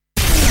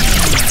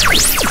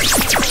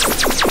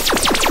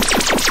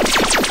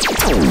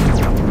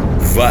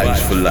Vibes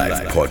for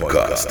Life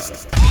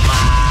podcast.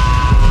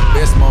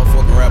 Best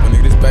motherfucking rapper,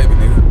 nigga. This baby,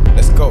 nigga.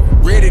 Let's go.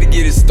 Ready to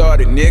get it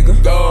started,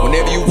 nigga. Go.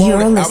 Whenever you want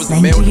You're it. I was the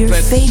man with the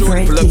plans to shoot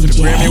it. Pull up to the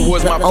Grammy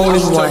Awards, my only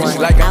voice.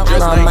 one. Like I'm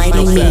dressed Outlaw like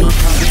Mighty no Me. fat.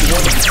 If you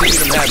want to see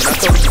them happen, I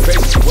told you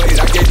patience waited.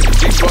 I gave you the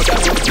deep fuck out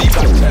with the deep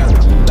out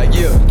child. Like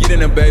yeah, get in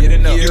there, baby.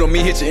 You know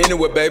me, hit you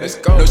anywhere, baby. Let's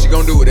go. Know she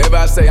gon' do whatever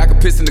I say. I can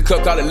piss in the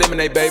cup, call it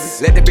lemonade, baby.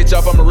 Let that bitch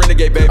off, I'm a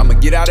renegade, baby. I'ma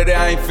get out of there,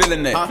 I ain't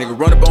feeling that. Nigga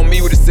run up on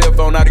me with a cell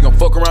phone, now they gon'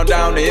 fuck around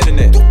down the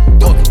internet.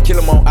 Kill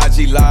him on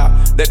IG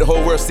Live, let the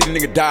whole world see the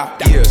nigga die.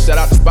 Yeah, shout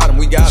out to Spot him,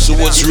 we got So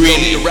what's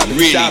really,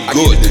 really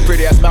good? I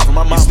pretty ass mouth from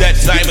my mom. It's that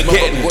time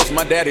again. Voice from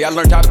my daddy, I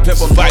learned how to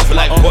pimp on the Vibes for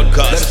Life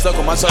podcast. Let her suck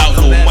on my tongue.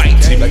 Outlaw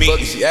Mighty Like Me. fuck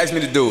it, she asked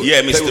me to do it.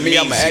 Yeah, Play Mr. with me,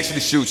 I'ma Meezy. actually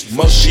shoot you.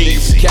 Most of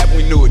these niggas be capping,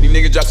 we knew it. These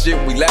niggas drop shit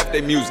when we laugh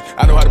they music.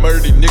 I know how to murder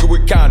these niggas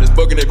with kindness.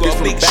 Fucking that bitch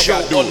from the Big back, show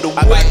I do on the it.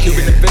 I like way.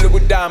 Cuban and fill it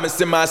with diamonds.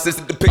 Send my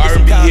assistant to pick up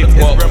some R&B condoms.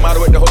 hip-hop. Instagram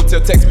model at the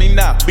hotel, text me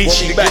now. Beat Want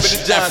she me to bash give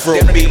it to John. Afro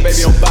Damn nigga, beats.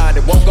 baby, I'm fine.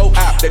 It won't go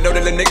out. They know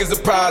that the niggas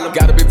a problem.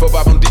 Got a big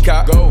 4-5 on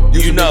D-Cop. Go.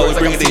 You know, Like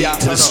bring I'm the heat T.I.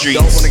 to the streets.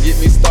 Don't wanna get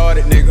me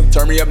started, nigga.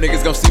 Turn me up,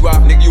 niggas gon' see why.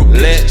 Nigga, you a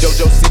bitch. Let's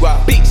JoJo see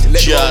why. Bitch.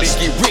 Let the just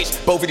all get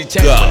rich. Both of these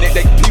chains, go. my neck,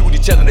 they compete with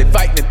each other. They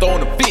fighting and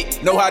throwing a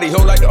fit. Know how these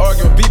hoes like to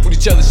argue and beef with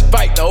each other. She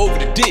fighting over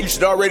the dick. You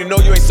should already know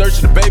you ain't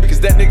searching the baby, cause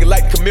that nigga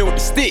like to come in with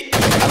the stick.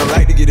 I don't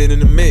like to get in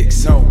the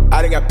mix. No,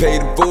 I done got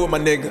paid in full, my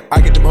nigga.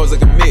 I get them hoes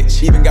like a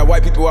Mitch. Even got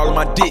white people all on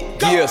my dick.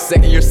 Yeah,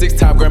 second year,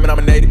 6-time Grammy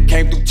nominated.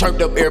 Came through,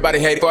 turned up, everybody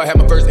hated. Before I had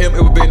my first M,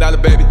 it was $1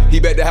 billion, baby. He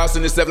bet the house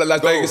in himself like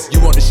Las Vegas. You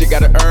want the shit,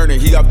 gotta earn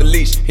it. He off the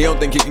leash. He don't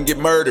think he can get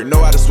murdered.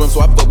 Know how to swim,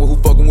 so I fuck with who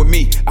fucking with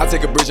me. I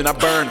take a bridge and I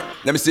burn it.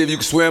 Let me see if you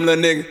can swim,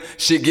 little nigga.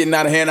 Shit getting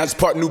out of hand. I just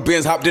parked new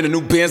Benz, hopped in a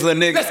new Benz,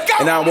 little nigga.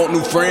 And I don't want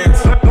new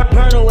friends.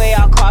 Burn away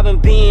all carbon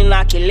beam,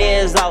 knock your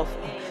legs off.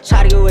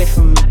 Try to get away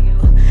from me.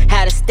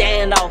 Had to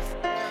stand off.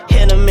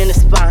 Hit him in the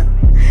spine.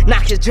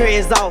 Knock his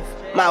dreads off.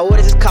 My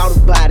orders is called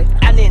his body.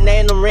 I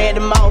nicknamed him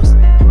Randy Moss.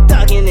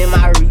 Thuggin' in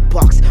my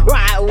Reeboks.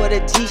 Ride with a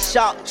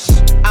G-Shock.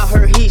 I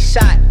heard he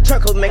shot.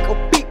 Turkle make a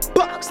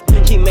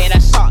beatbox. He made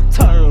that shot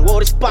turn. Wore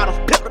the spot on,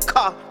 flip the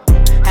car.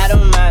 Had a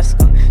mask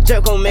on.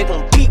 Jerk gon' make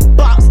him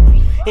beatbox.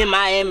 In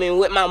Miami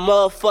with my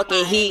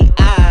motherfucking heat.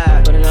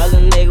 But another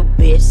nigga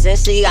bitch,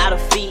 since she got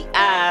her feet.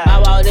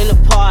 I walked in the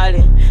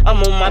party. I'm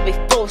on my big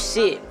 4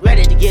 shit.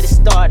 Ready to get it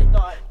started.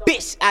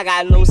 Bitch, I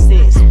got no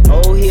sense.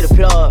 Oh, hit the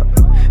plug.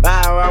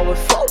 Ride around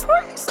with 4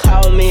 bricks.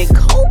 Call me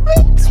Kobe.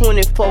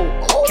 24.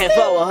 Can't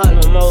fuck with her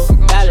no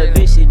more. Got a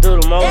bitch, she do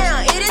the most.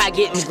 I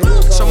get me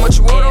good. So much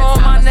water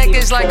on my neck,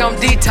 it's like I'm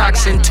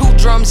detoxing. 2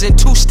 drums and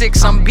 2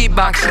 sticks, I'm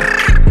beatboxing.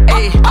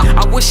 Ayy,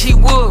 I wish he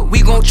would,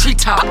 we gon'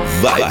 treetop him.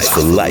 Vibes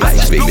for Life, I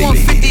just blew baby.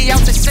 150 out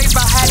the safe,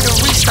 I had to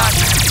restock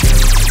it.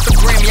 The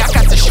Grammy, I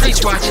got the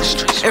streets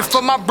watching. And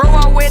for my bro,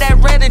 I wear that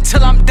red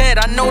until I'm dead.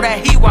 I know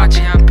that he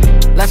watching.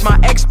 Left my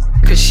ex,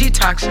 cause she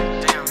toxic.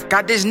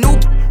 Got this new,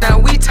 now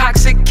we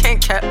toxic.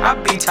 Can't cap, I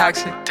be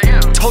toxic.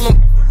 Told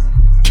him,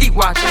 keep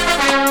watching.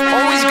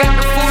 Always got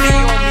the 40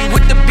 on me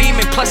with the beam,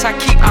 and plus I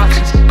keep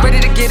options. Ready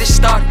to get it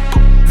started.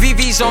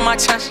 VV's on my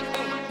chest.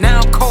 Now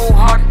I'm cold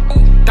hearted.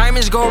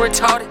 Diamonds go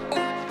retarded.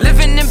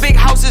 Living in big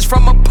houses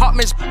from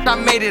apartments, I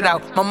made it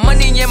out. My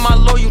money and my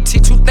loyalty,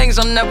 2 things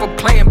I'm never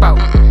playing about.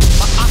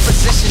 My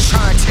opposition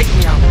trying to take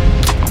me out.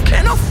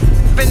 And I'm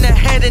in the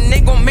head and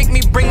they gon' make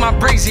me bring my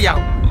brazy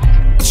out.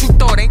 What you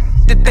thought ain't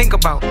to think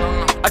about?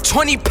 A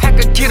 20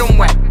 pack of get 'em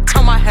wet.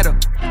 Tell my head up,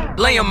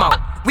 lay 'em out.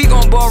 We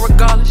gon' ball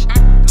regardless.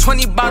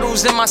 20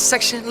 bottles in my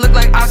section, look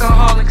like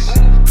alcoholics.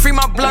 Free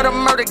my blood or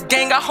murder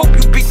gang, I hope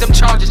you beat them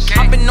charges.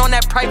 Hopping on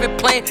that private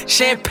plane,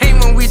 champagne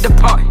when we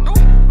depart.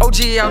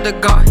 OG out the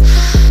garden.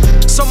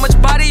 So much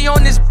body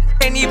on this,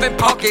 ain't even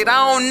pocket.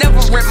 I don't never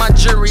rent my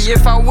jewelry.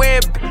 If I wear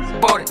it,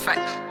 bought it.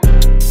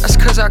 That's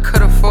cause I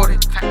could afford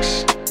it.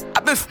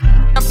 I've been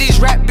up these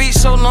rap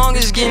beats so long,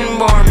 it's getting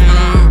boring.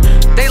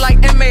 They like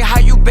MA, how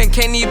you been?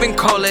 Can't even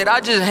call it. I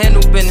just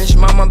handle business,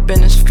 mama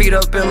business, feet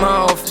up in my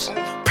office.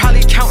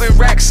 Probably counting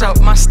racks up,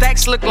 my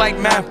stacks look like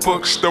math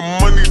books. The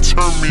money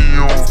turn me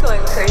on. It's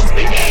going crazy.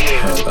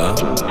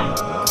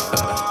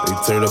 They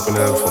turn up in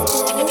that phone.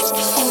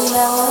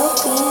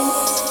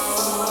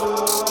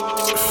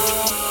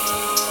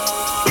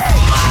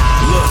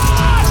 Look,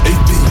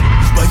 AP,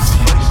 spicy.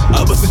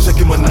 I wasn't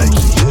checking my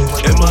Nike.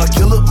 Am I a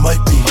killer?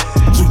 Might be.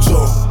 Too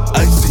tall,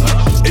 icy.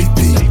 AP,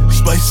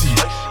 spicy.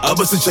 I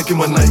wasn't checking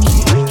my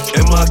Nike.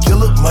 Am I a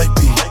killer? Might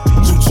be.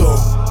 Too tall,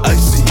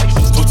 icy.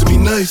 Talk to me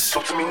nice.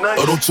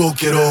 Or don't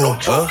talk at all,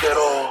 huh?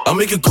 I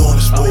make a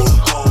corner sport.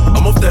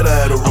 I'm off that I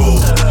had a roll.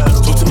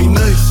 Talk to me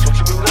nice.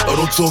 Or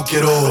don't talk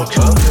at all,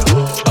 huh?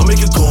 I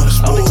make a corner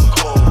sport.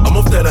 I'm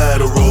off that I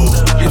had a roll.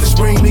 Get the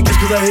spring niggas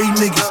cause I hate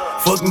niggas.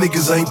 Fuck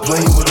niggas, I ain't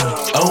playing with them.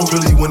 I don't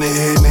really wanna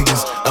hear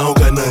niggas. I don't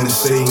got nothing to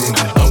say,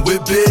 nigga. I'm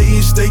with Bear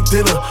eating steak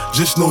dinner.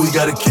 Just know he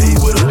got a K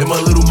with her. And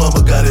my little mama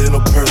got it in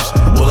her purse.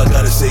 All I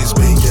gotta say is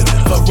bang get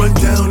it. If I run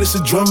down, it's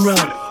a drum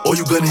round. All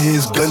you gonna hear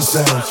is gun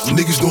sounds. You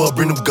niggas know I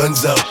bring them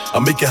guns out. I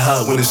make it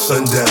hot when it's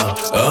sundown.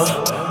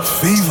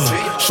 Fever.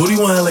 Shorty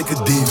wanna act like a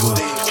diva.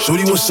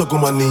 Shorty wanna suck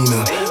on my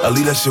Nina. I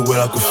leave that shit where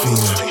I could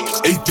feel.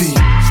 AP,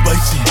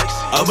 spicy.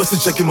 I must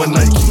have checking my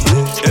Nike.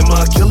 Am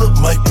I a killer?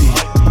 Might be.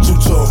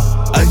 Two-tone,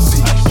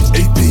 icy,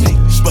 AP,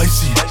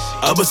 spicy.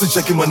 I must have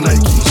checking my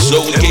Nike.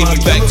 So we gave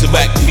you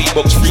back-to-back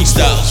beatbox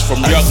freestyles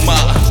from Young Ma.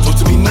 Talk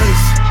to me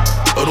nice,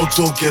 or don't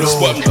talk at all. This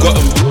one got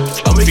him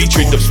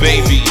featuring the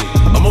baby.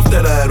 I'm off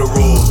that I had a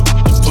roll.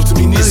 Talk to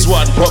me nice. This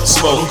one Pop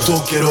Smoke.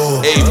 Don't talk at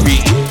all.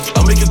 AB.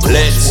 I'm making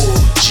Let's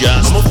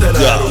just I'm off that I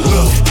had a go.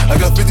 roll. I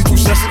got 52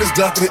 shots in this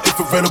Glock and the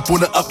infrared up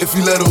on the up if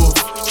he let off.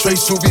 Trey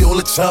Suvi on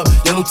the top,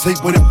 yellow tape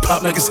when it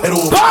pop, knock his head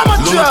off.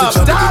 Niggas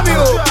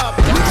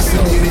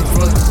see me in they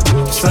front,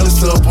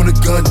 silencer up on the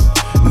gun.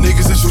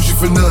 Niggas that shoot you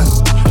for none.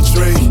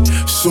 Trey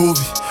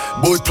Suvi,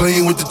 boy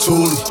playing with the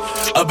toolie.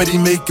 I bet he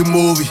make a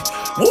movie.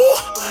 Woo.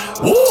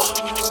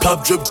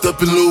 Pop dripped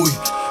up in Louis.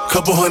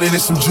 Couple hundred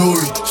and some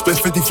jewelry. Spent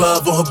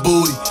 55 on her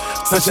booty.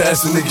 Touch her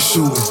ass and nigga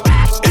shooting.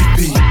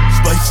 AP,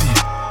 spicy.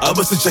 I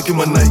must have checking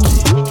my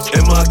Nike.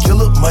 Am I a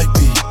killer? Might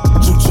be.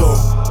 Two-tone,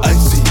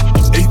 icy.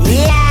 AP,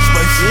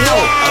 spicy.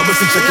 I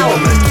must have checking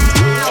my Nike.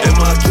 Am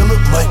I a killer?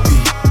 Might be.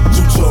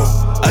 Two-tone,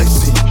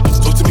 icy.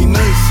 Talk to me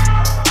nice,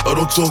 or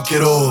don't talk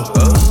at all.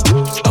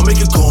 I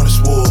make a corner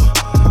war.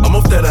 I'm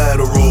off that I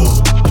had a roll.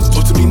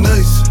 Talk to me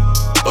nice,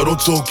 or don't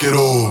talk at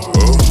all.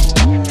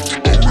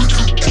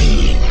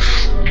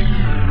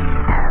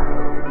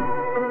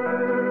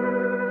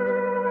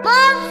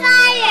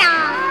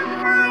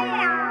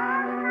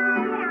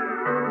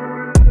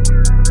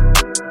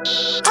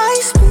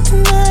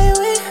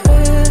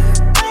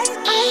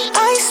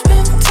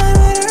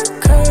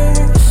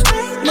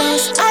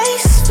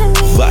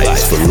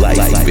 Vibes for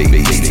life,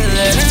 baby. To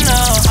let her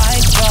know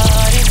I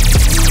got it.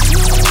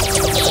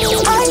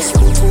 I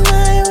spent the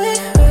night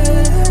with her.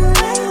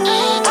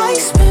 I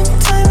spent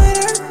time with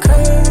her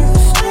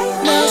curves.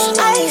 Now it's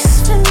ice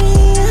for me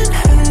and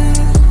her.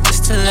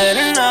 Just to let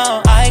her know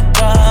I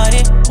got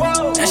it.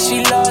 Now she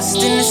lost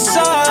in the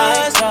sauce.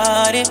 I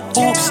got it.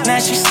 Oops, now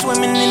she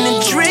swimming in the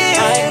drip. I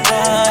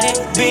got it.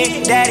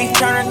 Big Daddy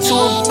turn her to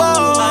a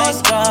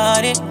boss. I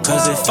got it.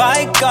 Cause if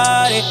I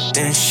got it,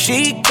 then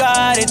she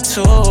got it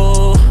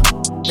too.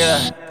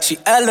 Yeah, she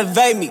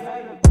elevate me.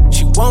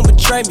 She won't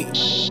betray me.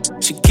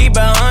 She keep it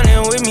on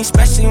with me,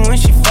 especially when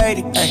she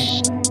faded.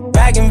 Ay.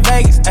 Back in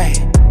Vegas, ay.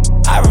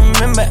 I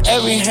remember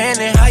every hand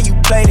and how you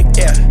played it.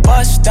 Yeah,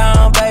 bust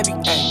down, baby.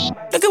 Ay.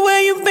 Look at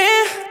where you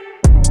been.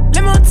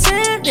 Limo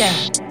 10, yeah.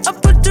 I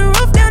put the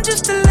roof down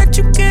just to let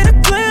you get a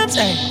glimpse.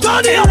 Ay.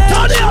 Turn it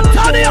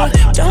up.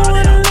 Don't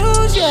wanna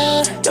lose,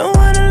 yeah. Don't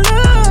wanna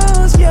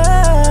lose,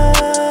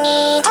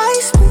 yeah. I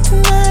spent the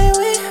night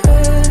with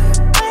her.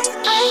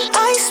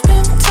 I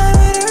spent time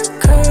with her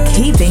curves.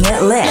 Keeping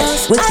it lit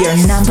with your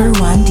number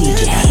one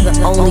DJ. The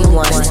only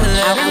one,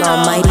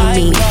 Outlaw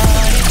Mighty Me.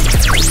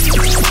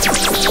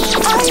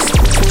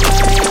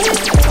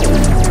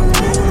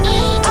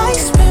 I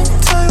spent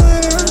time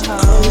with her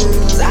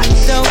curves. I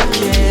don't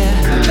care,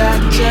 that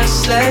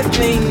just let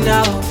me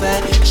know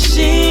that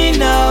she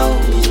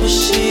knows what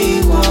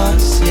she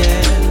wants,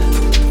 yeah.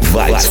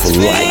 Vibes for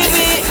life.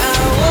 Baby, I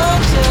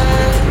want her.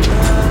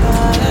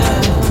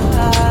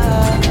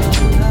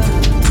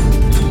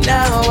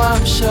 Now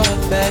I'm sure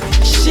that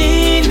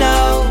she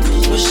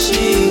knows what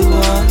she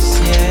wants,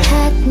 yeah.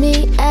 Had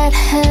me at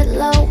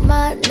hello,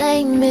 my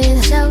name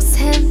is. Chose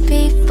him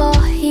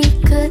before he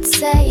could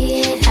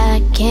say it.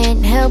 I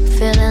can't help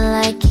feeling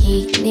like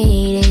he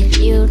needed.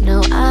 You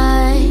know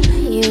I'm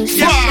used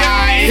to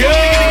I'm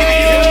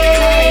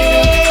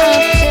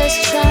just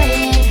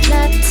trying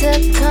not to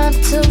come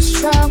too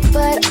strong,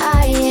 but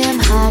I am.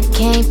 I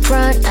can't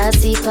front, I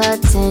see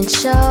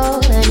potential.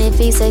 And if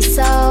he say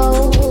so,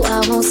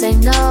 I won't say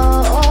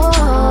no.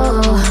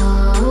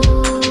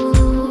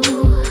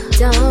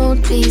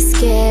 Don't be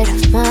scared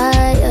of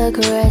my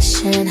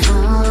aggression.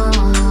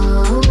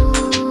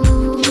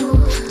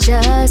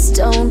 Just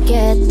don't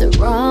get the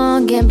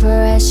wrong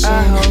impression.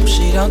 I hope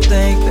she don't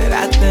think that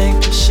I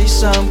think that she's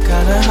some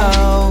kind of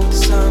hoe,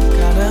 some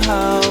kind of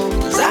hoe.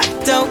 'Cause I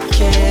don't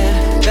care,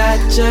 that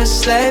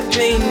just let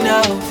me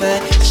know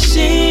that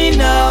she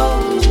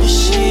knows what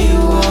she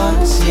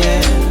wants,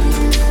 yeah.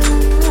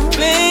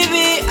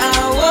 Baby, I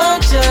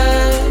want you.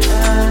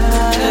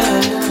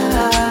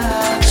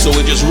 So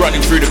we're just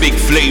running through the big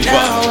flavor,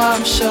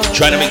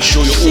 trying to make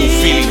sure you're all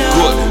feeling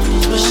good,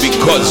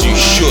 because you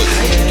should.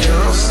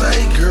 Girl,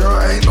 say girl,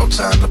 ain't no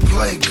time to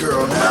play,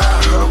 girl.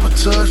 Nah, I'ma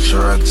touch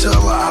her and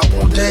tell her I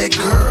want that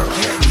girl.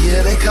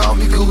 Yeah, they call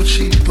me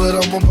Gucci, but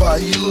I'ma buy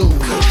you Louis.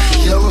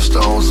 Yellow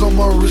stones on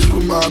my wrist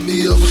remind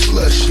me of a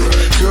slushy.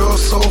 Girl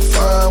so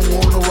fine,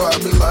 wanna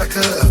ride me like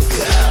her.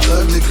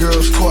 Ugly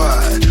girls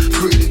quiet,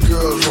 pretty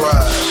girls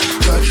ride.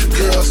 Country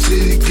girls,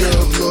 city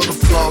girls love to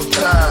flaunt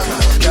time.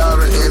 Got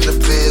her in the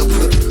bed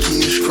with the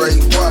kids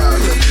straight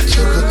wild.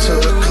 Took her to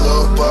the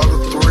club, bought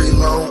her 3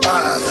 Long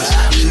Islands.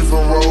 She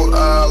from Rhode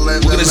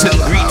Island. We're gonna send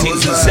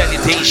greetings and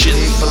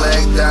salutations.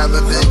 Black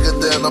diamond bigger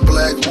than a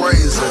black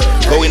razor.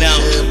 Going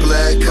out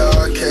black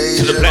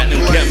Caucasian, to the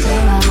platinum camp.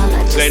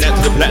 Going out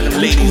to the platinum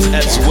ladies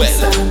as well.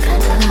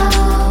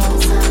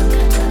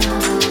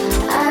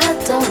 I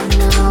don't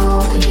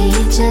know, he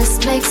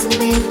just makes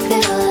me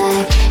feel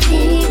like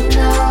he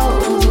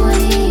knows what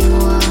he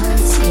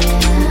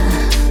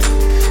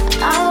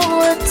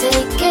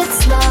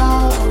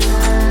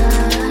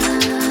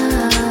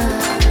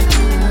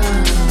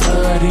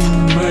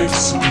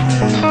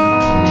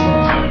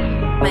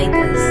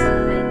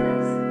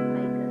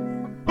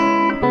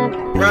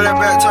Run that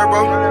back, turbo.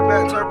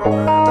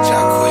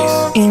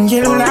 In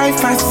your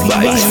life, I see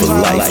Vibes for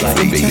life,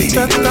 baby. Just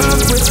a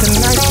love with the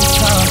nicest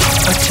car.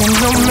 A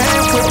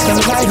gentleman with the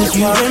lightest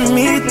you and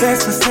me,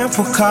 that's a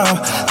simple call.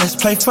 Let's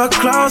play for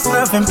close,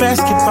 love and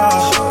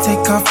basketball.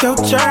 Take off your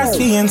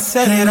jersey and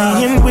set it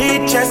on. And we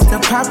just to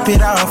pop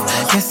it off.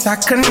 Yes, I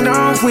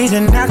condone weed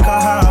and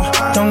alcohol.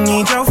 Don't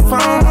need your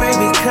phone,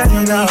 baby, cut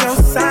it off. Your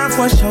sign,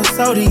 what's your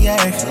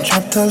zodiac?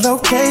 Drop the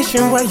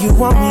location where you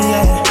want me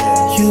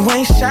at. You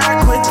ain't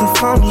shy, quit the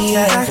phony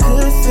ass.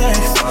 Good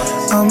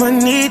sex, I'ma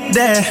need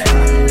that.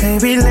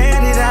 Baby,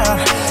 let it out,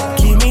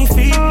 give me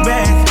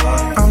feedback.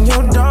 I'm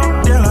your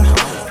dope dealer,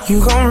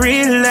 you gon'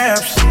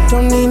 relapse.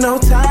 Don't need no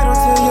title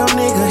to your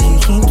nigga, he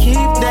can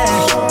keep that.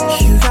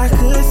 You got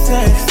good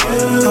sex,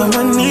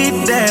 I'ma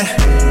need that.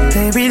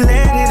 Baby,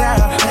 let it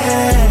out,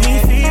 give me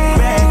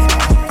feedback.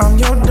 I'm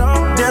your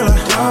dope dealer,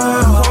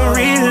 you gon'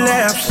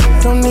 relapse.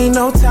 Don't need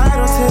no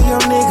title to your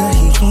nigga,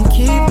 he can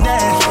keep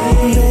that.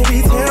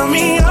 Baby, tell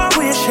me your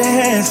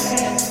wishes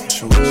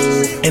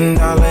and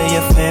all of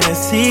your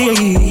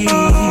fantasies.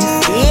 Girl,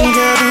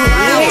 do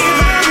I need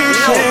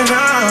permission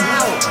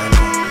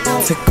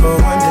to go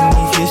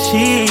underneath your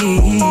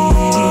sheets?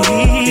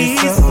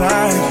 It's a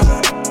vibe,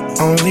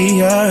 only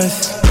us.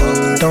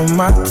 Don't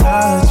my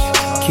touch,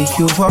 keep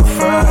you up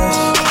fresh.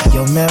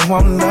 Your man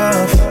won't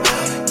love,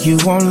 you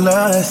won't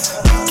lust.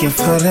 Give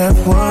her that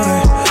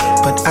wood,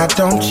 but I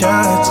don't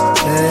judge.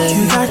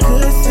 You got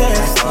good sex,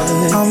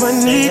 I'ma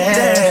need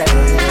that.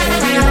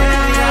 Baby, let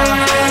it out,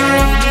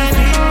 give me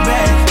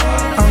feedback.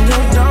 I'm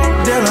your dope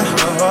dealer,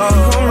 you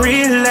gon'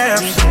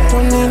 relapse.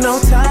 Don't need no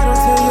title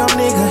to your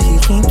nigga, he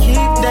can keep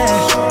that.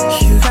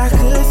 You got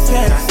good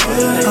sex,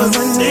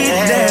 I'ma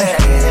need that.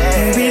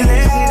 Baby,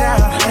 let it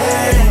out,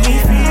 give me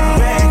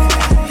feedback.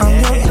 I'm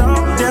your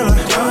dope dealer,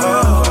 you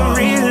gon'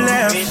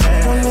 relapse.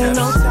 Don't need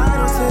no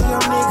title to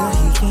your nigga,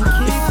 he can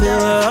keep that. There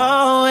were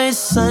always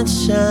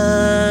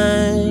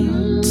sunshine.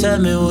 Tell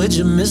me, would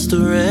you miss the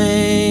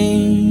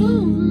rain?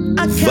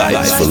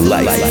 Vibes for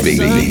life,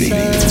 baby.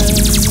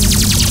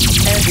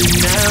 Every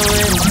now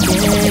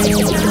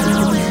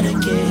and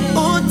again.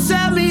 Oh,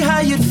 tell me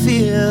how you'd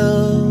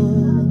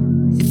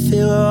feel if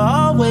it were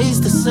always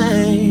the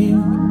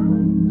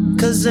same.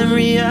 Cause in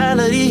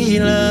reality,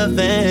 love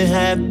and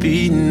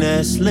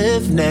happiness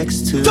live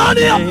next to Turn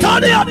it up.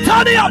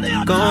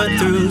 Going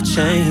through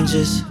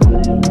changes.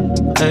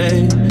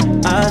 Hey,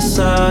 I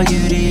saw you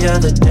the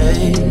other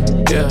day.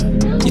 Yeah.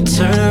 You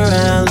turn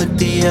around, look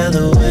the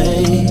other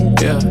way.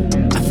 Yeah.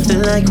 I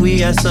feel like we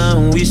got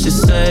something we should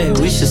say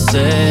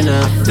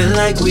now. Feel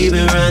like we've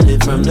been running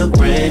from the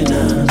brain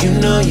now. You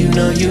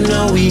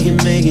know we can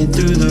make it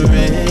through the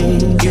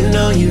rain. You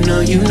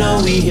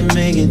know we can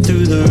make it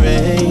through the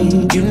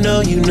rain. You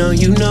know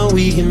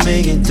we can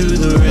make it through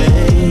the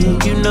rain.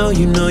 You know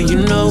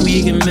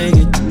we can make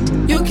it.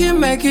 You can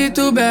make it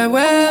through bad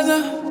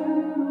weather.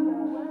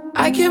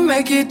 I can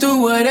make it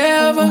through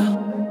whatever.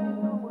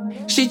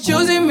 She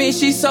choosing me,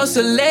 she so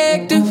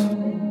selective.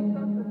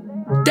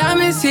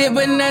 Diamonds hit,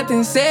 but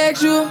nothing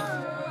sexual.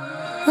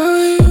 Where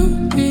will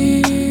you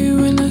be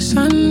when the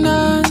sun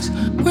dies?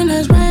 When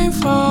there's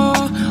rainfall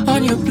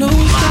on your blue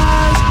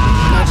skies?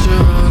 Got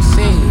your own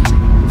scene,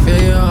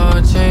 feel your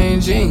heart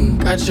changing.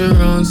 Got your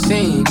own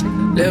scene,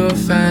 live a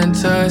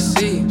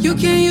fantasy. You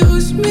can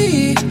use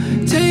me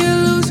till you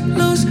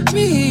lose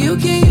me. You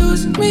can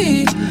use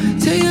me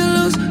till you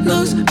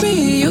lose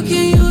me. You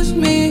can use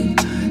me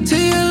till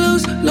you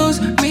lose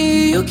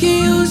me. You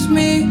can use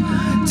me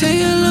till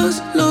you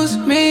lose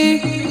me.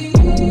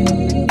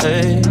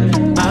 Hey,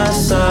 I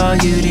saw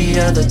you the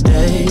other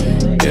day.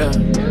 Yeah.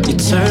 You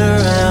turn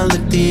around,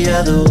 look the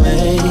other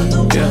way.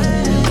 Yeah.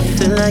 I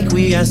feel like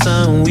we got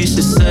something we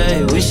should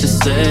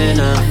say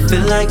now.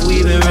 Feel like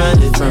we've been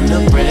running from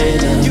the brain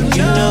now.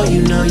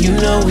 You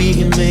know we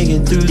can make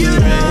it through the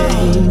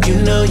rain. You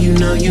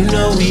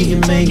know we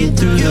can make it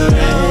through the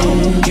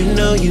rain. You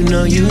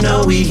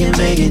know we can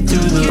make it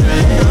through the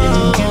rain.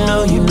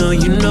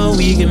 You know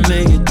we can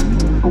make it.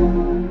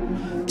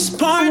 It's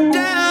pouring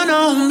down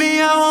on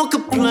me, I won't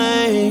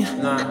complain.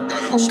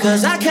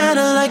 Cause I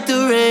kinda like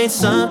the rain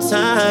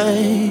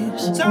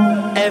sometimes.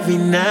 Every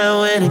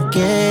now and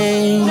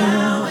again.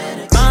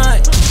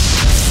 Mine,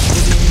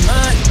 is it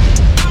mine?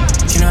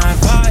 You know I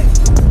vibe.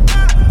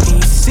 Can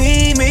you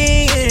see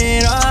me in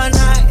it all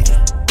night?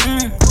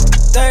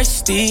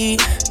 Thirsty,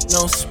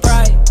 no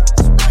Sprite.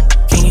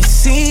 Can you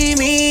see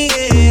me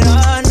in it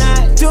all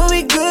night? Do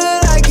me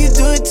good like you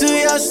do it to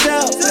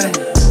yourself.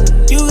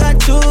 You got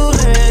two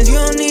hands, you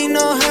don't need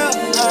no help.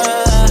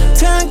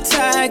 Tongue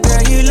tied,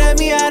 girl, you let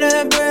me out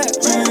of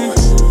breath.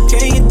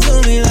 Can you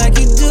do me like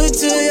you do it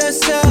to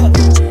yourself?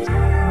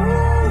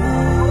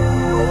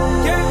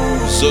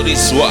 So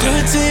this one,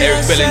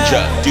 Eric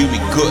Bellinger, Do Me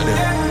Good.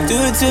 Do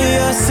it to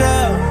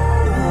yourself.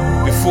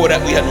 Before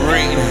that we had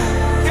Rain,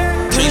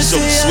 Prince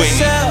of Swing.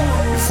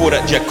 Before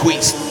that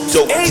Jacquees,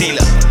 Dope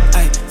Dealer.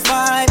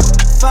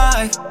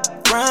 5,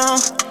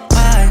 round,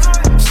 5.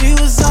 She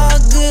was all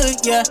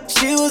good, yeah,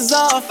 she was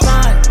all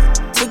fine.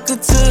 Took her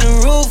to the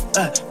roof,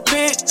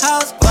 big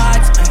house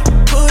vibes,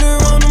 put her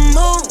on the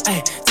moon,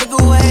 took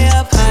her way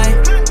up high.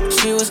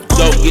 She was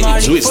Don't get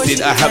it twisted,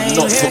 I have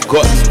not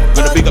forgotten.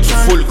 Gonna pick up the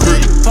full crew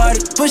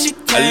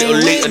a little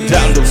later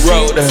down the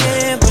road.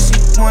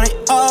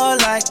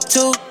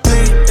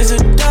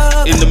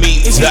 In the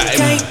meantime,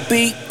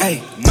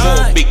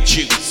 more big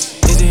tunes.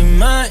 Is it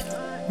mine?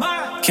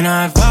 Can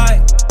I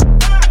vibe?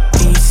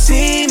 Can you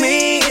see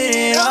me in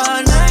it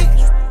all night?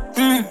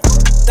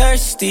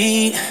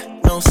 Thirsty,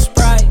 no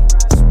Sprite.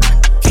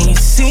 Can you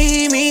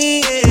see me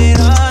in it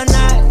all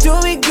night? Do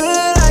me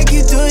good like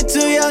you do it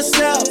to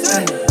yourself.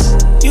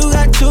 You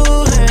got two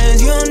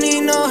hands, you don't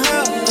need no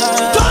help.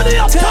 Turn it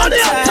up, turn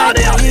it up, turn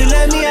it up. You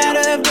let me out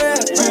of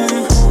breath.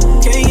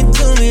 Can you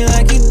do me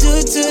like you do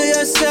it to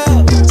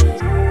yourself?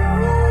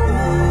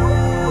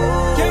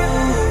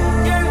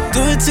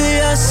 Do it to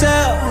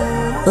yourself.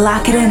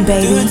 Lock it in,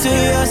 baby. Do it to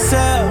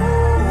yourself.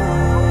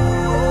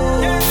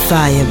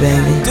 Fire,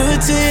 baby. Do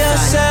it to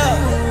yourself.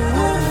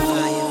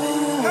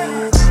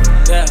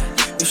 Yeah.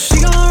 If she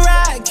gon'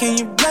 ride, can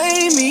you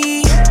blame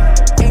me?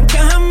 Ain't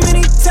count how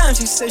many times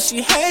she said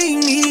she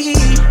hate me.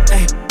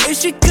 Ay, if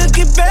she could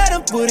get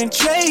better, wouldn't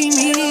trade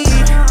me.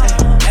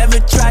 Ay, never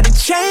tried to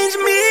change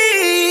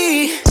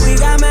me. We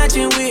got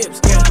matching whips,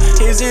 yeah.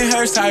 His and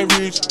hers, I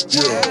reach.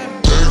 Yeah,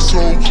 they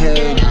so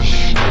cold.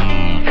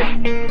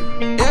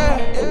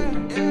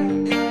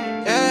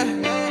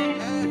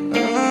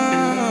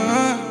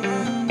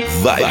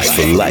 Vibes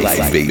for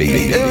life,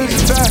 baby. It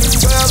was about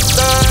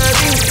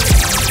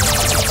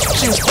 12:30.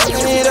 She was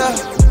fucking it up.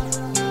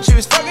 She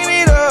was fucking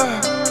it up.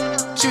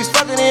 She was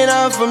fucking it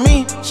up for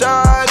me,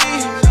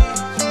 shawty.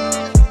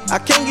 I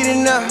can't get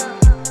enough.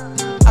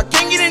 I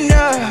can't get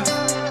enough.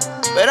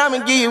 But I'ma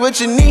give you what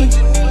you need.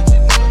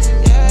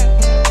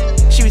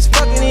 She was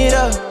fucking it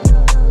up.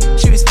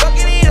 She was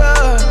fucking it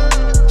up.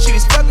 She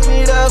was fucking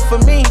it up for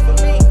me.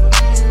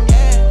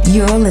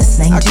 You're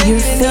listening to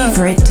your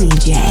favorite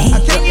DJ,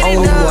 the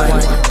only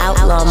one,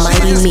 Outlaw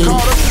Mighty Me.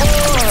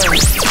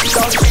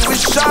 Thought she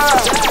was shy,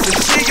 so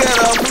she got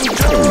off them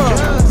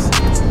drugs.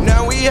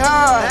 Now we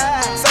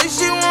high, say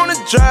she wanna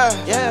drive.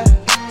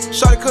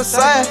 Shorty come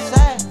side,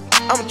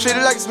 I'ma treat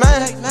it like it's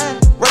mine.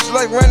 Rush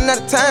like running out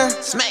of time.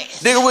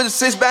 Digger with a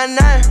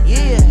 6x9.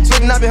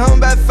 Slipping, I be home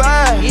by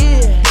 5.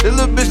 The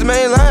little bitch the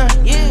main line.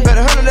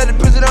 Better 100 that the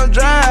pussy don't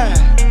drive.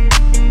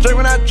 Drink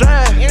when I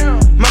drive.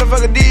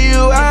 Motherfucker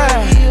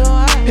DUI.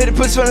 Hit the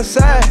pussy from the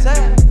side.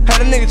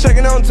 Had a nigga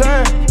checking on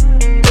time.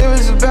 It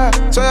was about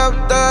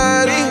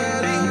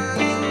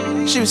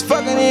 12:30. She was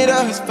fucking it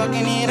up. She was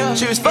fucking it up.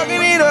 She was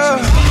fucking it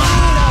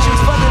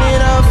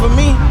up for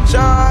me,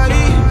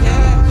 shawty.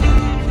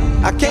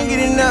 I can't get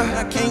enough.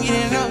 I can't get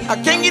enough. I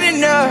can't get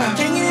enough. I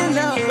can't get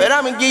enough. But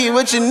I'ma give you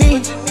what you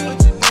need.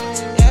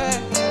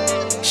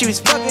 She was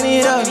fucking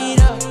it up.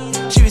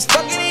 She was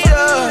fucking it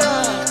up.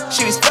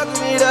 She was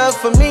fucking it up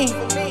for me.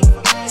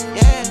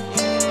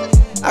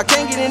 I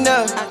can't get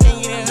enough. I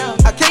can't get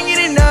enough. I can't get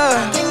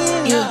enough.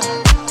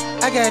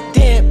 I got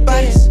dead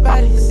bodies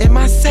in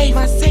my safe.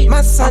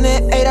 My son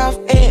at 8 off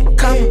Ed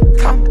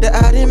come that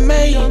I didn't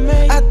make.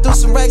 I threw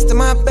some racks to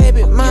my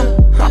baby mama.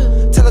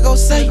 Tell her go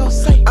say.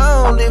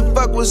 I only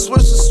fuck with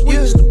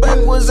switches. The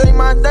backwards ain't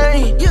my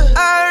thing.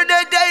 I heard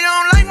that they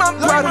don't like my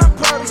product.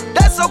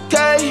 That's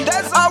okay.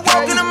 I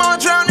walk in the mall,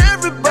 drown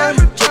everybody.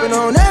 Tripping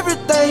on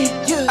everything.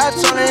 I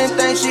told her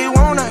anything she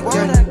want, I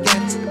got it.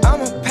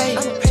 I'ma pay.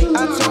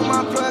 I told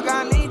my plug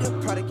I need a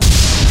product.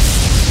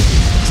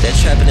 That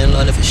trapping in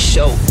London for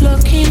show.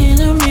 Looking in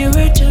the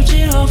mirror,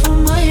 tilted off of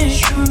my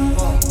instrument.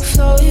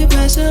 Floating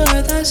past the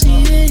earth, I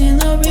see it in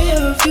the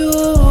rear view.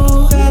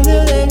 Got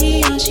the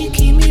lady and she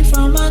keep me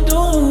from my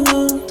doom.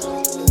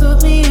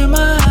 Look me in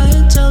my eye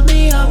and tell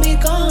me I'll be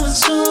gone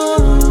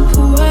soon.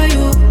 Who are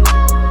you?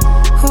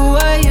 Who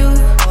are you?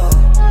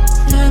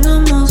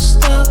 Animal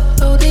stuck,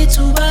 loaded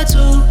 2x2.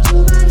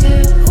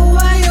 Yeah, who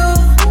are you?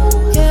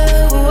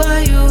 Yeah, who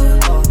are you?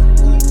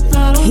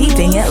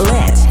 Keeping it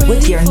lit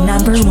with your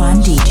number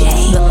one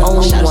DJ, the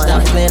only one,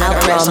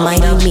 Outlaw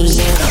Mighty Me.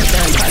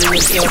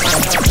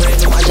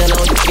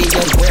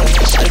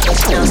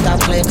 Stop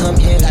playing, come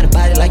here. Got a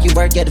body like you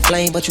work, get the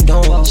flame, but you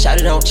don't. Shout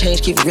it don't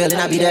change, keep it real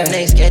and I be there.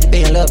 Ain't scared to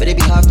be in love, but it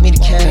be hard for me to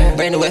care.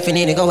 Brand new weapon,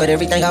 need to go with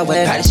everything I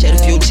wear. Probably shed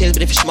a few tears,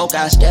 but if you smoke,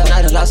 I step.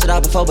 I done lost it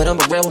all before, but I'm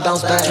a real one,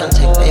 bounce back. Tryna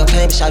take away your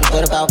pain, but shout it,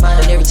 what about mine?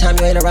 And every time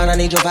you ain't around, I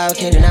need your vibe,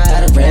 can't deny. I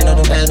done ran on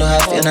the band, know how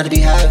I feel not to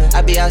be high.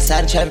 I be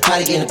outside and traffic,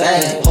 probably get in the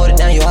bag. Hold it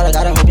down, you all I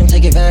gotta hope you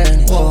take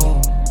advantage. Whoa.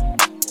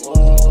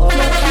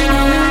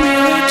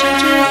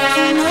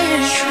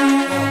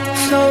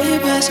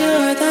 Past the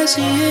earth, I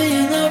see it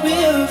in the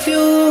rear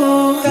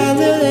view. Got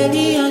the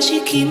lady and she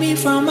keep me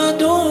from my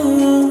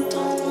doom.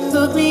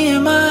 Look me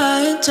in my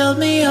eye and tell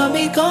me I'll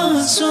be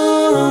gone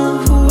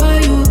soon. Who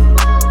are you?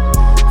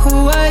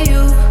 Who are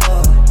you?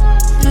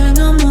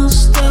 Animal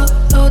stuck,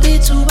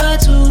 loaded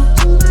 2x2.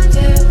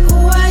 Yeah,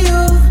 who are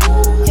you?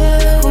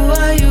 Yeah, who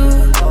are you?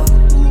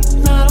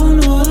 I don't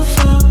know the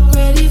fuck,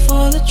 ready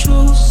for the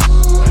truth.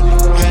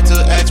 Had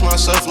to ask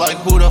myself like,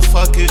 who the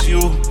fuck is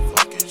you?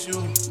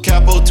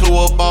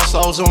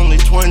 was only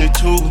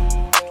 22.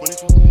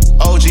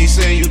 OG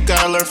said you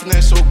gotta learn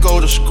finesse, so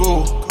go to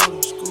school.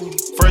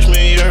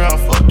 Freshman year, I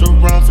fucked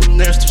around,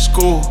 finesse to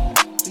school.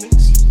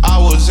 I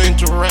was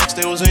into racks,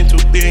 they was into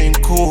being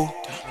cool.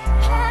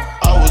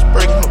 I was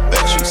breaking her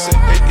back, she said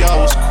that y'all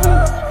was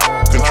cool.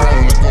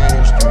 Controlling the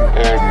goals through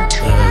all the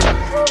time.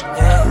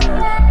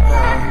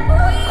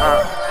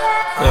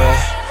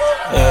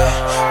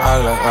 I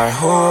look like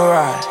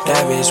hoorah.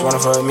 That bitch wanna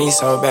fuck me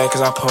so bad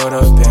cause I pulled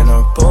up in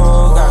a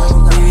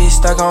Bugatti. BB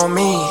stuck on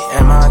me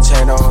and my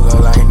chain don't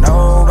look like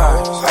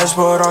nobody. I just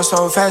pulled on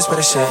so fast but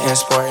the shit in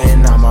sport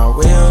and now my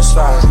wheels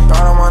slide.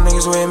 Brought all my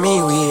niggas with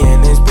me, we in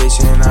this bitch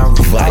and now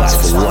we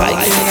Vibes for life.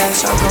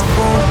 Boom,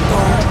 boom,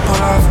 pull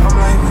off, I'm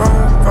like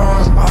vroom,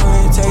 vroom. All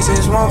it takes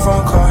is one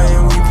phone call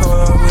and we pull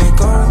up with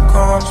gun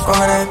guns.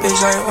 Fuck that bitch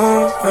like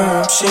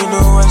She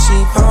do what she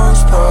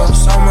post.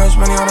 So much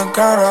money on the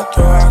ground, I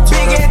throw out to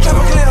the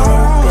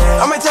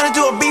I might turn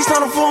into a beast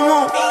on a full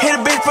moon. Hit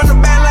a bitch from the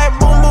back like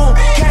boom boom.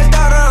 Cash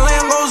out on the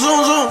lamb, go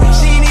zoom zoom.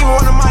 She ain't even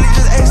want the money,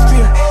 just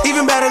experience.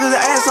 Even better cause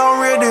the ass on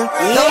real deal.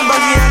 Double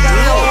bucky, I got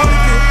a whole one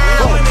feel.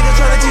 Boy, nigga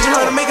tryna teach him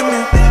how to make a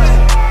meal.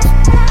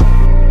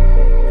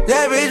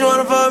 That bitch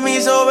wanna fuck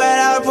me so bad,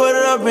 I put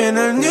it up in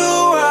a new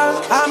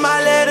house. I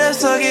might let her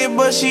suck it,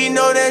 but she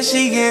know that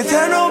she can't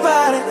tell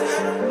nobody.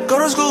 Go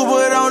to school,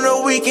 but on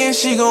the weekend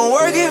she gon'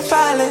 work in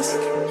violence.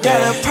 Got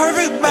a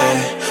perfect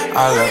body.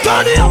 I look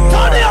like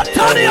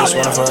that bitch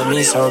wanna fuck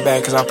me so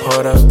bad cause I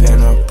pulled up in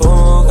a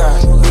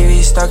Bugatti.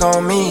 BB stuck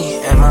on me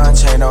and my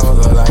chain don't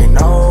look like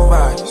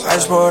nobody. I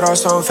just pulled off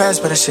so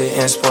fast but the shit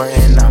in sport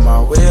and now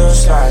my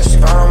wheels slide.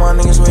 Brought all my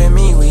niggas with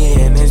me, we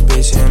in this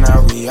bitch and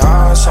now we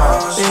all shot.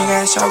 Big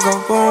ass shot go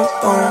boom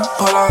boom.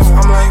 Pull off,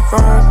 I'm like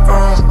vroom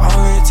vroom.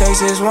 All it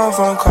takes is one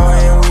phone call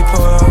and we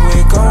pull up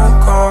with gun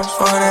guns.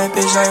 Fuck that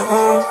bitch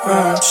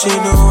like She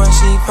do what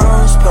she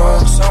post.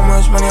 So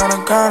much money on the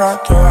ground, I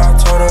throw out,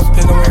 told her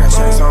pick up. Got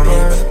sex on me,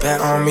 but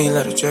bet on me,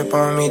 let her drip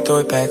on me, throw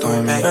it back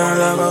on me. Don't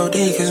love OD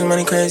cause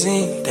money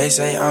crazy. They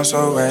say I'm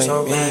so right.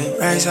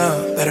 Raise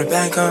up, better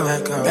back up.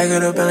 Back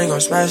of the building, gon'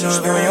 smash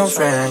up. You and your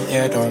friend,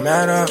 yeah, don't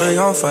matter. They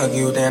gon' fuck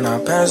you, then I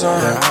pass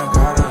on. Yeah, I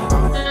got it.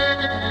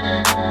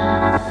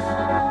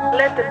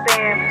 Let the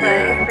band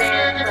play.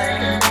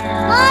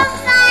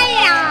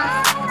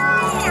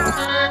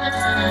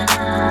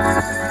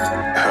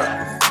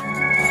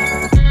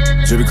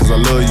 Just because I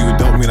love you, it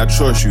don't mean I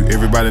trust you.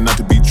 Everybody not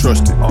to be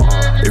trusted.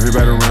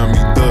 Everybody around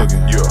me thugging.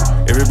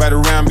 Everybody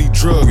around me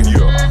drugging.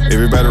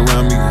 Everybody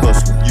around me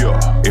hustling.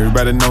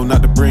 Everybody know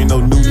not to bring no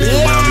new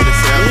nigga around me to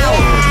say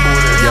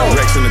I'm got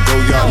racks in the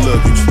go-yard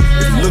luggage.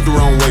 If you look the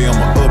wrong way,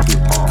 I'ma up it.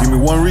 Give me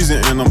one reason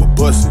and I'ma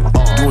bust it.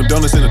 Doing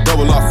donuts in a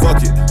double, I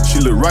fuck it. She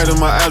look right in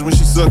my eyes when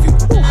she suck it.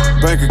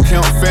 Bank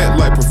account fat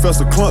like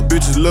Professor Clump.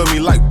 Bitches love me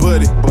like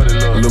Buddy.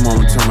 Lil'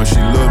 mama tell me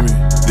she love me.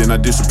 Then I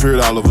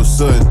disappeared all of a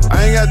sudden.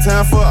 I ain't got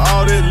time for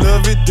all that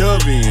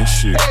lovey-dovey and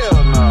shit.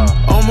 Hell nah.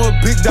 I'm a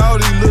big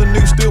dog, these little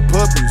niggas still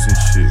puppies and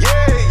shit.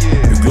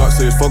 Yeah. If Glock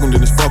says fuck 'em,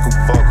 then it's fuck 'em.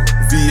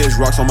 VH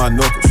rocks on my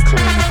knuckles. I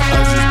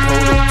just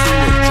pulled up too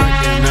much drink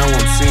and now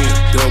I'm seeing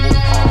double.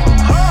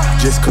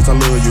 Just cause I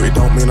love you, it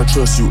don't mean I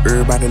trust you.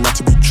 Everybody not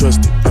to be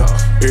trusted.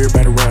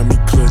 Everybody around me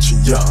clutching,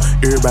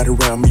 Everybody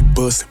around me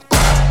busting.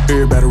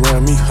 Everybody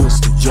around me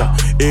hustling,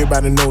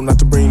 Everybody know not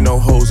to bring no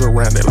hoes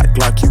around it like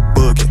Glock, you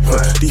bugging.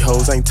 These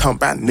hoes ain't talking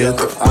about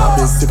nothing. I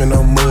been sipping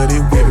on muddy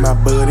with my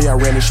buddy. I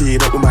ran the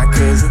shit up with my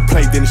cousin.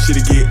 Play then the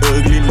shit'll get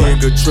ugly,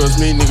 nigga. Trust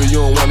me, nigga, you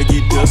don't wanna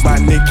get dust. My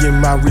neck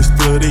and my wrist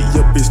flooded,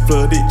 yup, it's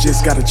flooded.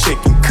 Just gotta check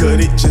and cut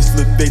it. Just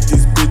looked at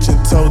this bitch and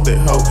told that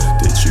hoe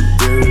that you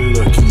very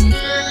lucky.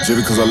 Just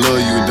because I love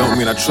you, it don't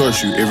mean I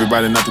trust you.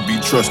 Everybody not to be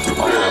trusted.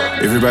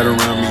 Everybody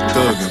around me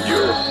thugging.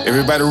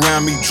 Everybody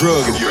around me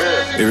drugging.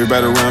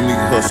 Everybody around me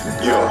hustling.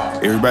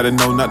 Everybody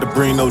know not to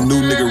bring no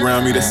new nigga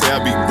around me that say I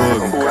be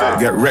bugging.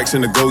 Got racks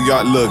in the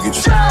go-yard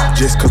luggage.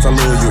 Just cause I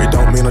love you, it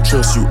don't mean I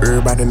trust you.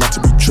 Everybody not to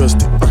be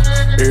trusted.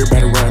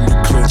 Everybody around me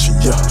clenching,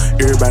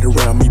 Everybody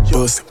around me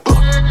busting.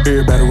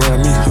 Everybody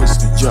around me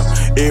hustling,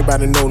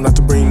 Everybody know not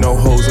to bring no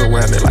hoes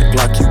around it like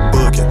Glock, you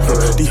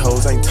bugging. These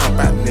hoes ain't talking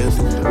about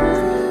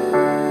nothing.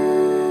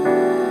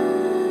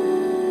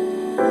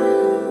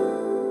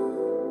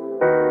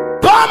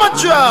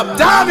 Drop,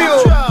 damn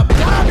you.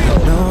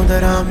 Know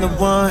that I'm the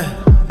one,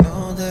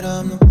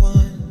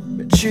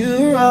 but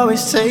you're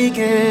always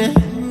taking.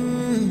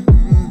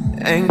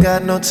 Ain't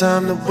got no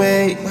time to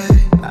wait.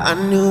 I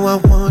knew I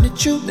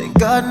wanted you, thank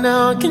God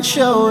now I can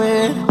show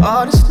it.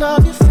 All this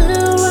love you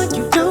feel like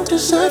you don't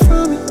deserve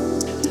from me.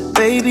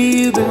 Baby,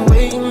 you've been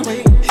waiting,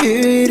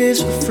 here it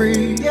is for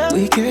free.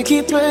 We can't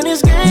keep playing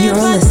this game. You're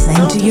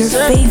listening to your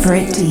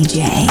favorite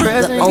DJ,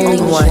 the only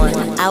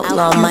one,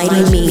 Outlaw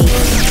Mighty Me.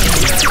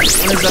 As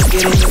soon as I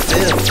get in the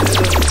field,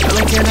 I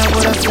don't care now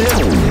what I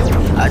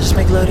feel. I just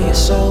make love to your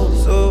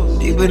soul,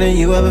 deeper than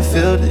you ever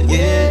felt it.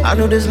 Yeah, I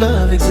knew this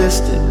love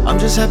existed. I'm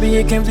just happy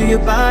it came through your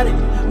body.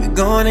 We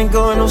going and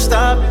going, no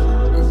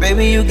stopping.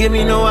 Baby, you give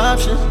me no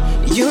options.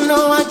 You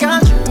know I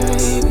got you,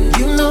 baby.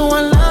 You know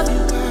I love you.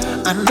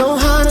 I know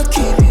how to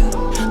keep you.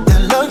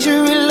 That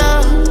luxury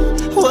love,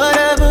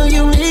 whatever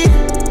you need.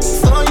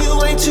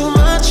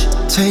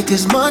 take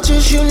as much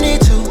as you need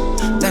to.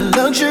 That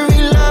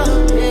luxury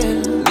love,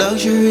 yeah.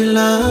 Luxury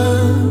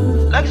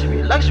love.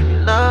 Luxury, luxury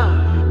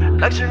love.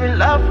 Luxury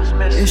love was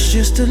missing. It's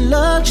just a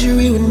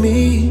luxury with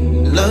me.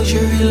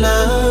 Luxury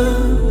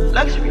love.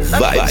 Luxury,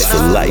 Vibes for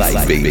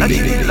life, baby.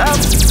 Luxury love.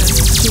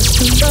 It's just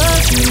a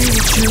luxury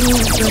with you,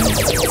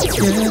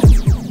 yeah.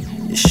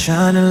 You're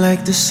shining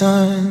like the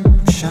sun,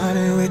 I'm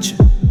shining with you.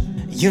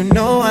 You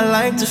know I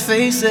like to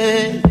face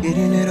it,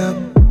 getting it up.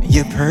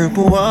 Your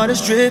purple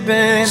water's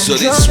dripping. So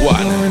this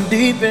one,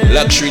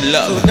 luxury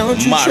love, so don't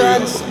you Mario. try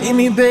to see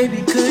me,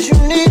 baby, cause you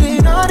need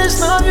it. All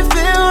this love you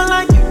feel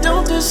like you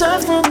don't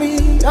deserve from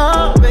me.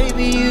 Oh,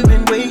 baby, you've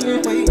been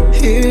waiting.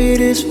 Here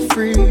it is for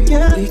free.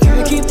 Yeah. You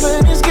can't keep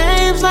playing these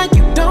games like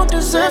you don't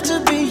deserve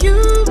to be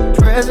you.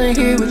 Present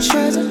here with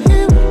you.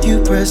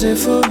 You present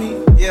for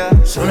me. Yeah.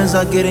 Soon as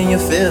I get in your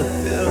field,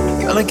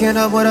 girl, I can't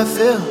help what I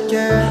feel.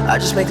 Yeah. I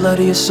just make love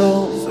to your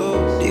soul.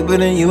 Deeper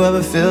than you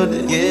ever felt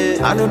it,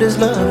 yeah. I knew this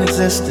love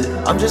existed.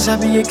 I'm just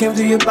happy it came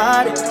through your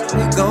body.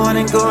 We going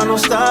and going, no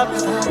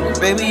stopping.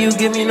 Baby, you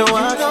give me no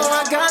I know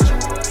I got you.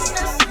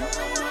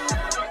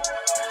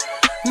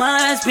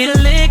 Must be the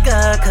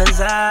liquor, cause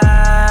I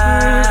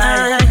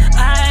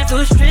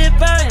feel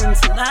stripper and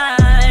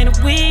tonight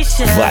we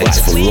share. Vibes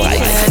for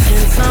life.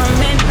 Some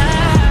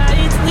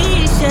midnights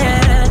we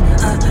share.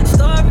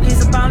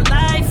 Stories about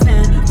life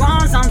and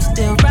wrongs I'm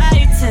still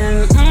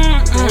writing.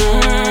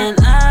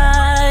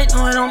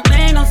 It don't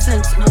make no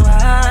sense, no,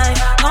 I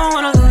don't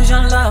wanna lose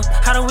your love.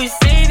 How do we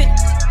save it?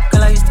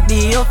 Girl, I used to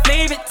be your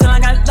favorite till I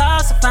got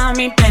lost, I found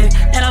me, baby.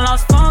 And I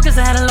lost phone cause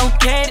I had to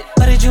locate it.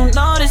 But did you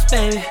notice,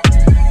 baby?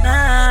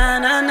 Nah,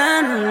 nah,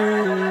 nah,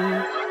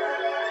 nah.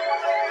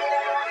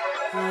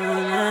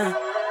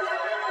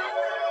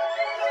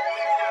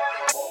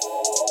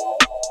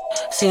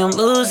 See, I'm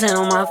losing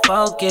on my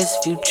focus.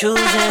 If you choosing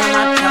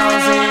my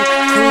cousin,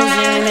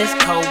 cruising in this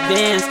cold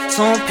Benz.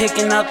 Soon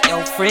picking up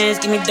your friends.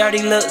 Give me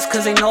dirty looks,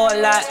 cause they know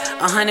a lot.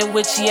 100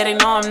 with you, yeah, they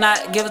know I'm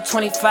not. Give her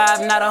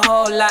 25, not a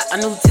whole lot. I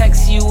knew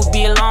texting you would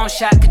be a long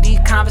shot. Could these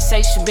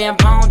conversations been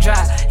bone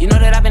dry? You know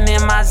that I've been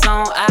in my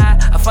zone.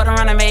 I fucked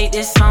around and made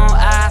this song.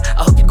 I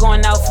hope you're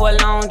going out for a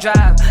long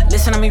drive.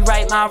 Listen to me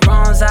right my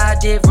wrongs. I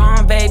did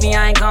wrong, baby,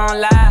 I ain't gon'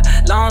 lie.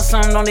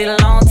 Lonesome, don't need a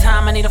long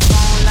time, I need a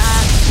phone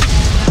line.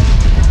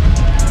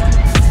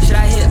 Should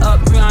I hit up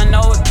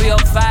 310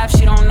 305?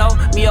 She don't know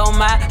me, oh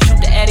my.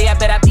 Shoot the Eddie, I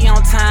bet I be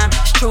on time.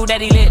 It's true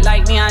that he lit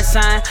like neon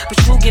sign, but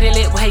you get it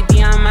lit, well, hey,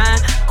 beyond mine.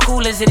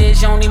 Cool as it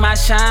is, you don't need my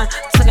shine.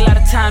 Took a lot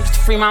of time just to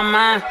free my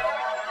mind.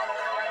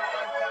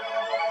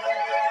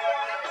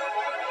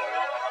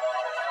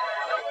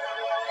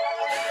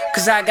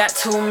 Cause I got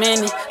too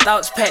many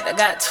thoughts packed, I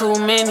got too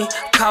many.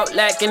 Caught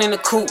lacking in the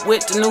coupe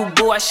with the new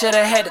boo. I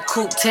should've had the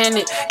coupe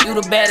tinted. You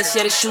the baddest,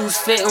 yeah, the shoes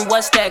fitting.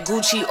 What's that,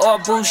 Gucci or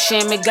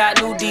Buscemi? Got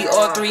new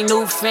Dior,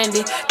 new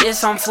Fendi.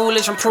 Yes, I'm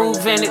foolish, I'm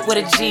proving it with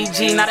a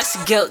GG. Now that's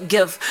a guilt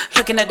gift.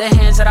 Looking at the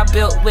hands that I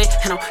built with,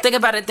 and I'm thinking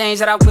about the things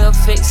that I will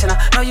fix. And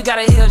I know you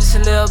gotta heal just a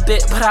little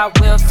bit, but I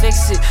will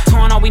fix it.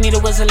 Torn, all we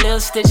needed was a little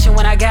stitch. And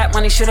when I got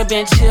money, should've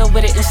been chill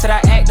with it. Instead I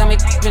act, I make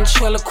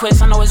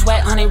ventriloquist. I know it's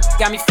wet, honey,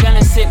 got me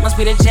feeling sick. Must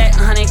be the jack,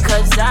 honey,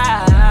 cause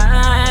I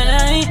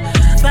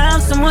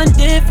found someone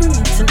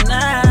different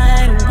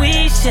tonight. And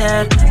we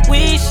shared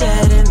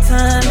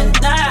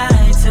intimate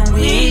nights. And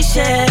we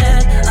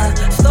shared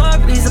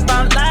stories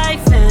about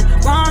life and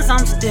wrongs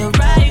I'm still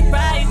right.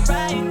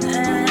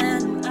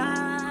 And I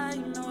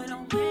know it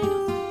don't make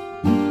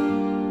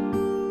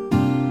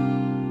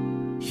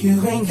You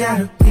ain't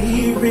gotta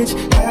be rich,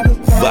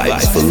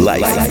 Vibes for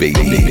life, baby.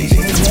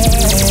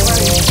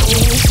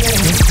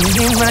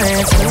 Need my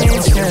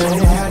attention,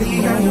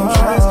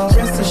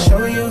 just to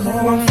show you who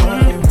I'm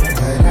fucking with.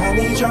 But I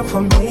need your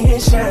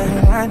permission.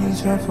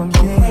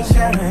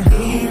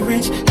 Be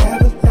rich,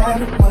 have a lot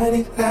of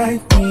money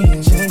like me.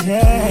 Just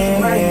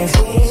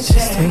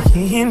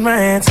taking my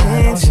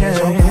attention.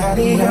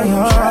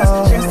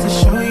 Just to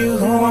show you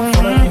who I'm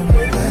fucking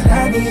with. But I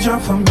need your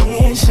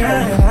permission.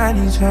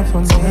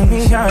 Tell me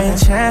your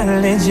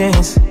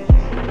intelligence.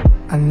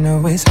 I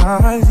know it's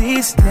hard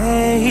these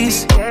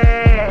days.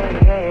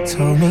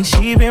 Told me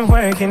she been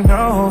working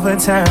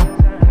overtime.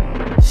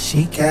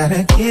 She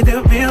gotta get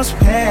the bills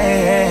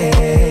paid.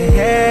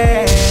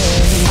 I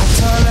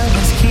told her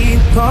let's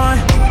keep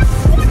going.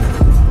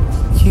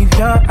 Keep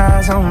your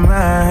eyes on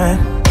mine.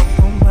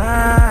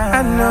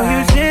 I know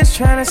you just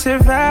tryna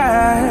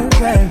survive,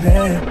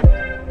 baby.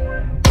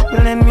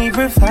 Let me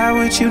provide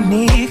what you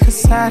need,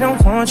 cause I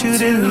don't want you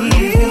to leave.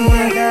 You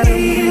ain't gotta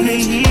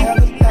leave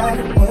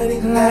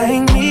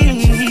like me.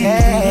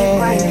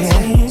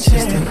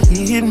 Just to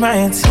get my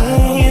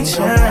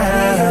attention.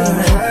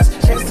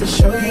 Just to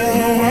show you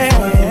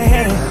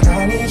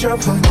I need your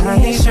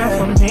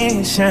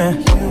permission.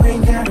 You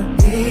ain't gotta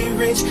be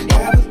rich,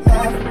 have a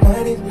lot of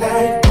money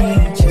like me.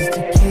 Just to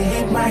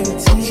get my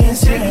attention.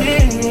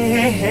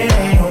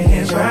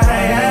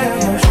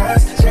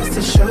 Just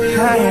to show you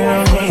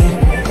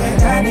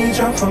I need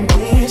your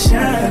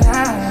permission.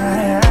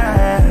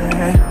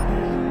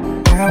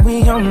 Now we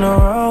on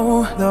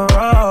the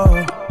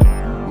road,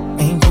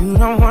 and you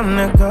don't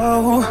wanna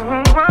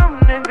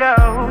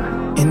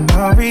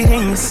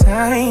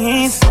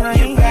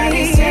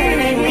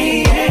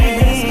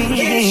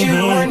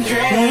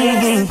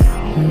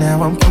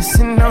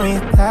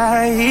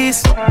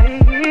twice.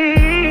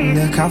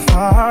 Look how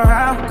far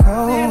I'll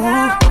go.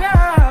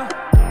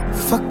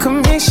 For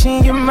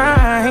commission, you're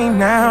mine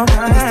now.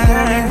 And it's the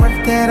only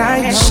work that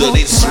I know. So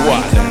this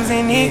one,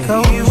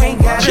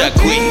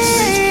 Jacquees,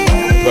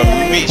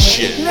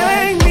 permission.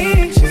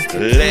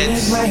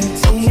 Let's just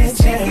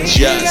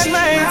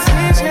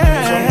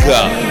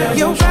go.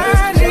 Your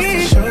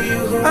body,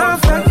 I'm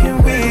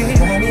fucking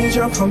with. I need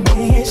your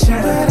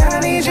permission, but I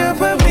need your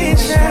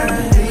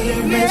permission.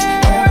 Just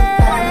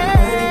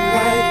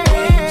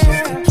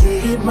to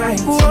get my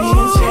attention.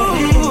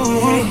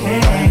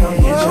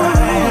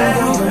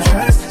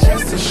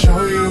 Just to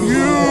show you.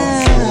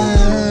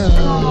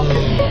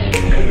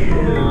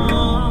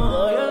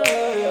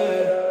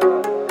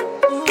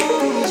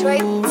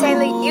 Drake,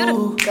 Taylor, you the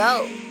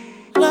GOAT.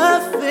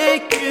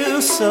 Loving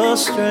you so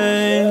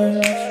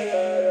strange,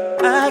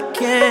 I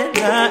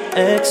cannot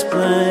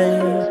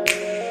explain.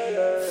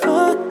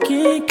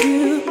 Fucking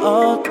you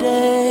all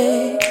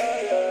day, I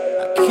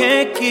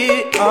can't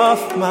get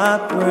off my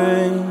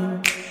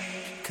brain.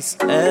 Cause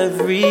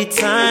every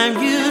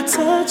time you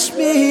touch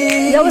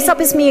me. Yo, what's up?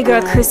 It's me, your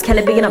girl Chris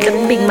Kelly, bigging up the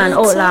big man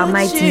outlaw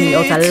mighty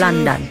out of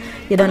London.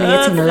 You don't know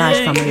your thing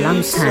large from a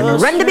long time.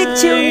 Run the big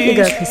tune, your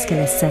girl Chris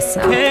Kelly says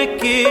so. Can't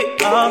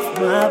get off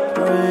my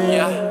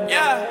brain.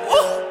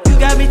 You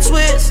got me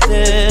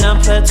twisted,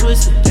 I'm flat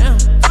twisted.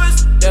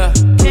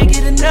 Can't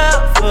get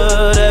enough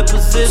of that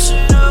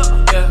position.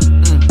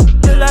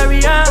 Feel like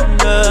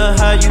Rihanna,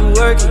 how you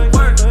working?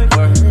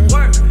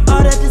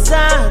 All that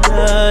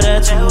designer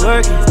that you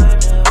working.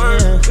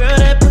 Girl,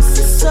 that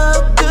pussy so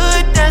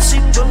good that she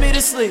put me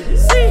to sleep. I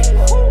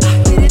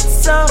hit it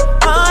so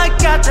hard,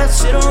 got that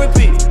shit on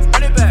repeat.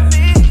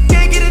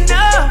 Can't get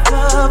enough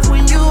of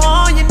when you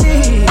on your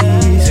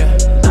knees.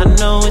 I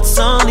know it's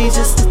only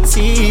just a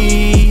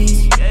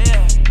tease.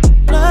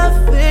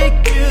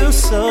 Loving you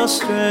so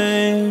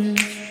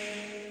strange,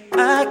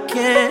 I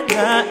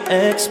cannot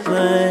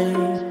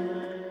explain.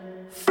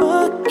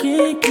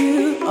 Fucking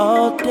you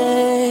all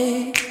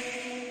day,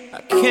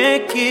 I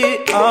can't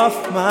get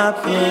off my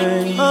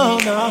brain. Oh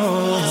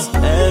no.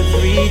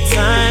 Every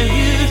time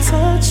you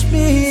touch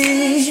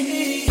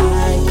me, I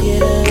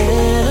get a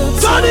little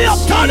turn it up,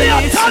 turn it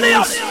up, turn it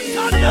up.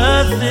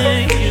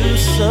 Loving you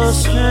so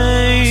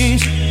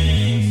strange,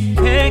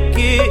 can't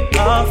get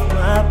off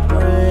my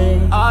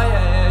brain. Oh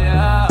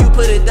yeah. You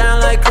put it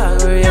down like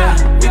clockwork, yeah.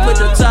 We put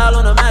the towel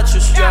on the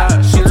mattress,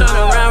 yeah. She turn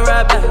around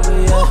right back,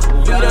 yeah.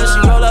 We done, she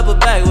roll up her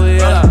back,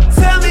 yeah.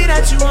 Tell me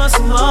that you want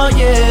some more,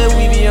 yeah.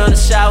 We be on the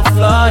shower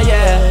floor,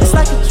 yeah. It's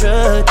like a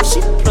drug,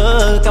 she the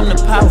plug, I'm the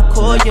power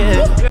cord,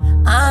 yeah.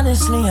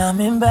 Honestly, I'm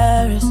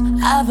embarrassed.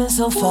 I've been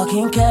so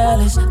fucking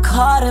careless,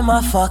 caught in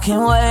my fucking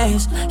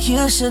ways.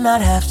 You should not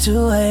have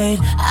to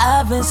wait.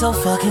 I've been so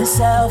fucking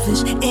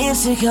selfish,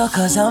 insecure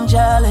cause I'm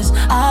jealous.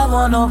 I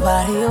want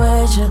nobody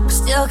with you,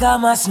 still got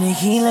my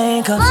sneaky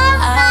link ups.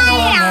 I know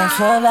I'm not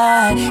for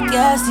that.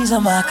 Guess these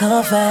are my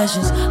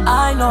confessions.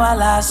 I know I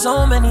lied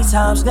so many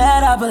times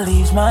that I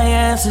believed my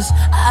answers.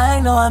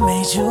 I know I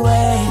made you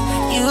wait.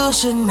 You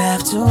shouldn't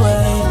have to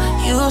wait.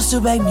 You used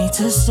to beg me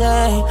to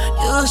stay.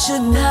 You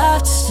shouldn't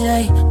have to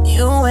stay.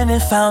 You went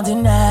and found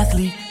an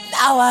athlete.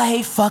 Now I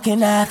hate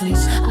fucking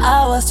athletes.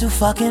 I was too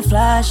fucking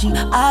flashy,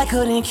 I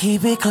couldn't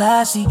keep it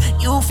classy.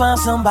 You found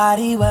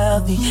somebody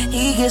wealthy,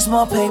 he gets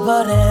more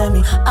paper than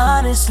me.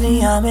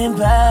 Honestly, I'm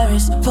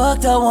embarrassed.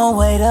 Booked a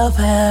one-way to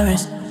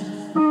Paris.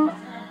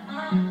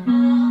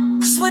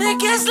 Cause when it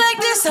gets like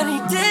this, I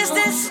need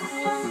distance.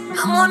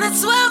 I'm on a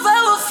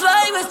 12-hour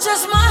flight with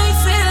just my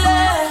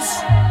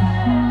feelings.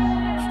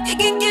 It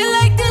can get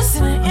like this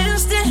in an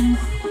instant.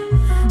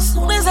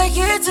 Soon as I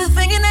get to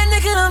thinking that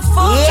nigga done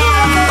fucked you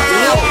like I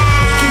did.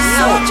 Can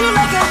sold you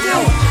like I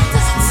did.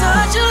 Does it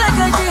touch you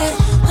like I did?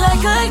 Like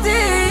I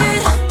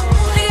did.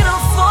 Nigga done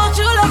fucked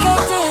you like I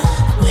did.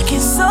 We can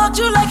sold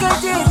you like I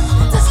did.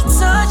 Does it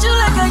touch you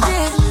like I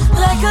did?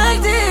 Like I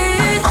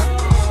did.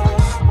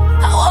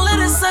 All of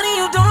this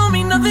sunny, you don't owe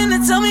me nothing to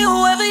tell me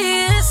whoever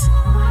he is.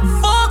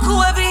 Fuck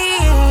whoever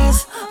he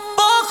is.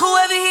 Fuck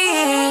whoever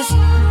he is.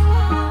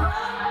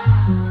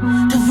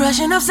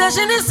 Depression,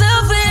 obsession is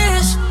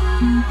selfish.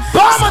 It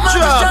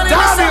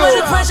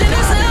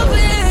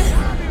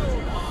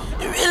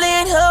really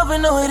ain't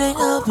helping, no, it ain't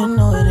helping,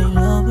 no, it ain't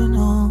helping,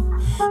 no.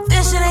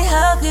 This shit ain't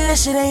healthy,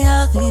 this shit ain't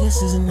healthy,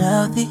 this isn't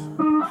healthy.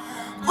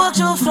 Booked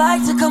your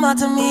flight to come out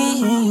to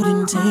me and you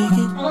didn't take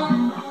it.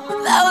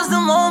 That was the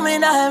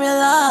moment I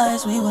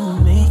realized we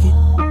wouldn't make it.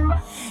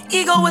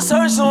 Ego was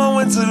hurt, so I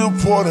went to the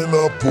party and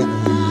I put me.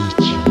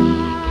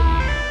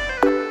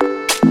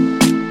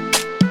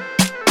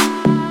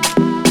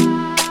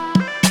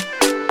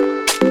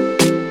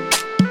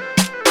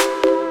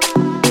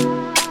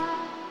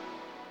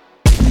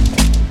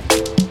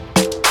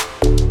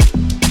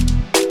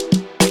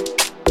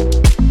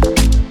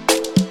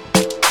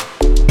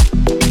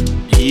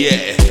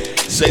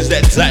 So it's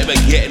that time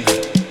again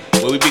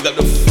where we pick up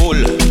the full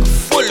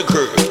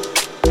crew.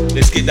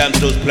 Let's get down to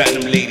those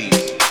platinum ladies.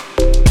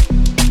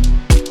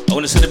 I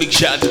Wanna send a big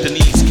shout out to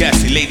Denise,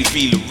 Cassie, Lady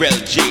V, Lorel,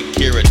 Jade,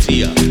 Kira,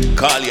 Tia,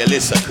 Carly,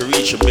 Alyssa,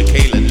 Carisha,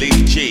 Michaela,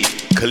 Lady J,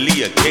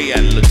 Kalia,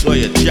 Kayan,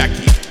 Latoya,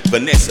 Jackie,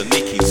 Vanessa,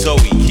 Nikki, Zoe,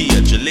 Kia,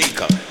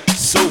 Jaleka,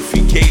 Sophie,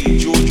 Kaylee,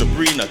 Georgia,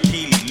 Brina,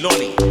 Keely,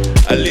 Lonnie,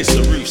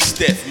 Alyssa, Ruth,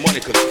 Steph,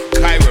 Monica,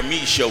 Kyra,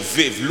 Misha,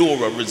 Viv,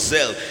 Laura,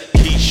 Roselle,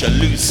 Keisha,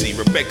 Lucy,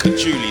 Rebecca,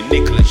 Julie,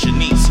 Nicola,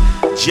 Shanice,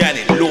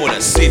 Janet, Lorna,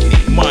 Sydney,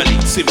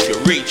 Marley,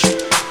 Cynthia, Rachel,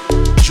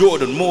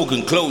 Jordan,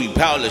 Morgan, Chloe,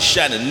 Paula,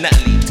 Shannon,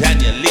 Natalie,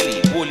 Tanya, Lily,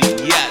 Wooly,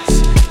 Yaz,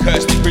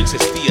 Kirsty,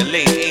 Princess, Thea,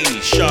 Lane, Amy,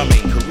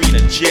 Charmaine, Karina,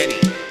 Jenny,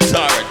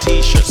 Tara,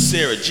 Tisha,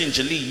 Sarah,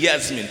 Ginger Lee,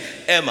 Yasmin,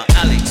 Emma,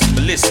 Alex,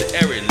 Melissa,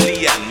 Erin,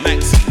 Leanne,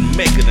 Maxine,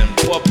 Megan, and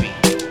Poppy.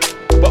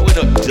 But we're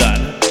not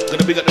done.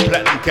 Gonna big up the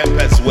Platinum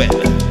Camp as well.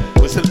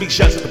 We'll send big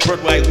shouts to the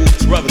Broadway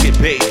Wolves, Rather Get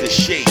Paid, The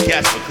Shade,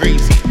 Casper,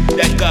 Crazy,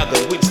 Dan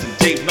Gaga, Winston,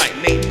 Dave Knight,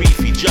 Nate,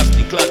 Beefy,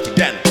 Justin, Clarky,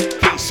 Dan,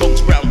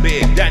 K-Songs, Brown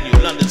Bear,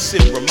 Daniel, London,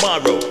 Sim,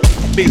 Romaro,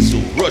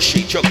 Bizzle,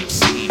 Roche, Chocolate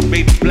City,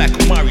 Baby Black,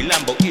 Omari,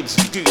 Lambo,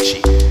 Ibsen,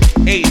 Gucci,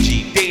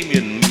 AG,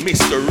 Damien,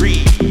 Mr.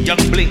 Reed,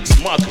 Young Blinks,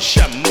 Marcus,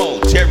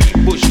 Shamo,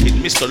 Terry, Bush Kid,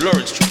 Mr.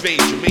 Lawrence, Trevay,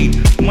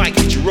 Jermaine,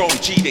 Mikey, Jerome,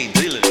 G-Day,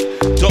 Dylan,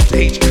 Dr.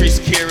 H, Chris,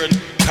 Kieran,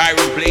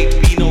 Kyron, Blake,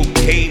 Bino,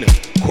 Kane,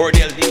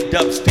 Cordell, D.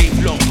 Dubs, Dave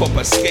Long,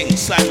 Copper, Skeng,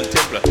 Simon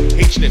Templar,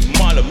 HNF,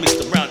 Marlon,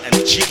 Mr. Brown,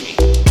 and Jimmy.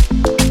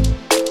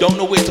 Don't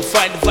know where to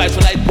find the Vibes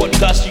for Life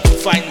podcast? You can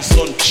find us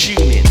on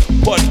TuneIn,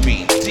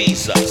 Podbean,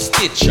 Deezer,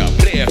 Stitcher,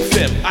 Play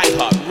FM,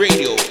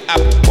 iHeartRadio,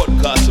 Apple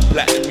Podcasts, and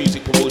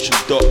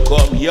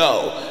PlatinumMusicPromotions.com.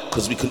 Yo,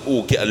 cause we can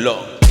all get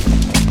along.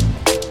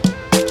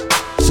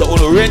 So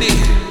all ready?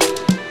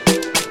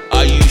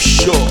 Are you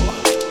sure?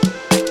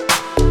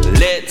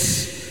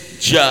 Let's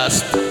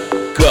just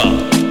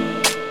go.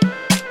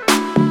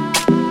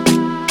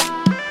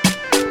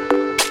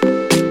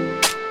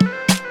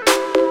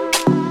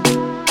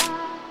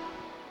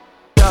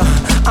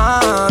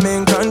 I'm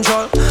in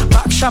control.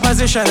 Back shot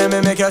position and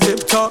me make you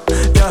tip-top.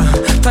 Yeah,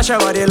 touch your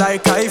body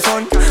like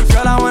iPhone.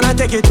 Girl, I wanna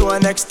take you to a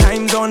next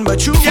time zone,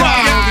 but you want no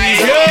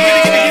visa.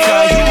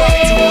 Because you want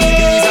to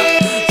visa.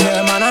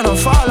 Yeah, man, I don't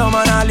follow,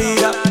 man, I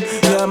leader.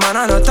 Yeah, man,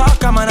 I don't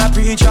talk, man, I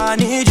preach. I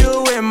need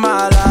you in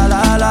my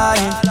la-la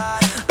life.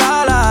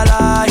 La-la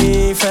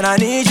life. And I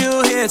need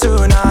you here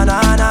too,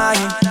 na-na-na.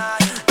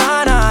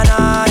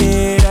 Na-na-na.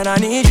 And I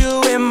need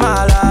you in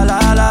my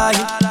la-la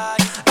life.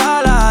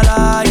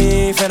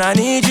 And I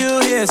need you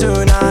here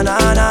too, na na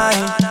na,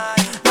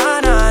 na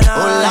na na.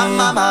 Oh la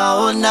mama,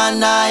 oh na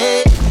na,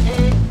 eh.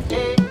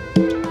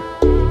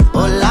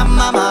 Oh la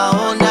mama,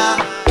 oh na,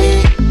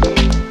 eh.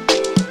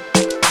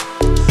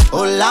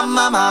 Oh la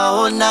mama,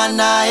 oh na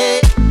na,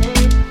 eh.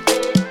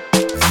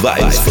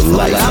 Vibes for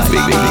life,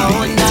 baby.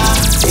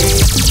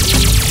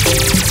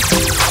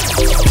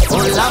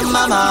 Oh la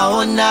mama,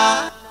 oh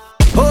na.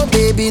 Oh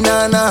baby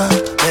nana,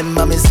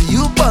 remember me see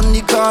you on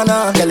the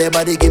corner. Girl, your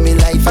body give me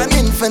life and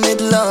infinite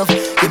love.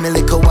 Give me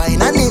little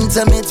wine and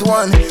intimate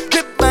one.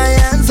 Grip my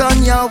hands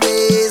on your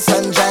waist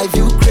and drive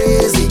you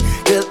crazy.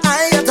 Girl,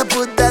 I have to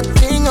put that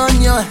ring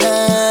on your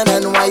hand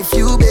and wife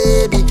you,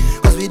 baby.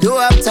 Cause we don't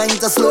have time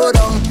to slow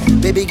down.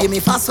 Baby, give me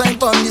fast wine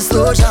on the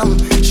slow jam.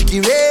 Shiki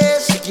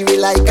ray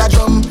like a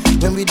drum.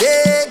 When we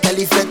there, girl,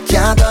 if it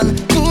can't done.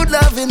 Good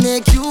love it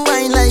make you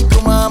wine like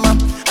a mama.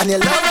 And your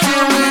love to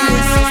me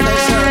is so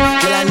special.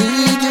 Girl, I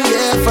need you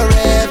here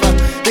forever.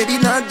 Baby,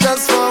 not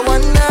just for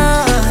one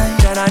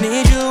night. And I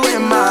need you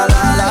in my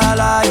la-la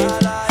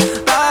life.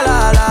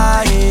 La-la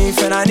life.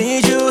 And I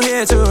need you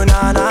here too,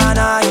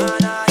 na-na-na.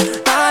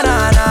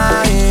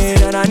 Na-na-na.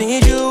 And I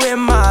need you in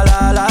my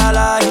la-la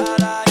life.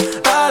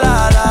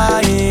 La-la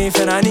life.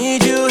 And I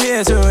need you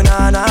here too,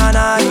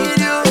 na-na-na.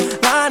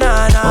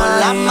 Na-na-na. Oh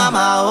la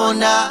mama, oh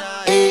na,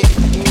 eh.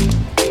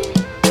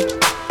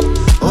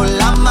 Oh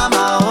la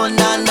mama, oh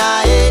na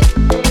na, eh.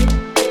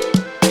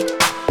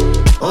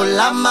 Oh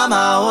la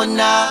mama, oh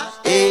na,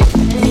 eh.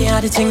 Me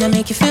are the thing that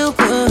make you feel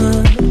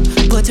good.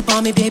 Put it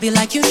on me, baby,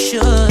 like you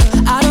should.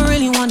 I don't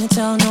really wanna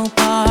tell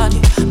nobody.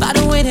 By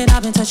the way that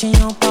I've been touching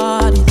your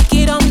body.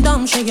 Get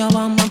dumb, shake your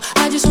bum bum.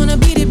 I just wanna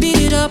beat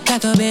it up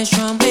like a bass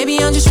drum. Baby,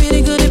 I'm just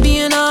really good at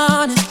being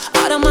honest.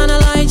 I don't mind a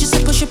lie, just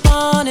to push up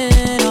on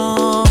it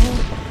on.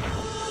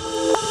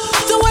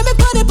 The way me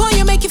put it on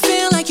you make you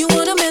feel like you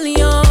want a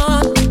million.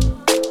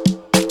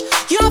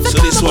 So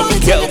this one,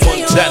 Miguel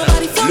Montana,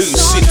 Blue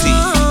City.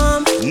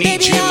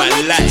 Need you in my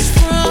life.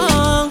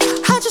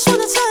 I just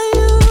wanna tell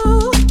you.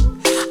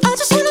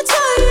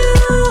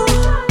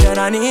 Then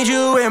I need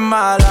you in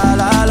my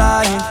la-la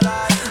life.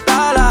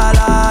 La-la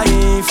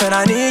life. And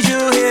I need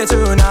you here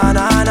too,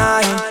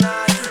 na-na-na.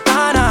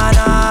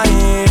 Na-na-na.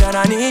 Then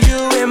I need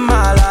you in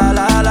my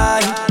la-la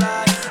life.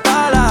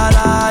 La-la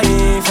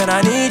life. And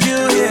I need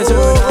you here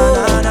too,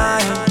 na-na-na.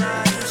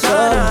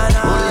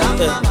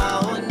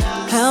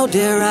 How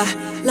dare I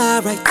lie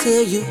right to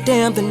you?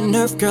 Damn the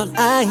nerve, girl,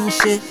 I ain't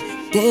shit.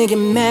 Then get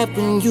mad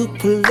when you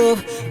pull up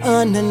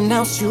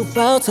unannounced, you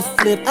about to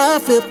flip. I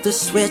flipped the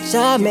switch,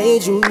 I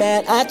made you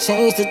mad. I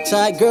changed the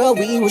tide, girl,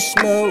 we were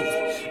smooth.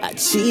 I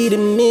cheated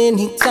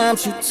many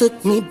times, you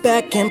took me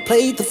back and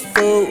played the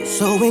fool.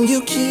 So when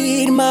you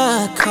keyed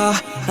my car,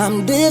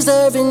 I'm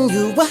deserving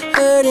you a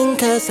hurting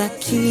cause I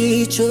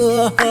keyed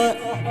your heart.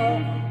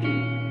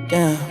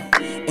 Damn.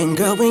 And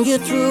girl, when you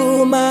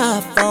threw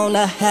my phone,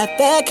 I had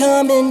that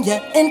coming,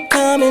 yeah,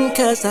 incoming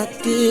cause I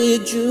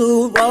did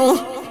you wrong.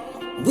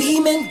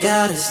 We men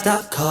gotta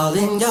stop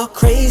calling y'all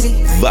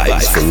crazy.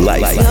 Vibes for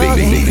life, y'all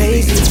baby. Ain't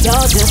crazy,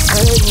 y'all just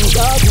hurting,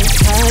 y'all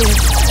just tired.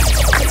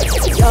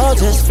 Y'all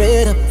just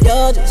fed up,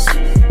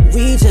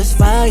 we just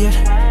fired.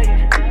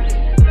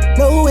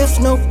 No ifs,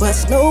 no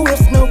buts, no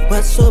ifs, no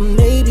buts, so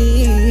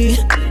maybe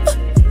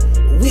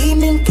we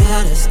men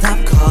gotta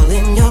stop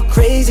calling y'all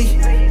crazy.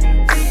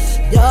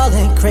 Y'all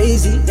ain't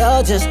crazy,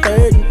 y'all just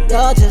hurting,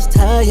 y'all just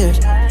tired.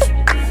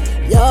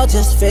 Y'all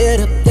just fed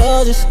up,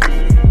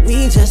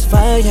 we just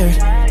fired.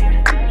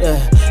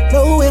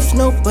 No ifs,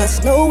 no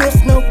buts, no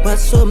ifs, no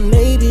buts, so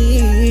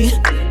maybe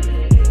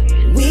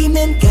we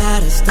men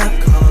gotta stop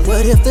calling.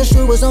 What if the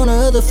shoe was on the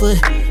other foot?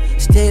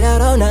 Stayed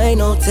out all night,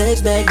 no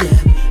text back, yeah.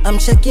 I'm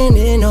checking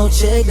in, no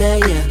check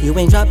back, yeah. You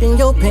ain't dropping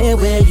your pen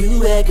where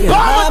you at, girl.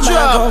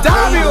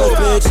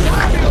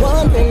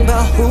 Wondering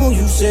about who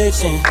you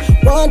searching,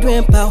 wondering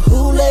about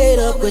who laid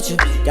up with you.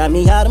 Got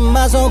me out of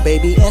my zone,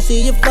 baby, answer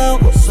your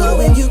phone. So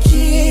when you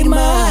keyed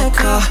my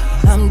car,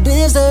 I'm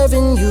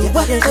deserving you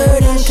a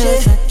hurting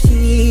cause I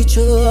keyed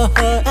your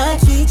heart. I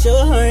keyed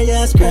your heart,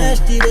 yeah, I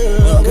scratched it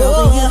up.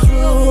 Girl, when you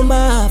threw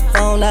my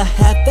phone, I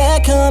had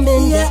that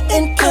coming, yeah,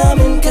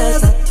 incoming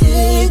cause I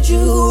did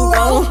you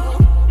wrong.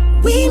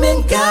 We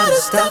men gotta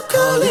stop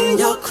calling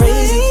y'all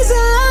crazy.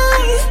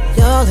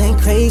 Y'all ain't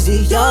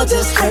crazy, y'all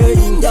just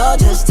hurting, y'all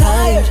just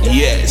tired.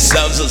 Yeah,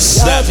 sounds of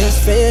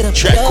savage.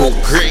 Track go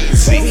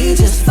crazy. We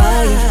just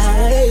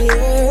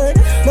fired.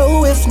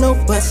 No ifs, no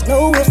buts,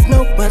 no ifs,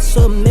 no buts,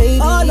 so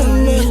maybe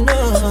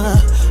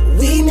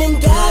we men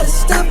gotta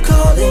stop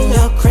calling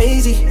y'all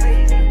crazy.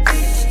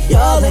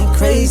 Y'all ain't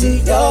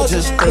crazy, y'all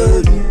just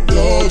hurting,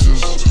 y'all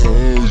just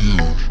tired.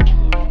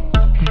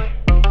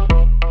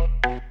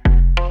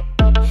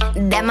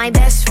 That my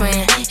best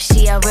friend,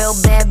 she a real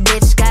bad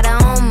bitch, got her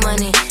own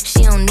money.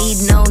 She don't need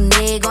no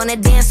nigga on the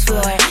dance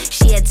floor.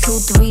 She had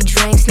 2-3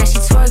 drinks, now she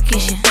twerking.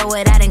 She throw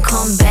it out and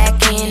come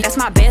back in. That's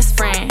my best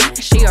friend,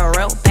 she a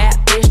real bad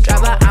bitch,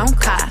 drive her own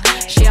car.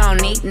 She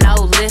don't need no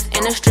lift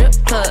in a strip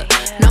club.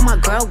 No, my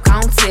girl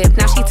gon' tip,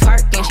 now she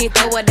twerking. She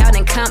throw it out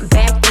and come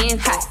back in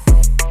hot.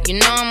 You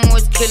know I'm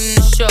always killing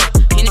the show.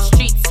 In the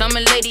streets, I'm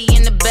a lady,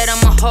 in the bed, I'm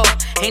a hoe.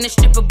 Ain't a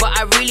stripper, but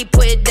I really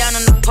put it down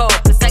on the pole.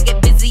 Cause I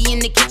get busy in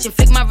the kitchen,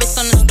 flick my wrist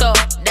on the stove.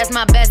 That's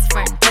my best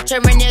friend. Touch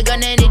her and you're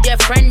gonna need your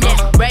friend then.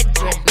 Red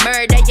dress,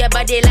 murder your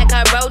body like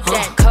I wrote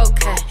that.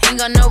 Cocaine, ain't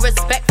got no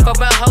respect for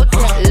a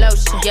hotel.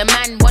 Lotion, your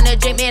man wanna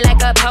drink me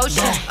like a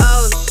potion.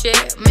 Oh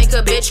shit, make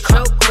a bitch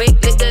croak quick.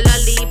 Lick the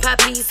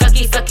lollipop,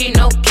 sucky,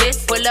 no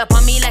kiss. Pull up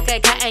on me like a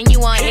cat and you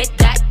want hit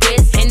that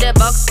kiss. In the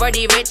box for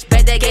the rich,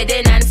 better get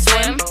in and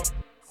swim.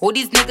 All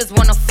these niggas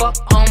wanna fuck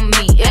on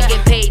me. I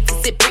get paid to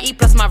sit pretty,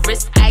 plus my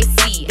wrist I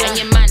see. And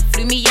your man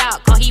flew me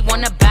out, cause he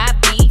wanna buy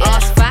beat.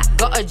 Ass fat,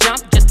 gotta jump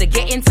just to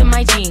get into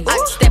my jeans.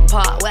 Step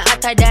up, we're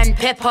hotter than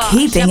pepper.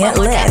 Keeping it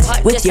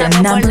lit with your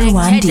number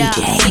one DJ.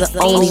 The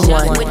only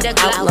one,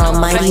 Outlaw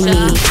Mighty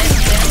Me.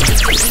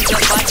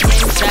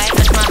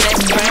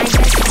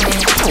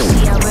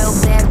 She a real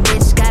bad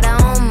bitch, got her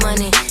own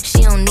money.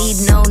 She don't need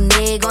no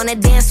nigga on the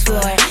dance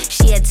floor.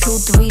 She had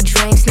 2-3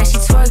 drinks, now she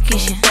twerking.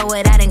 She throw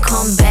it out and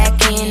come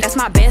back in. That's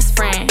my best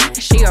friend,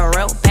 she a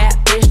real bad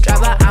bitch,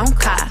 drive her own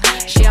car.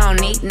 She don't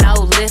need no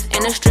lift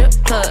in a strip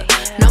club.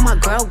 No, my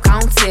girl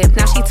gon' tip,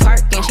 now she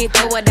twerking. She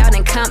throw it out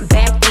and come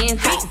back in.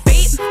 Beep,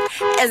 beep.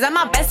 Is that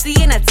my bestie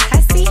in a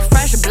Tessie?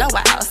 Fresh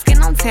blowout,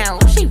 skin on town,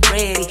 she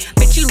ready.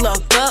 Bitch, you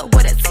look good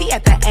with a T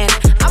at the end.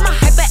 I'm a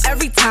hyper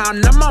every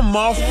time, I'm my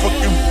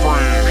motherfucking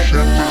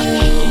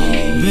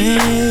friend.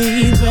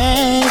 Baby.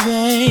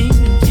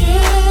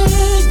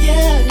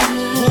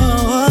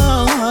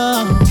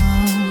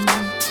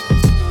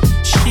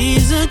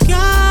 She's a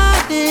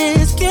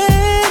goddess,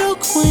 ghetto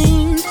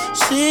queen,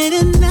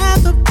 sitting at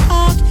the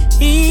park,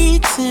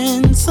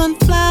 eating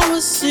sunflower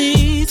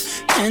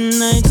seeds. And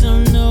I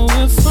don't know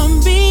if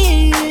I'm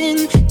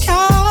being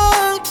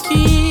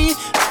cocky,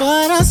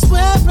 but I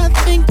swear I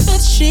think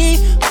that she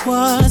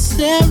was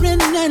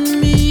staring at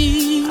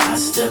me. I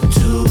stepped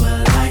to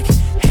her like,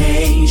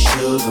 hey,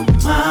 sugar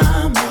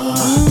mama,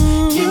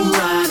 you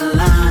out of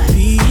line.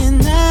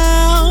 Being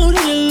out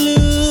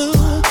here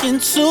looking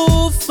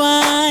so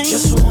fine.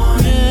 Just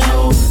wanna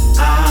know if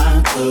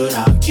I could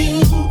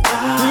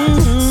occupy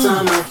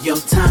some of your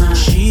time.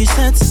 She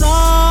said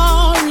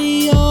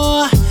sorry,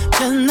 you're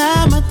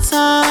dynamite.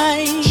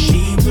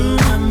 She blew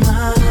my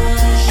mind.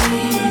 She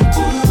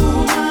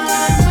blew my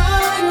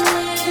mind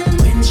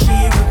when she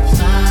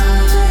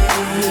replied,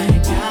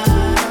 got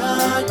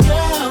a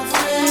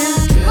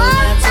girlfriend. Girl,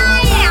 that's a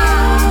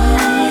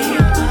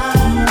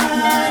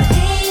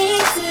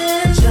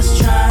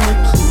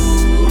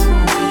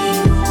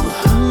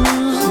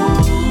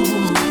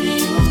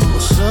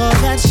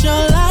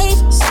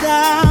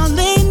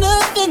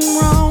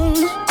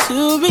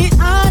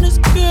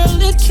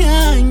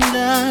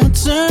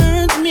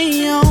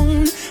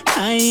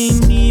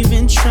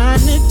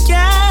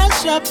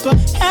up a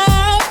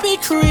happy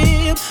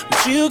crib,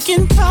 but you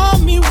can call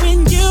me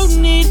when you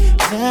need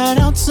that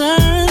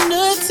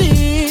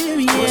alternative.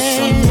 Yeah. For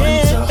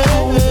someone to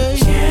hold the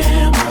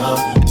camera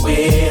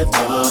with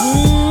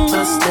a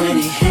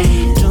steady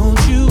hand. Don't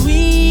you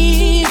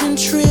even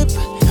trip,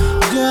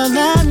 girl,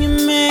 I'm your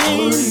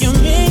man, your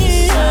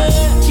man.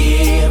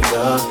 Give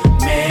the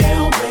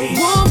mailways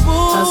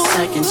a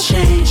second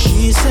chance.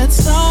 She said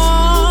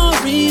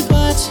sorry,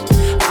 but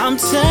I'm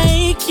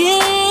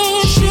taking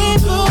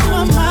shape of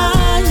my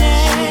mind,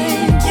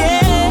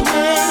 yeah.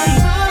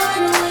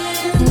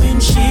 When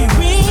she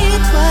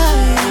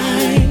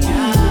replied,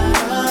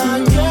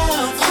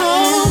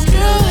 oh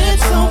girl,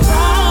 it's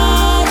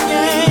alright,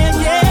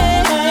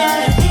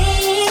 yeah.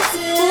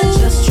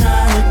 Just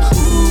trying to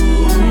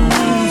cool.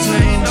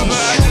 Ain't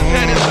nobody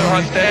status or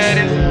her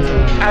status.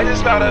 I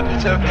just bought a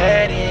bitch a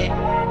Paddock.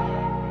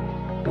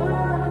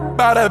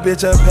 Bought a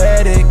bitch a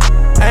Paddock.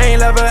 I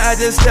ain't love her, I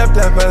just stepped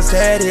up her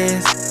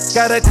status.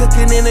 Got her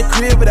cooking in the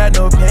crib without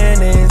no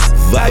panties.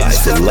 I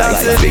just stepped out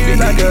to leave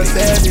like a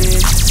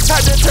savage. I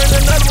just turned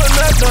another one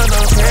up on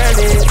no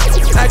credit.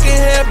 I can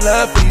have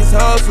love for these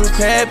hoes who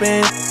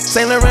crabbing.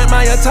 Saint Laurent,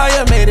 my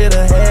attire made it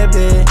a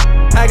habit.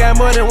 I got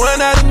more than one,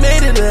 I done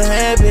made it a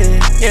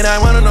habit. And I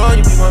wanna know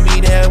you gon'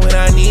 be there when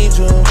I need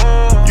you.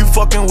 You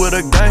fucking with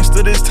a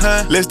gangster this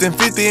time. Less than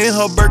 50 in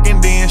her Birkin,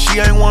 then she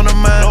ain't one of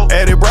mine. Nope.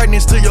 Added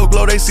brightness to your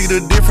glow, they see the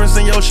difference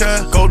in your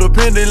shine.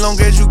 Codependent, long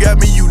as you got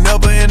me, you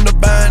never in the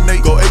bind. They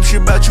go ape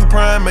shit about you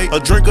primate. A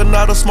drinker,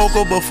 not a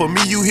smoker, but for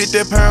me, you hit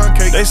that pound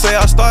cake. They say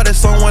I started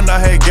someone, I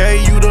had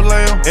gave you the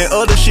lamb. And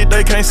other shit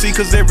they can't see,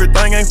 cause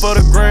everything ain't for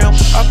the gram.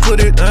 I put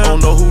it down.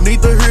 Don't know who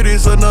need to hear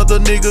this, another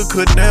nigga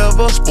could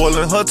never.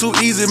 Spoiling her too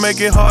easy,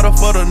 make it harder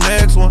for the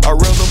next one. I'd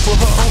rather put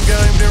her on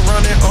game than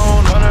run it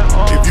on.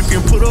 If you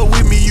can put up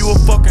with me, you a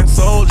fucking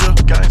soldier.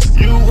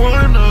 You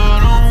one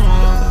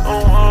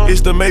of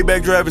It's the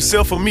Maybach drive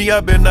itself for me. I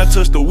bet not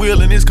touch the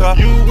wheel in this car.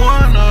 You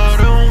one of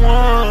them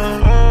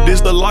one. This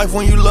the life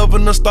when you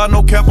loving the star,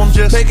 no cap. I'm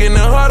just making it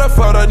harder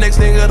for the next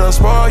nigga to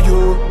spoil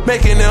you.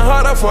 Making it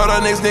harder for the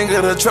next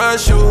nigga to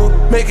trust you.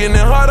 Making it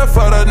harder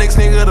for the next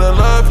nigga to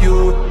love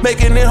you.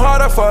 Making it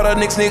harder for the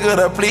next nigga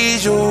to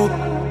please you.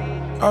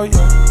 Oh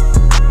yeah.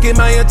 Get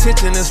my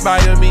attention,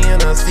 inspire me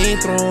and I see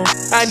through.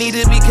 I need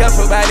to be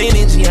careful about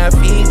energy I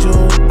feed you.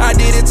 I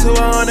did it to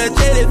her on a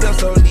jet, it felt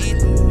so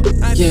lethal.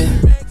 Yeah.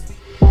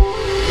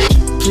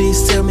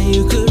 Please tell me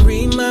you could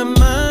read my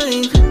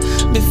mind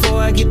before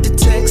I get to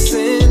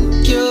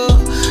texting you.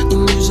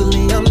 And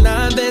usually I'm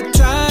not that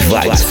tired.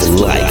 Vibes for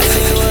life.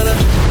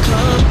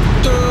 Come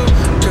through.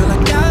 Girl, I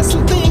got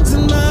some things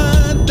in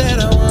mind that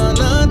I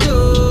wanna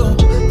do.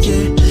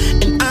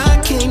 Yeah, and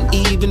I can't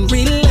even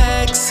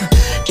relax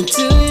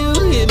until you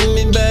hit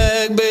me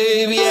back,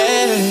 baby.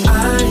 Yeah, I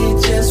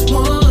just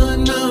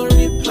wanna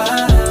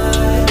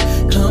reply.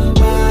 Come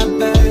by,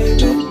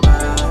 baby.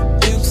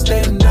 You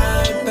stay the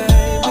night,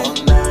 baby.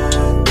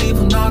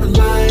 Even all the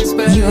lights,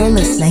 baby. You're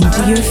listening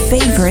to your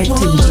favorite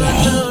DJ,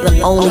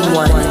 the only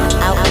one,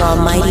 Outlaw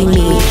Mighty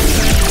Me.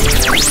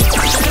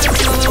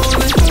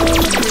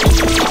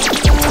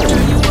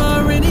 You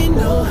already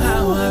know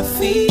how I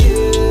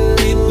feel.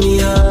 Hit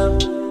me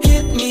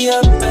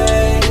up,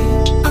 babe.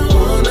 I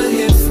wanna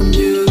hear from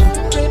you.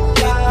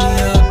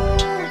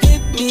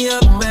 Hit me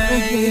up,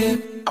 babe.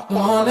 I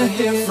wanna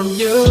hear from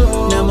you.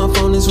 Now my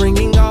phone is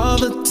ringing all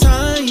the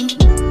time.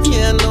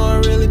 Yeah, I know I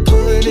really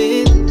put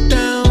it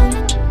down.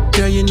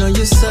 Girl, you know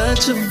you're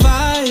such a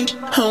vibe.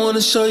 I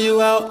wanna show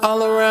you out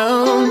all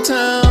around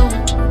town.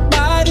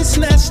 Body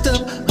snatched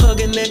up,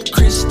 hugging that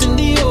Christian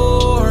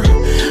Dior. I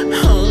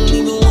don't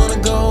even wanna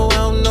go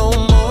out no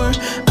more.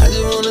 I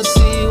just wanna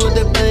see what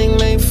that thing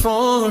made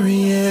for,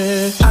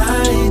 yeah.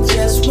 I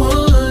just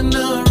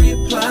wanna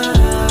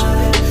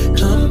reply.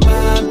 Come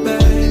by,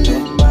 baby.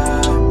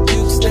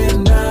 You stay the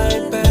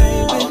night,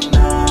 baby.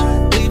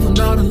 Leaving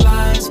all the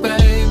lights,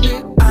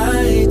 baby.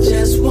 I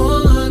just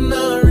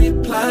wanna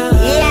reply.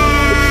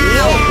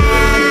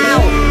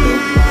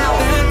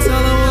 That's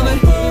all I wanna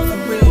hear for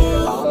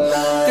real.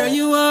 Girl,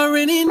 you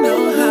already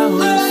know how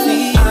I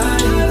feel. I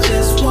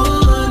just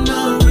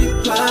wanna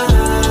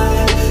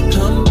reply.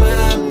 Come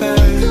by,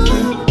 baby.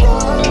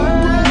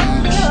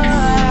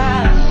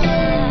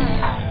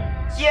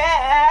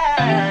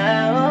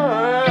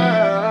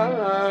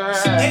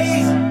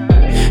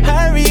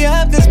 Hurry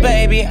up, cause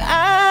baby,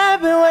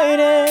 I've been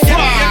waiting.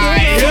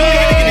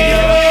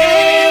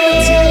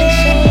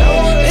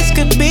 This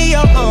could be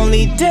your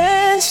only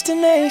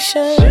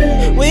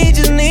destination. We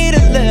just need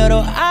a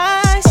little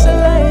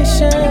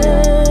isolation.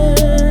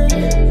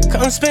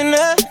 Come spend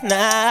the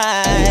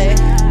night,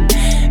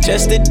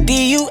 just the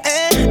D, you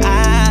and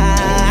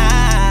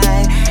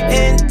I.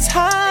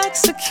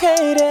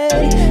 Intoxicated,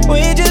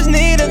 we just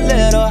need a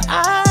little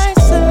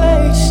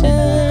isolation.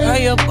 Girl,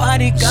 your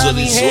body got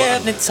me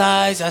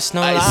hypnotized. That's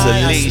no lie.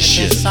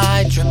 Isolation.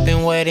 Inside,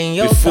 dripping, waiting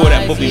your Before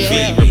that, thighs, Bobby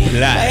yeah. V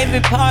replied.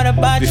 Favorite part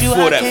about you,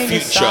 Before I that, can't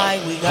Future,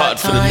 decide. We got Hard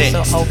for the time,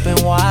 next. so open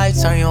wide,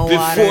 turn your water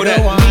Before to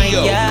that, wine,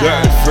 Leo, yeah.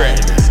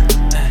 girlfriend.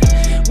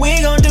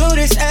 We gon' do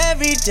this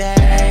every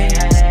day.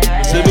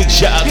 So big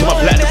Shout out to my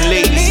platinum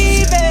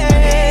ladies.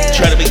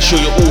 Try to make sure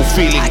you're all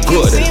feeling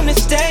good,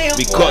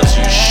 because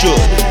you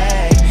should.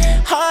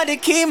 Hard to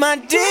keep my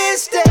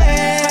distance.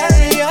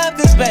 Hurry up,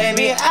 cause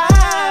baby,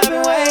 I've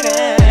been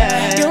waiting.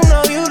 You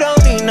know you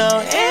don't need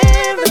no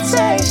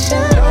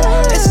invitation.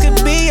 This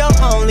could be your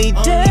only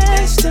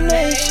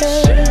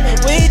destination.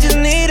 We just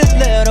need a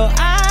little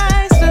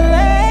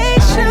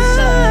isolation.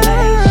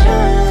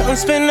 Come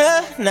spend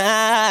the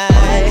night.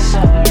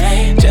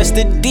 Just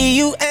the D,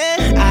 you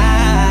and I.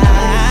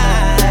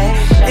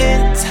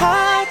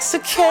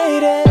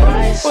 Intoxicated.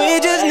 We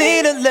just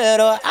need a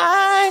little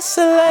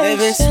isolation.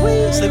 Living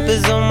sweet,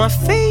 slippers on my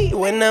feet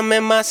when I'm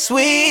in my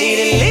suite.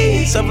 Need at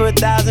least over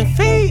 1,000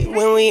 feet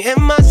when we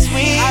in my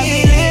suite. I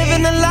be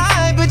living the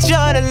life, but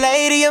you're the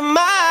lady of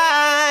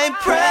my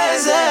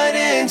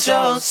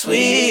presidential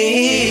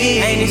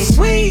suite. Ain't it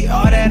sweet,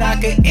 all that I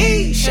could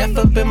eat? Chef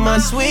up in my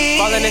suite,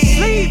 falling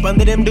asleep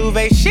under them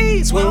duvet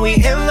sheets when we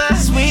in my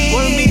suite.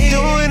 We'll be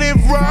doing it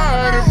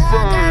right in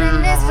front. Got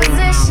in this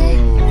position.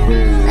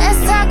 Let's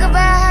talk about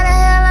how the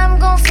hell I'm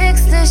gon'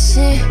 fix this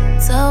shit.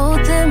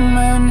 Told them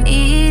I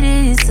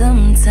needed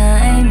some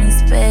time and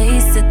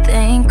space to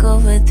think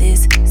over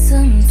this.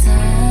 Sometimes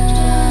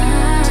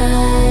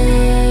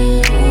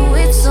ooh,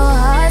 it's so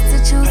hard to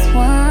choose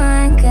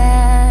one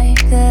guy,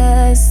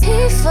 'cause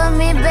he for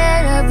me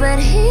better, but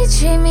he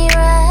treat me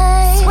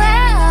right.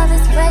 Swear all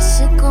this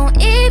pressure gon'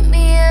 eat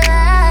me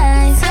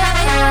alive. Tell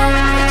me what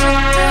would you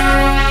do?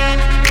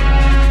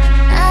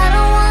 I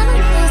don't wanna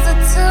lose the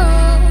two.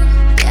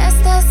 Guess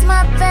that's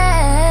my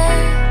bad.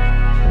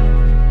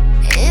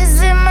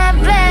 Is it my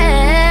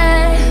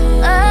bad?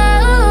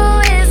 Oh,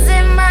 is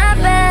it my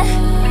bad?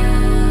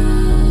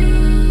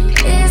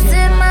 Is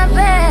it my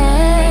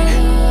bad?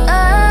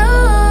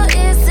 Oh,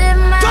 is it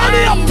my bad? Turn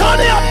it up, turn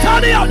it up,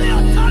 turn it up.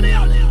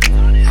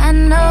 I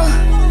know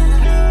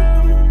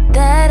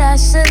that I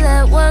should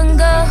let one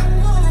go.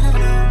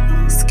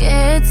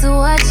 Scared to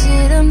watch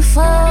it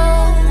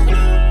unfold,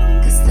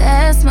 'cause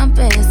that's my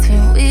best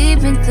friend,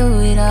 we've been through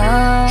it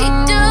all.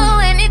 He'd do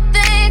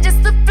anything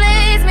just to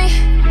please me.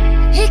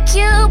 He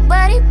cute,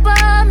 but he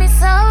bought me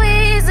so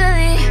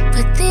easily.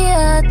 But the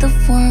other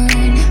one,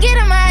 get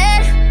in my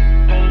head,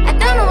 I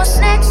don't know what's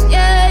next,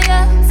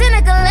 yeah.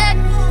 Cynical, I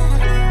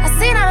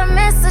seen all the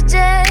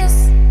messages.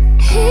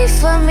 he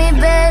for me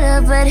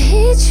better, but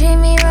he treat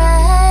me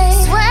right.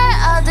 Swear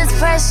all this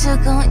pressure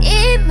gon'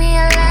 eat me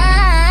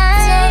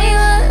alive. Tell me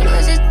what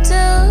would you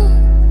do?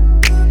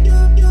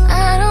 I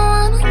don't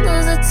wanna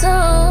lose a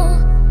toe.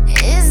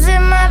 Is it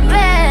my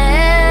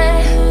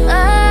bad?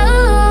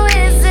 Oh,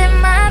 is it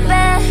my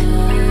bad?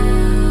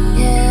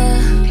 Yeah.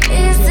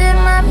 Is it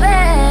my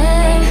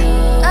bad?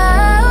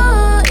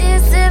 Oh,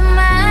 is it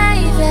my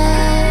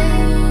bad?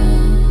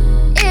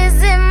 Is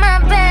it my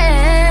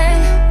bad?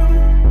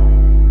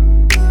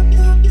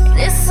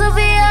 This'll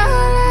be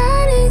all I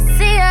need.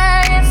 See her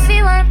if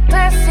you weren't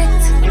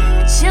perfect,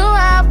 but you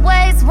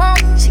always want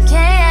what you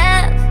can't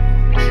have.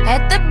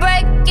 At the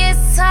break,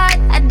 it's hard,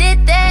 I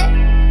did that.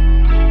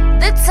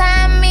 The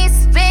time he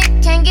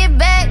spent can't get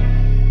back.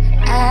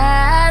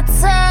 I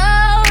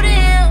told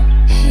him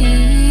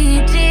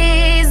he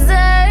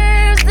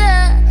deserves the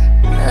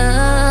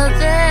love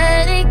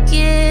that he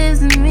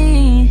gives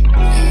me.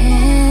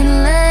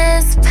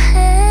 endless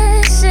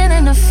passion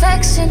and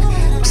affection,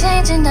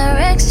 changing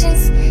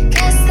directions.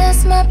 Guess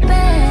that's my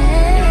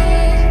bad.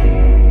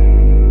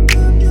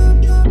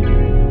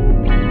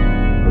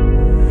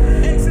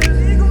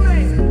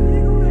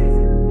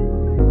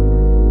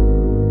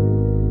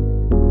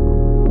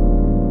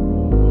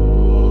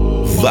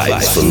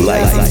 Vibes for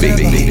life,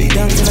 baby.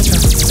 Down to the top,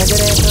 like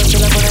that ass up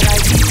till I put it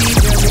like TV.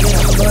 Girl, take it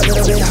off, go a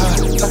little bit hard.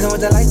 Fucking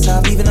with the lights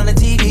off, even on the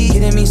TV.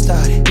 Getting me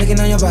started, looking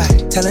on your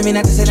body, telling me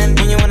not to say nothing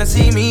when you wanna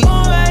see me.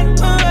 Alright,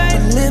 my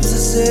lips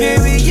are sealed.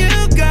 Baby, you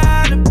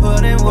gotta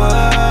put in work.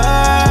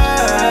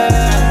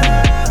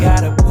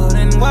 Gotta put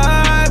in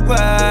work,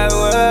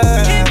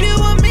 work. If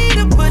you want me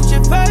to put you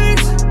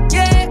first,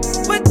 yeah,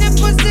 put that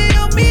pussy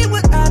on me,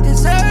 what I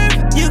deserve.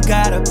 You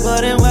gotta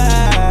put in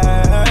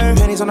work.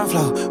 Pennies on the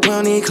floor, we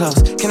don't need clothes.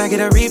 Can I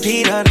get a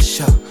repeat of the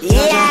show?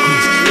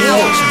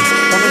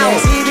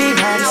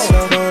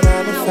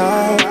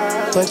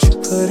 But you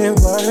put in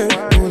work.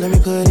 Ooh, let me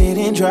put it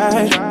in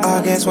drive.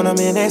 I guess when I'm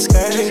in that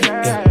skirt,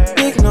 yeah.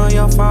 Ignore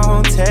your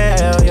phone,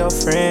 tell your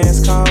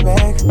friends, call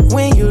back.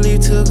 When you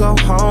leave to go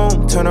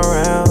home, turn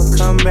around,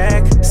 come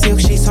back. Silk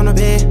sheets on the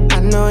bed.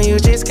 I know you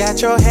just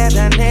got your hair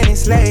done and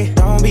it's late.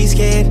 Don't be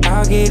scared,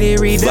 I'll get it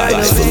redone.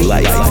 Vibes for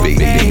life,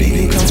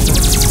 baby.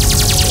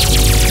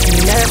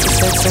 Nasty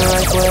sex and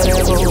like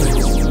whatever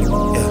works.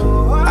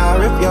 Yeah. I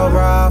rip your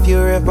bra off,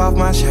 you rip off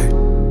my shirt.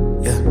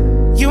 Yeah.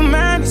 You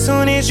mine as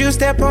soon as you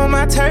step on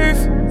my turf.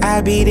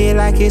 I beat it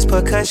like it's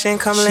percussion.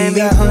 Come let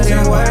me put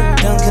in work.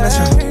 Dunk in the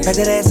trunk, back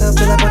that ass up,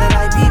 fill up on it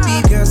like beep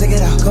beep. Girls, take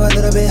it off, go a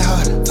little bit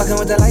harder. Fucking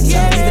with the lights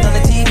off, leave it on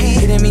the TV.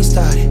 Getting me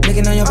started,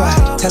 looking on your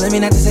body, telling me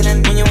not to say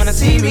nothing when you wanna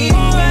see me.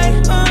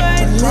 Alright,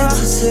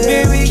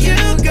 baby, you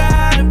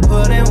gotta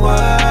put in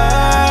work.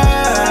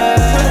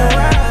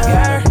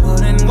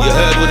 You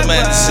heard what the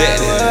man said.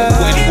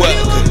 Put in work.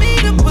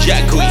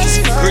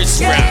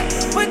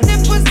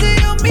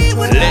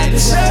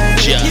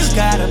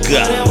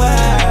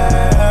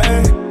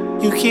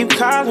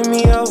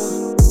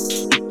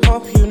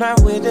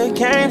 not with the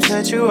games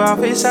that you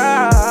always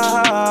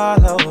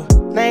all over.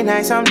 Late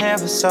nights, I'm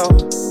never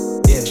sober.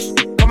 Yeah.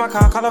 Call my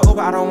car, call her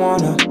Uber, I don't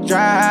wanna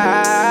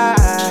drive.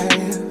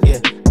 Yeah.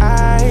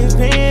 I've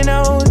been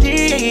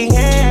ODing.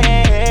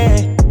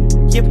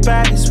 Your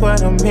body's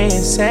what I'm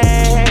missing.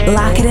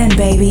 Lock it in,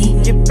 baby.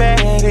 You're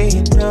better,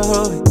 you know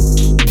it.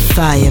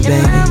 Fire, baby.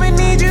 And I'ma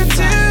need you to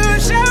show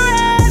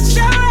it,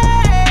 show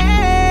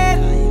it.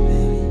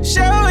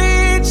 Show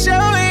it,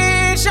 show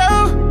it,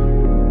 show.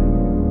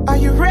 Are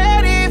you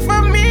ready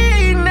for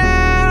me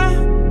now?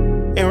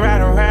 And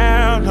ride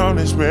around on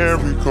this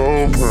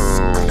merry-go-round.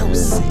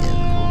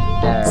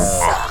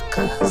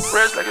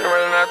 Fresh like it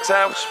running out of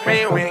time. What you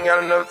mean? We ain't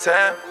got enough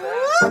time.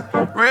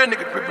 Real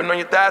nigga gripping on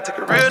your thigh. Take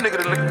a real nigga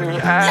to look in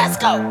your eyes. Let's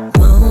go.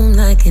 Boom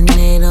like an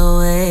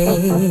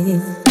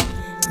 808.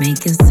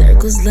 Making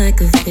circles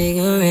like a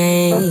figure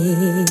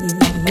eight.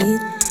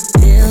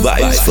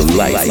 Vibes for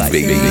life,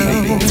 baby.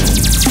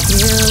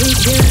 Here we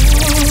go.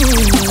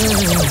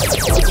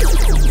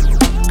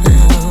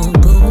 Oh,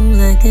 boom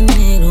like an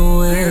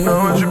 808. You know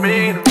what you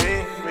mean to me.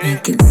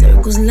 Making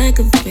circles like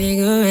a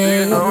figure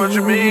eight. You know what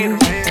you mean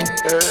to me.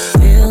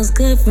 Feels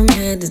good from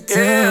head to toe.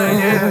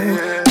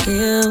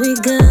 Here we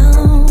go.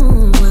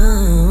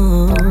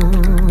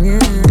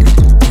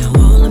 Now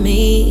all of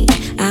me,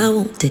 I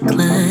won't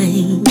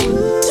decline.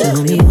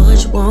 Tell me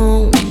what you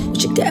want,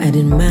 what you got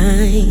in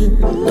mind.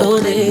 No,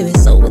 baby,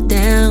 slow it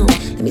down.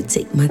 Let me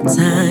take my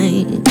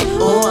time.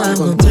 Oh, I'm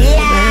gonna turn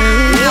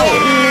around.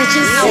 Let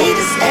you see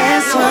this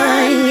ass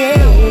wine,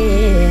 yeah.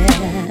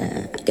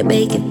 I can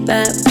make it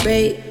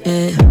vibrate,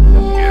 yeah.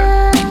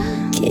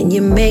 Can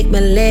you make my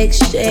legs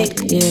shake,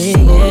 yeah,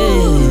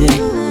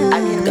 yeah. I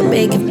can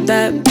make it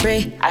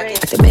vibrate. I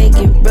can make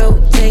it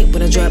rotate.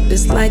 When I drop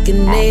this like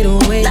an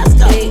 808.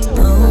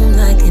 Boom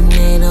like an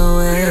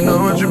 808. You know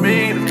what you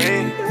mean to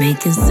me.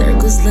 Making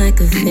circles like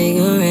a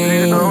figure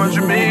eight. You know what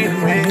you mean to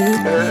me.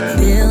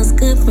 Feels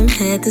good from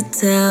head to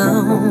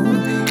toe.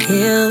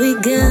 Here we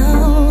go.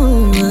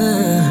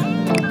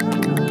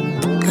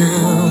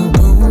 Oh,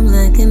 boom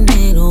like an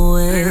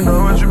 808. You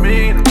know what you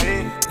mean to me.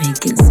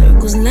 Making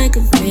circles like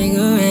a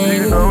figure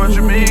eight. You know what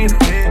you mean to me.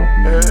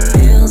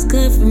 Feels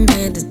good from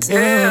head to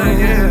toe.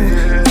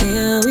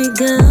 Here we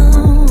go.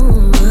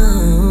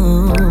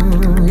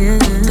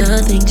 The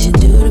things you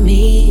do to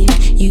me,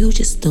 you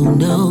just don't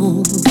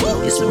know.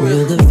 It's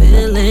real good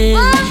feeling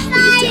when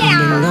you're down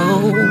below.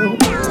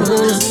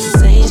 Full of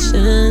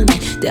sensation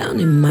down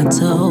in my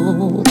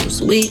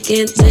toes. We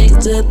can take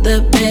to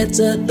the bed,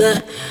 to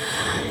the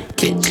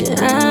kitchen.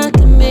 I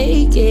can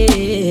make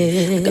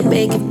it. I can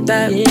make it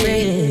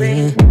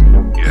vibrate.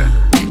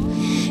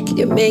 Can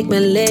you make my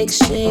legs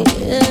shake?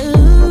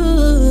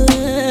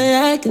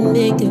 I can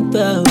make it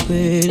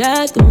vibrate.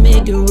 I can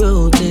make it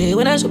rotate.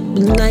 When I show up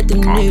like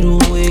an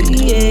 808,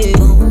 yeah.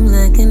 Boom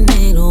like an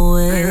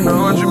 808. You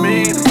know what you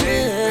mean to me.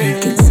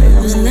 Making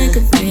circles like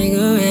a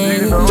figure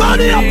eight. Turn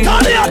it up,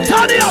 turn it up,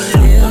 turn it up.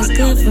 Feels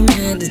good from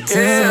head to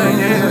toe.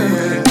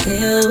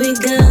 Here we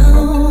go.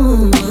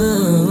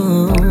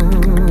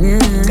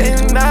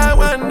 And I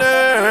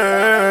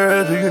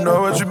wonder, do you know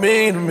what you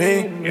mean to me?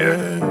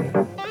 Yeah.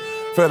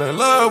 Fell in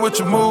love with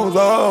your moves,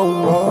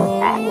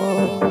 oh.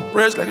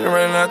 Rich like you're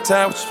running out of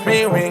time. What you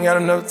mean? We ain't got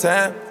enough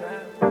time.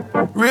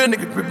 Real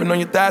nigga gripping on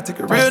your thigh. Take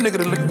a real nigga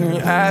to look in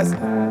your eyes.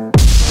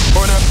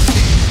 Pouring out the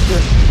streets,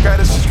 yeah. Got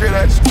this straight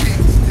out the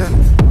streets, yeah.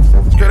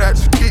 Straight out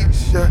the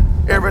streets, yeah.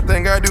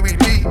 Everything I do, we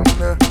lead,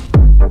 yeah.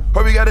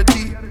 Hope we got a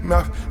deep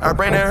mouth. I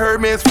bring that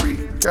Hermes free,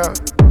 yeah.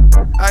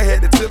 I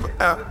had to tip her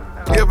out.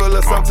 Give her a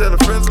little something, tell her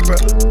friends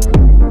about.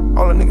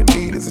 All a nigga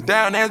need is a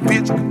down-ass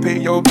bitch who can pay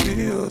your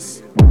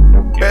bills.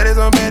 Baddies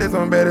on baddies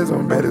on baddies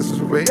on baddies is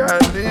the way I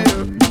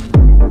live.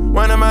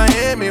 One in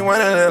Miami,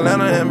 one in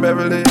Atlanta, and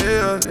Beverly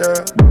Hills,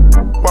 yeah.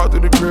 Walk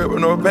through the crib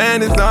with no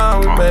panties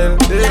on, we made a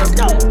deal.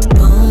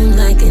 Boom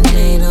like an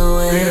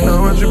 808. You know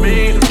what you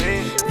mean to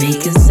me.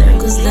 Making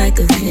circles like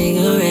a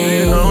figure eight.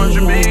 You know what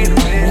you mean to me.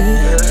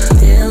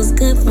 Feels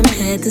good from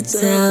head to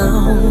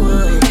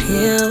toe.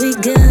 Here we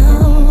go.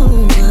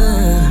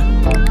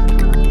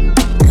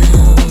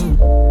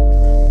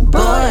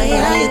 Boy,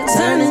 how you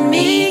turning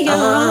me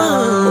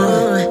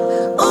on.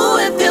 Oh,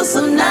 it feels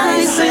so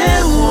nice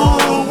and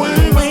warm.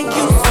 When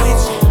you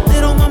switch,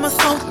 little mama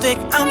so thick,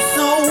 I'm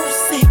so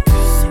sick.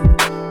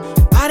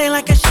 Body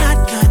like a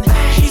shotgun,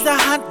 she's a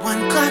hot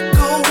one. Clock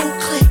go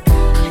click,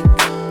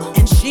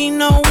 and she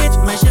know which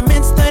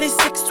measurements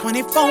 36,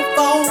 24,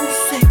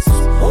 46.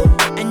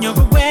 And you're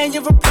aware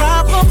you're a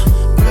problem.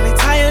 Really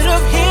tired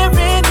of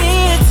hearing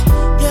it.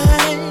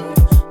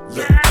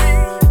 Yeah.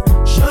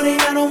 Shorty,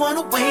 I don't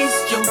wanna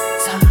waste your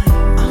time.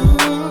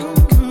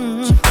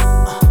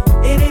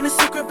 It ain't a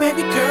secret,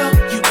 baby girl,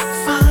 you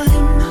fine.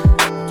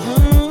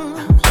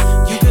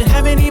 You could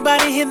have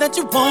anybody here that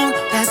you want,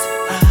 that's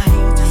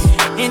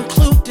right.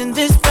 Including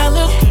this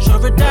fella, 'cause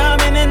you're a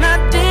diamond and I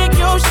dig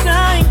your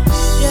shine.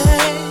 Yeah,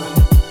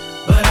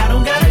 but I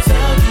don't gotta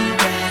tell you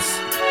that.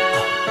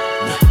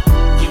 No,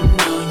 you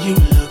know you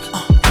look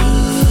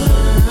good.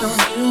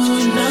 You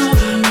know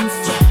you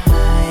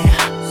fly.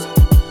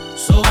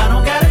 So I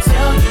don't gotta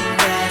tell you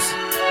that.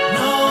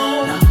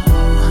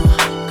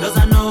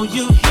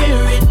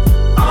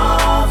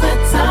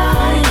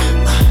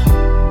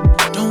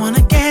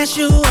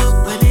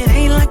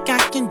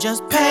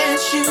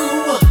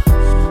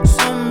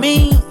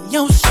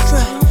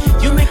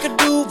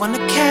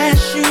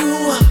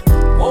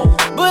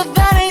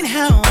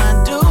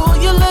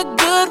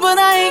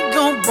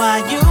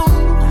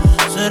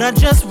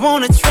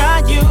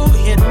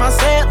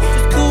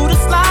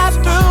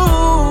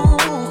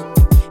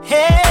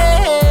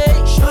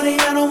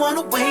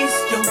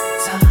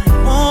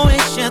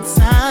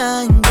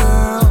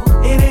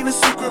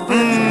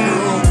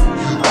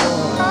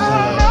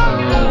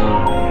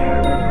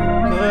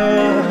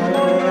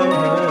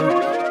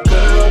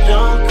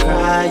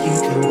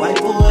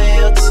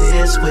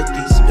 tears with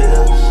these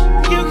bills.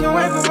 You can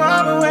wipe them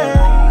all away.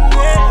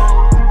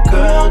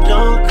 Girl,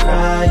 don't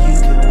cry.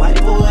 You can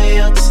wipe away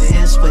your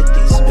tears with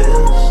these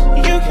bills.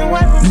 You can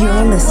wipe them.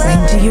 You're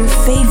listening to your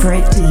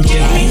favorite DJ,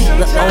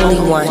 the only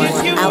one,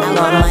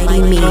 Outlaw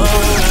Mighty Me.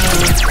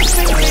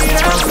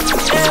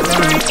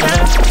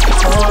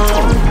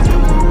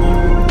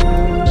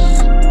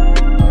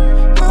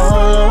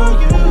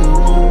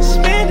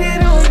 Spend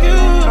it on you.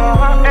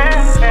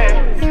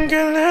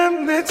 Girl,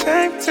 I'm the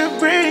type to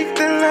break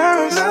the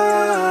laws,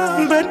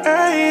 but I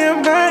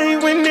am by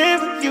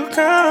whenever you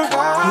come.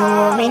 You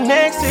want me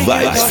next to you.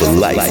 Vibes for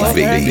life,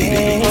 baby.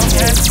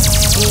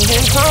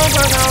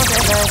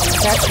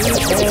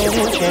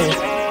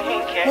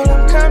 Well,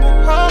 I'm coming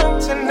home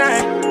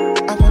tonight.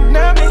 I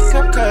wanna make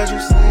up 'cause you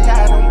say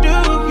I don't do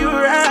you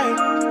right.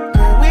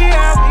 Girl, we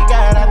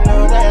got, I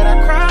know that I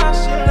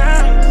crossed your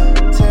line.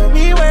 Tell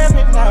me when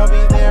and I'll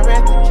be there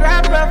at the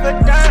drop of a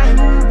dime.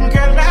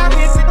 Girl, I'll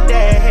hit the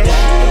dash.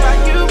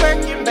 While you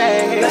working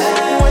back,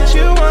 what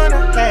you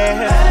wanna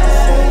have?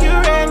 Say you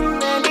ready,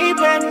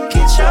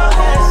 get your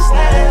ass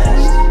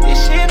snatched. This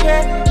shit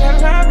back,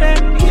 girl, I'm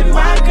ready, get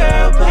my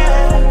girl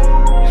back.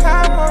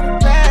 I want it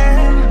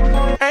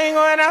back, I ain't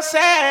going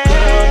outside.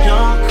 Girl,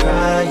 don't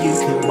cry, you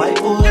can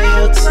wipe away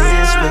your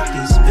tears with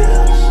these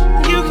bills.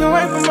 You can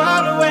wipe them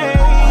all away.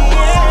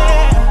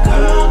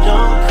 Girl,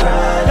 don't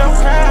cry,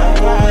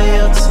 wipe away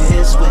your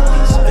tears with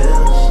these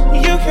bills.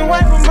 You can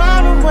wipe them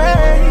all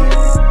away.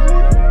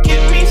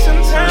 Give me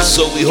some time.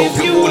 So we hope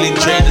you all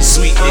enjoy the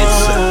sweetness.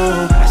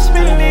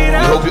 We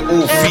hope you're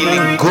all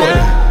feeling good,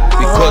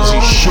 because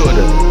you should.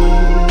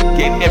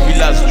 Get every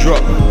last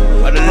drop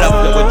of the love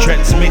that we're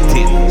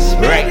transmitting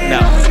right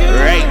now,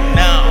 right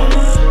now.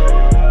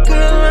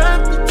 Girl,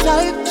 I'm the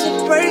type to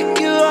break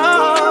you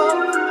off.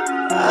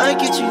 I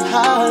get you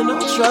high, no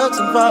drugs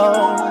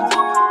involved.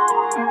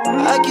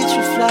 I get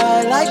you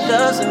fly like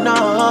doves and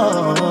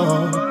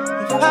all.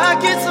 If I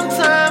get some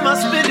time, I'll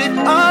spend it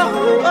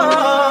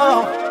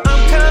all.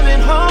 I'm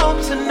coming home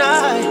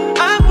tonight.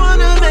 I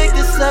wanna make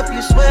this up,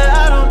 you swear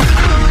I don't do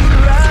you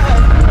right.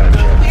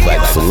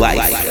 Vibes for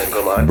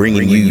life,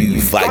 bringing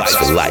you vibes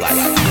for life.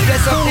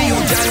 Bless up the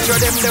youth and show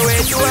them the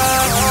way you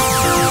are.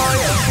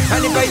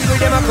 And if I you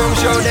them, I come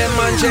show them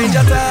and change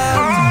your time.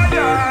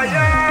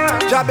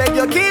 Jah beg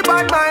you keep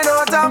my mind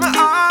out of my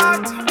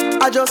heart.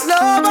 I just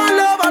love and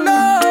love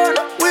alone.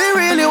 We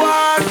really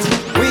want.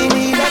 We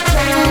need a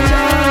change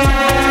of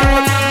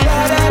heart.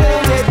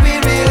 We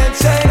real and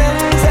shine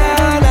and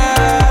turn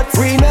out.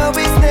 We know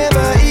it's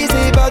never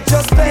easy, but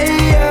just play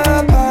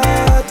your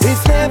part.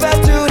 It's never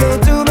too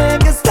late to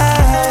make a start.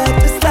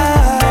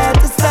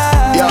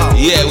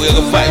 Yeah, we're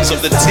the vibes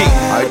of the team.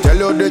 I tell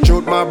you the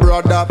truth, my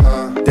brother.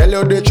 Tell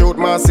you the truth,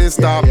 my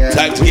sister.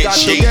 Time to get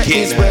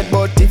shaking.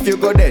 But if you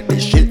go dead,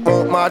 this shit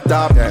won't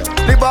matter.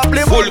 Live up,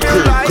 full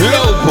crew,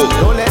 global.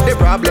 Don't let the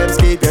problems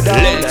keep you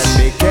down. Let's and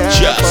be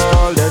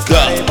careful. There's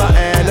time for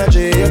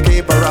energy you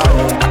keep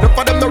around. Look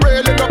for them to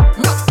rail it up.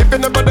 If you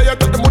never there, you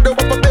got the mood to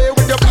play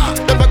with you.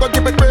 Never go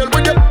keep it real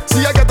with you.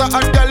 See, I get a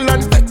hot girl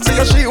and see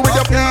a she with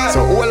you.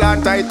 So hold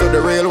on tight to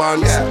the real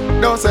ones.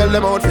 Don't sell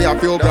them out for a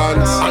few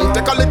brands. And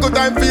take a little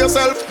time for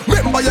yourself.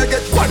 Remember, you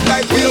get one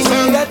life for yourself.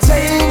 We need a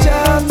change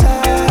of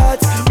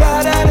thoughts.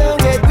 Rather don't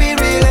get we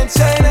real and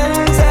shine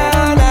and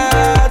turn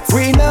out.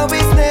 We know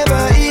it's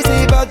never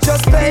easy, but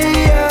just play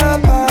your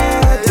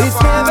part. It's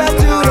never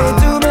too late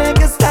to make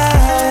a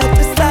start.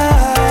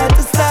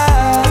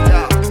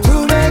 To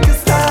make a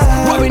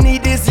start. What we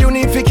need is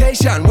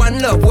unification. One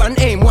love, one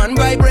aim, one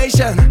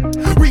vibration.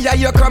 We are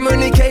your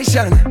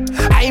communication.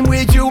 I'm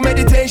with you,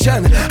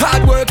 meditation.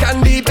 Hard work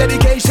and deep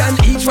dedication.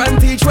 Each one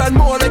teach one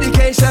more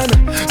education.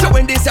 So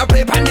when this a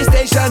play on the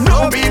station,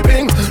 no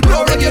beeping,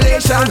 no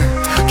regulation.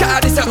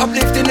 God is a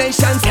uplifting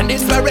nation. Send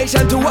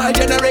inspiration to our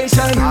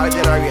generation. Our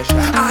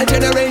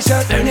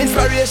generation, earn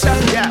inspiration.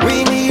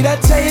 We need a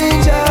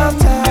change of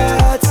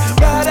thoughts.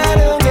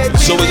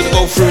 So we're gonna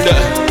go through the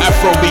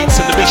Afro beats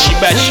and the Bishi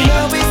Bashi.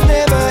 It's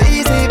never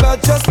easy,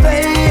 but just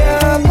play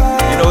your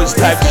part. You know it's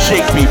time to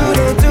shake, people.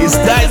 It's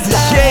time to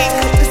shake.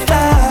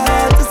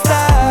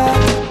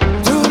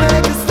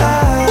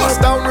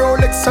 Bust down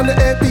Rolex on the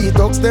AP,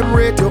 dogs them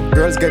rate you.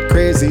 Girls get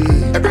crazy.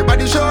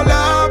 Everybody show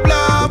love,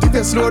 love. If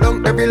you slow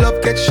down, every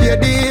love gets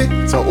shady.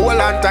 So hold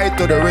on tight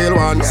to the real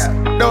ones.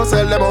 Don't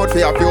sell them out for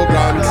a few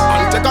brands.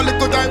 And take a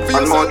little time for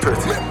yourself.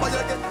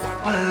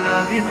 I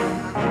love you.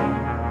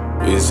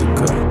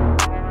 Musical.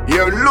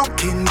 You're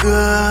looking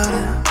good,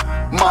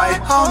 my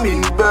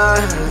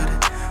hummingbird.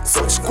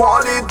 Such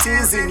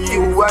qualities in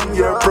you and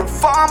your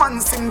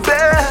performance in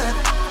bed.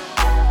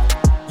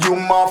 You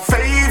my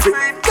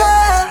favorite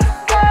girl,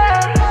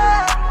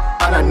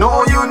 and I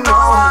know you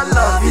know I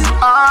love you.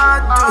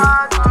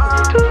 I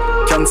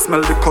do. Can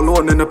smell the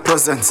cologne in the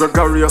presence.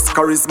 Gregarious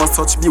charisma,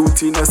 such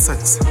beauty in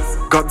essence.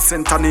 God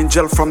sent an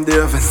angel from the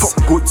heavens.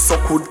 Fuck good, so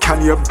good,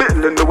 can you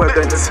build in the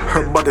weapons?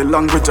 Her body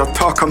language, I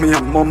talk of me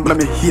and mumble.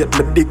 Me hate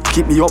my dick,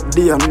 keep me up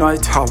day and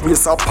night. Her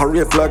waist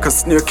operate like a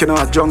snake in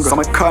a jungle. So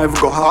my kind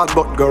go hard,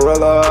 but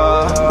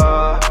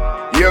gorilla.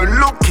 You're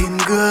looking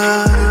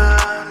good,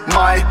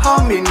 my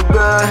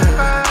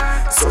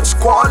hummingbird. Such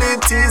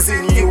qualities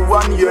in you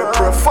and your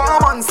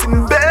performance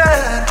in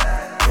bed.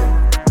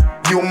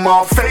 You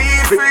my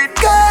favorite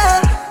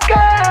girl,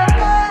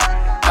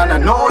 and I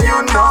know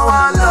you know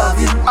I love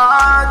you.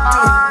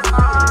 I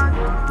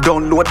do.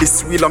 Download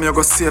this wheel, I'm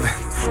gonna save it.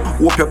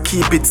 Hope you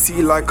keep it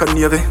sealed like a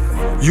navy.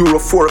 Euro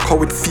 4,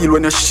 how it feel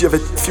when you shave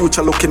it.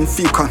 Future looking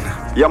fecon,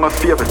 yeah my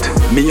favorite.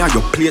 Me and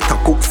your plate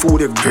of cook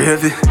food, your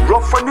gravy.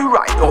 Rough on the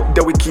right, up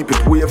there we keep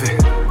it wavy.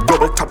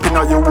 Double tapping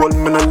on your roll,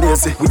 man, I'm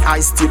lazy. We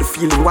eyes still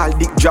feeling wild,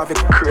 dick drive it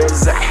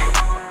crazy.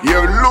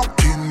 You're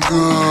looking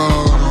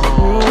good.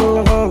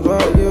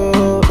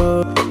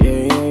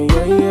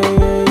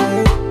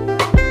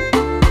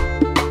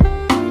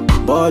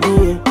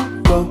 Body,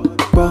 go,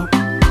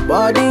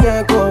 body,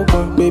 go,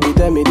 baby,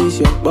 tell me this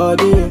your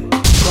body,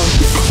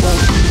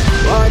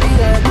 body,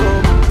 go,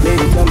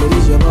 baby, tell me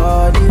this your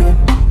body,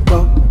 go,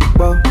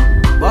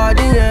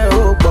 body,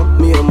 go,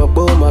 me and my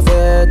boy, my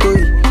fair to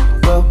you,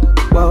 go,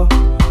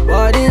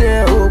 body,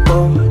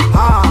 go,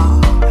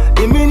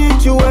 the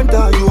minute you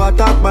enter, you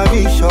attack my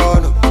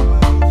vision.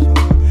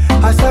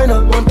 I sign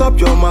up on top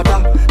your mother,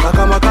 like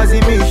I'm a Kazi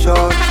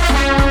mission.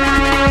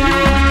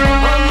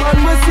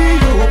 I see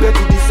you get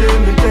to the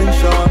same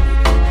intention.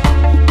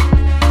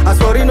 As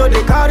for you know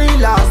they carry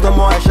last, the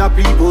more I sharp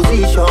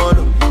reposition.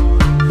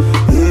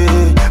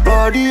 Yeah,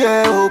 body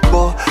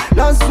open.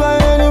 That's why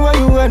anywhere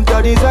you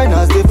enter,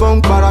 designers they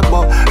funk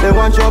barakba. They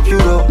want chop you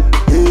though.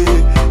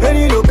 Yeah,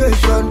 any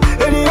location,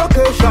 any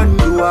occasion,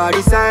 you are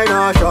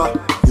designer shop.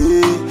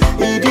 Yeah,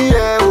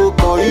 EDA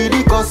open,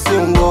 ED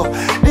costing war.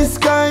 This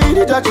kind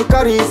that you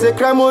carry is a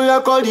crime. When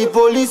you call the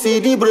police,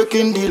 ED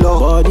breaking the law.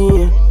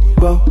 Body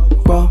go.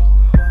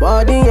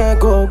 Body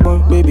go,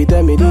 baby,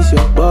 tell me this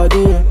your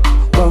body,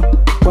 go.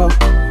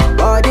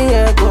 Body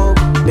go,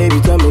 baby,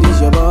 tell me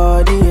this your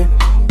body,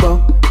 go.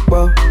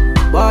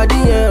 Body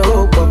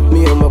go,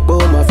 me and my boy,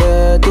 my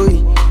fair to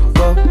you,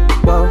 go.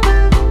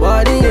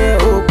 Body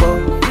go,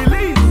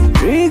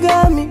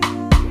 trigger me,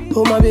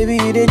 oh my baby,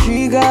 they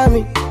trigger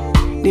me.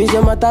 This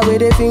your matter where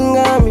they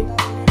finger me,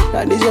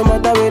 now this your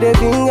matter where they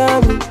finger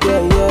me,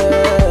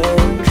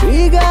 yeah.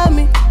 Trigger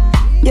me.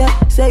 Yeah,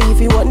 say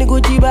if you want the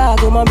Gucci bag,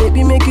 oh my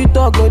baby make you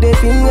talk, no they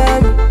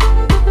finger me.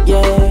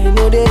 Yeah,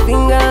 no they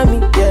finger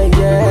me.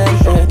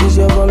 Yeah. This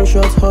your one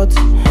shot hot.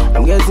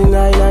 I'm getting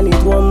high, I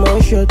need one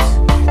more shot.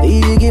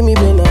 If you give me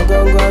Ben, I'm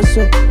gonna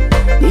so.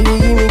 If you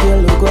give me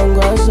girl, I'm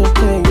gonna so.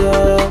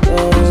 Yeah.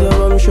 This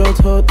your one shot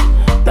hot.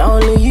 Not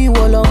only you,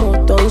 all I'm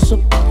hot on so.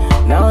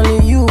 Not only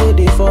you,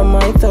 waiting for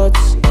my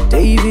thoughts.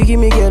 If you give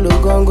me girl,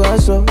 I'm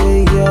gonna so.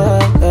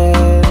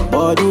 Yeah.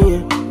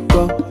 Body,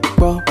 go.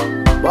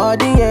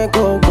 Body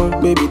go,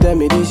 baby, tell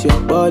me this your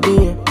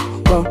body,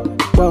 go.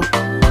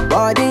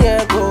 Body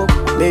go,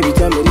 baby,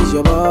 tell me this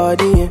your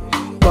body,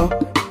 go.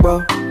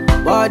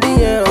 Body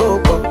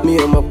go, me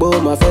and my boy,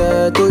 my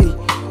fair to you,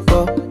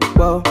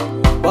 go.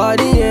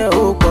 Body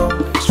go.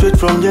 Straight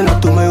from Jenna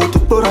to my auto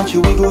Poranchi,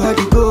 we go how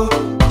to go.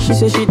 She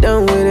said she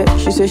down with it,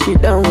 she said she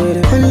down with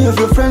it. Any of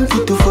your friends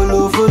fit to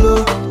follow.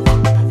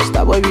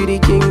 Star boy be the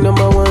king,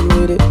 number one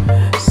with it.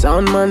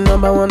 Sound man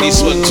number one.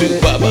 This one too,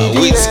 Baba.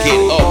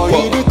 Whiskey up.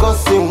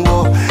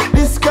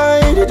 This guy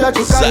that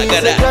you carry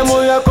is a crime.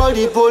 When you call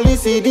the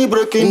police, he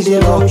breaking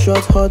the law.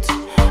 Shot hot.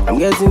 I'm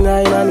getting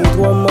high, I need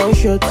one more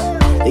shot.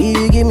 If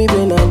you give me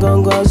Ben, I'm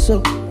gonna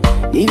so.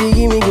 If you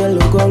give me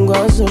girl, I'm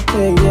gonna so.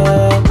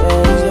 Yeah.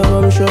 This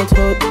your one shot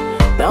hot.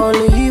 Not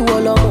only you,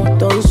 all I'm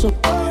hot on so.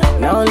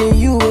 Not only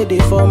you,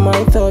 waiting for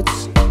my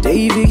thoughts.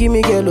 If you give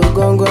me girl,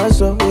 I'm gonna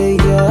so.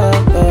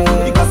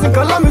 Yeah. Because in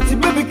calamity,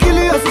 baby, kill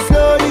you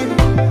slowly.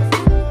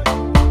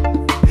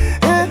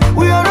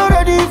 We are not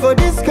ready for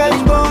this kind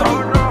of body.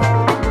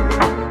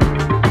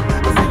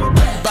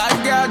 Bad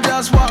girl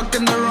just walk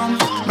in the room.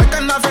 Make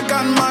an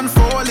African man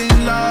fall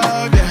in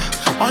love, yeah.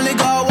 Only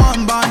got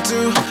one bond,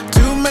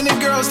 too many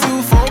girls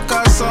to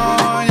focus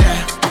on,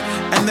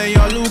 yeah. And they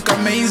all look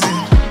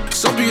amazing.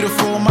 So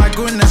beautiful, my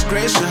goodness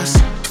gracious.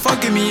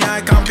 Forgive me,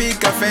 I can't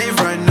pick a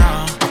favorite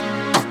now.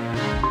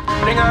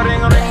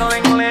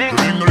 Ring-a-ring-a-ring-a-ling-ling.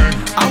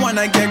 I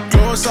wanna get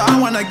closer, I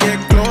wanna get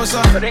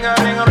closer.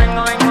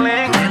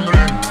 Ring-a-ring-a-ring-a-ling-ling.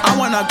 I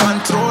wanna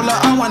control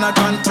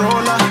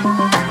her.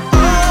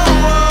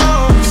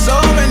 Oh, so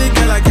many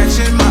girls are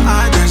catching my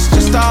eye. That's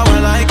just how I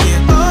like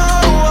it.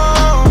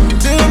 Oh,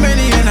 too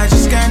many and I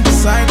just can't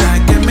decide. I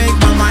can't make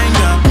my mind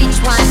up. Which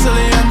one?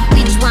 Sicilian,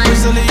 Which one?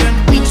 Brazilian,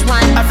 Which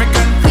one?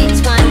 African, Which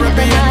one?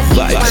 Caribbean,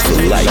 Vibes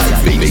for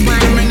life, baby.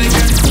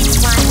 Dominican,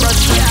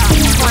 Russia.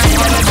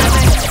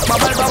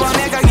 Bubble,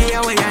 make a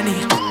gear where you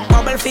need.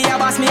 Bubble for your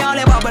boss, me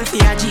only bubble for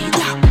your G.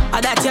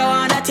 That you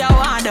want,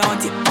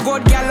 don't it?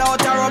 Good girl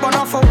out a rub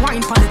enough for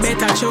wine pan it.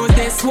 Better choose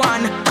this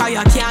one, cause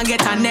you can't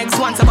get a next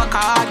one. So back a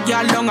hard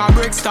girl long a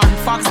Brixton.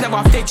 Facts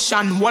never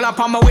fiction. Wall up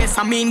on my waist,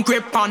 I mean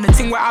grip on the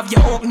thing where have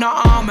your hook, no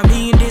arm, I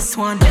mean this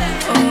one.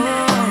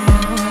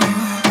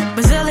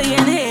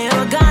 Brazilian hair,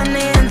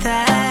 Ghanaian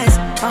thighs.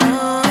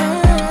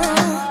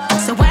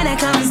 So when it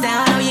comes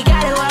down, oh, you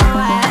got it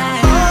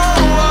worldwide.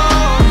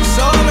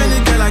 So many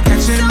girls are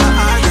catching my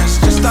eye. That's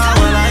just how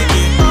I like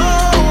it.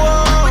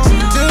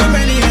 Too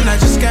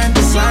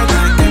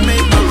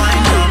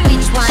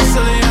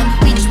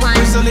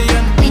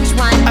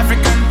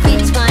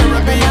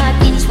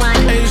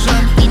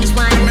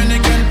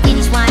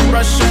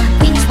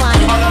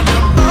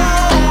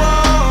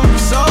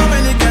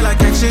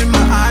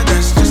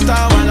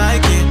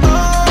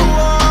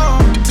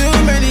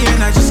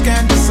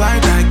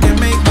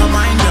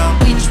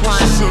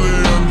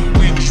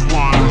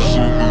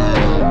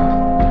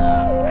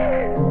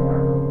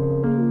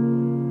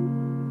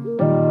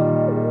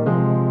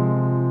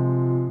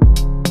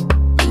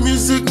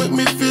music make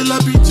me feel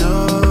happy,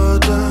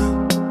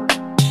 Jordan.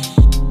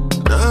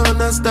 Now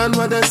understand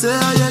what they say,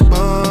 I get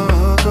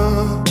back.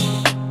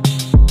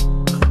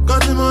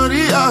 Got the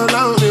money all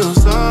out me,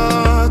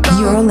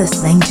 You're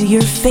listening to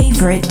your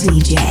favorite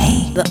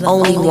DJ, the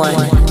only one,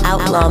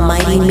 Outlaw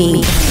Mighty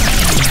Me.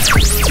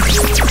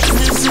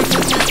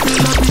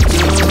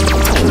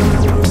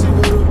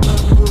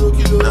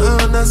 Now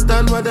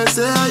understand what they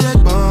say, I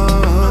get back.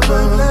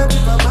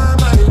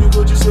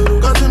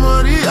 Got the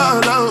money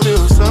all out me,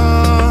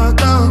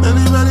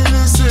 anybody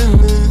listening,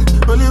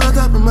 only what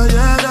up in my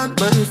head and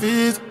my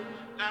feet.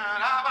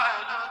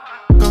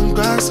 Come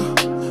grass,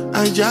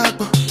 I jack,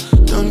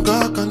 don't go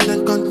and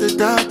then come to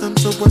that. I'm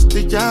so what's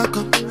the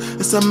outcome?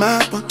 It's a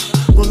map one,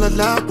 roll a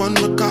lap one,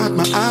 record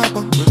my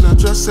album. Will not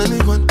trust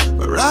anyone,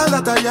 but all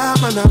that I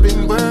have and I've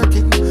been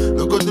working.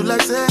 No go do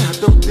like say I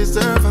don't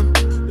deserve them.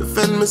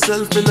 Defend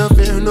myself, me not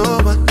fear no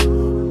one.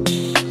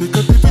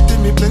 Because if it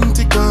me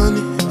plenty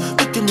money,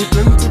 making me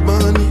plenty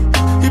money.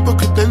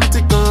 Hypocrite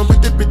plenty gone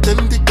with the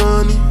pretend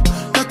gone.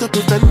 Got to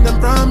prevent them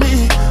from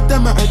me.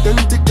 Them are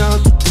identical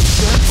to the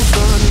careful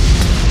gone.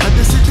 I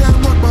just sit there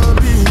and walk on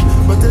me,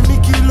 but then me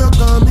kill look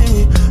on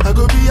me. I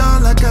go be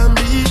all I can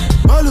be.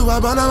 All who are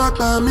gonna walk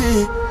on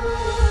me.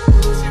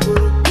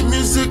 The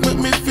music make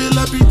me feel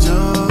happy,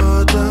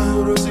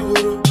 Jordan.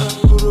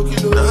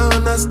 Now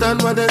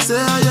understand what they say,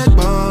 I get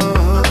back.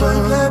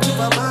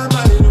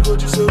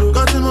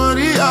 Got the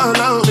money all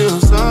out, me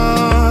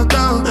so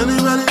down.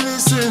 Anybody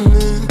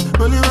listening,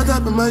 only what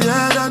up in my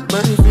head and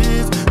my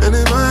feet.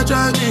 Anybody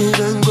try me,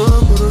 then go.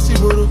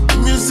 The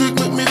music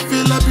make me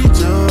feel happy,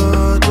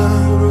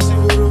 Jordan.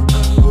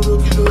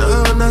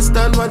 Now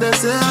understand what they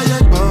say, I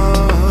get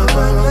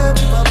back.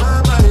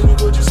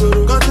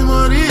 Got the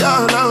money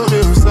all out,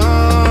 me so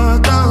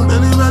down.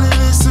 Anybody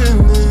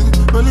listening,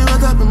 only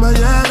what up in my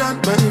head and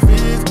my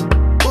feet.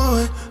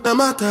 Boy, no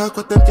matter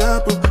what them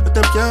can't prove, what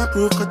them can't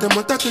prove, cause them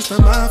want to taste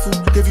my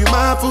food. Give you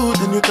my food,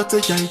 and you talk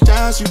say I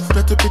charge you.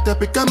 Try to pick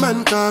up a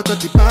man car,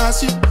 got it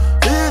past you.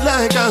 Feel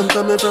like I'm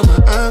coming from my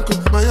ankle.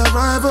 My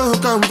arrival,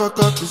 come fuck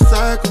up the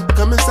cycle.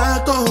 Come and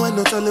psycho, I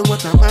no telling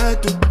what I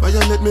might do.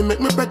 Violate me, make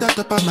me better,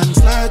 top a man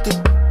slide it.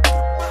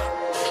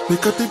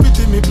 Because the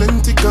pity me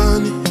plenty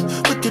gone,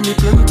 making me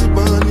plenty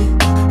money.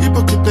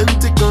 Hypocrite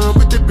plenty gone,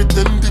 with the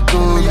pretend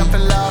gone. We have to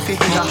laugh,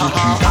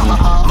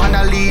 man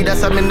a leader,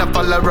 so me no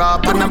follow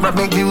up. And I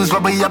make views,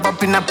 but we have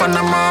up in a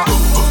Panama.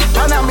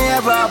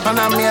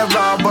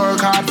 Panamera,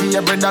 work hard for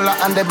every dollar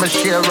and then me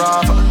share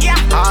off.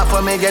 Half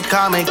of me get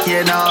calm and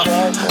care now.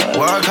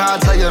 Work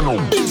hard so you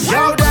know.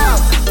 Yo, dog,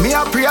 me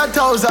a pray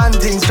 1,000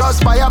 things.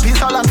 Just buy a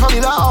piece of land for me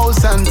the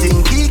house and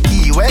thing.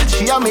 Kiki, well,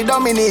 she a me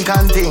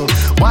Dominican thing.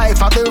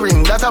 Wife of the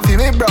ring, that a fi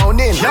me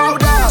browning. Yo,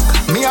 dog,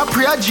 me a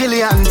pray 1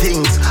 jillion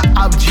things.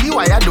 Up G,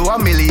 why I do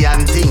 1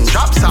 million things.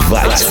 Drop some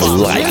Vibes for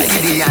life.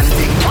 Gideon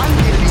thing, 1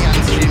 billion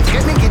streams.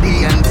 Get me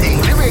Gideon thing.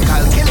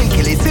 Lyrical,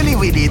 killy, silly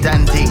with it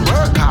and thing.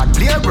 Work hard,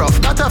 play rough,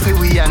 that a fi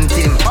we and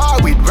thing.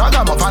 Bar with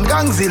ragamuffin,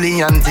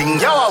 gangzillion thing.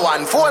 Yo, a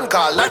 1 phone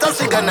call, that a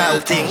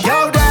signal thing.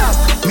 Yo, dog,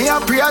 me a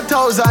pray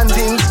 1,000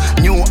 things.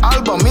 New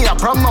album, me a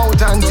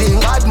promote and thing.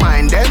 Bad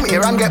mind them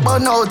here and get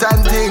burn out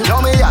and thing.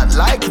 Know me at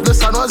like the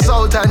sun was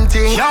out and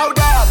thing. Yo,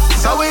 dog,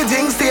 so we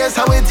think stay,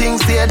 so we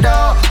think stay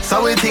down.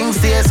 So we think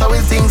stay, so we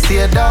think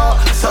stay down.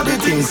 So the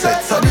thing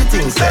set, so the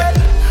thing set.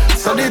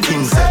 So the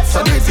thing set,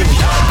 so the thing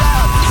set.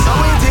 So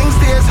we think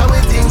stay, so we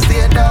think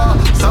stay down.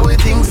 So we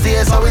think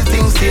stay, so we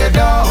think stay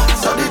down.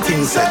 So the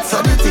thing set,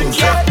 so the thing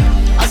set.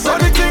 So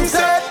the thing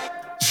set.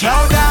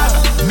 Shout out,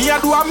 me a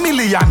do 1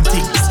 million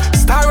things.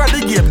 Star of the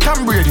game,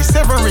 Tom Brady,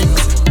 7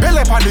 rings.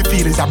 Belly on the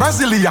field is a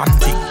Brazilian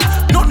thing.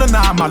 Not the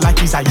normal like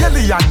he's a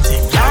Yellian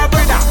thing. Yeah,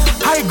 brother,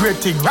 high grade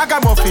thing,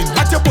 ragamuffin,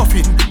 what you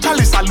puffin?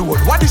 Chalice alone,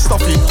 what is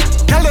stuffing?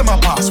 Tell them a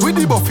pass with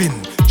the buffin.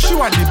 She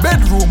want the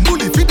bedroom,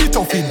 bully feed the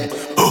toffin.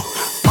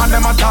 Man,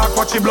 them a talk,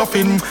 what she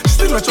bluffing.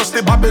 Still not trust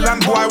the Babylon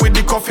boy with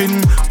the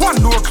coffin.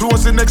 One door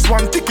close, the next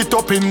one tick it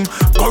up in.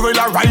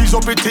 Gorilla rise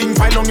up a thing,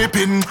 file on a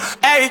pin.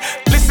 Hey,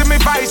 listen me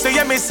voice, say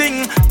yeah me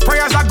sing.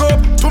 Prayers I go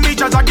to me,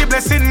 judge I give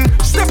blessing.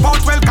 Step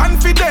out well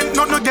confident,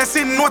 no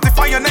guessing.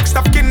 Notify your next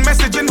of kin,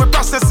 messaging we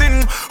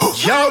processing.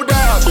 Yo,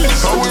 dog,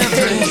 so we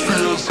think.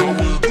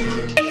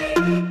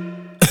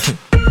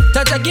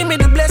 Touch, give me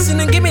the blessing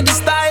and give me the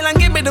style and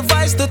give me the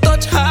voice to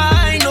touch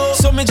high, no.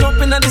 So me jump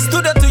in at the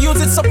studio to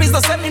use it, so please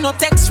don't send me no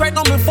text right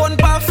now, me phone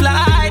pa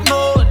flight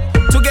mode.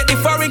 To get the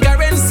foreign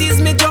currencies,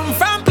 me jump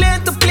from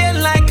plane to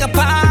plane like a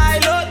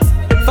pilot.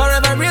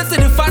 Forever real to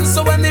the fans,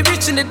 so when they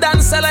reach in the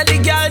dance, all of the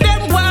girl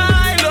them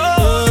wild,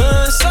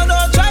 oh. So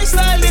don't try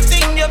style the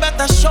thing, you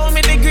better show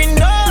me the green,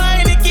 no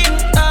Heineken.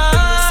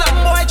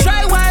 Some boy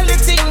try wild the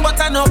thing, but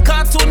I know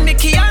cartoon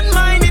Mickey and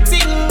mine the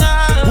thing.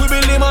 We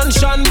be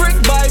mansion brick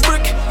by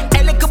brick.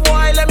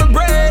 Boy, let me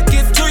break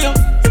it to you.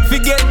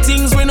 Forget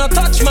things we no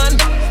touch, man.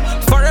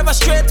 Forever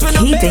straight with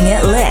no Keeping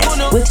it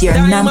lit with your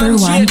number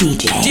one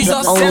DJ,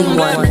 the only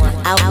one,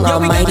 Outlaw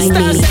Mighty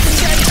Me.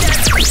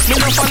 Me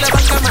no fall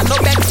ever come and no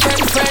best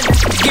friend.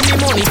 Give me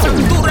money from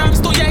 2 rams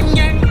to yang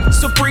yang.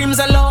 Supremes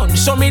alone,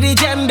 show me the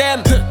gem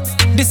them.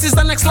 This is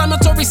an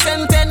exclamatory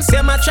sentence.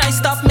 Them a try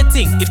stop me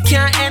thing, it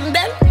can't end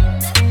then.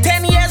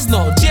 10 years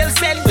no, jail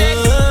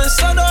sentence.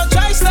 So don't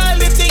try style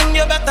the thing,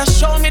 you better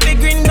show me the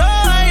green, no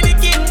hide the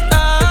king.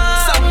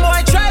 Some boy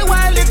try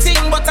wild the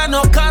thing, but I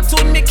know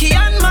cartoon Mickey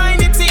and mine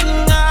the thing.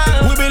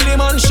 We be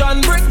limon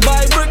brick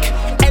by brick.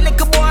 Hey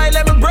little boy,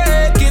 let me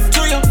break it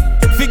to you.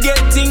 Forget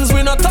things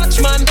we no touch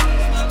man.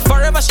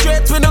 Forever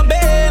straight we no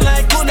bail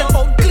like step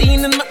out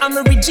clean in my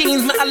Amory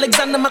jeans, my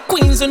Alexander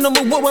McQueen's, you know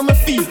me what me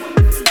feel.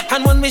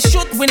 And when we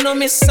shoot, we no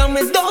miss and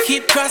we don't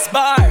hit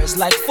crossbars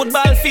like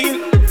football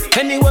field.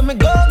 Anywhere me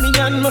go, me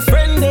and my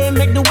friend they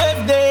make the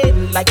wave they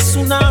like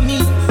tsunami.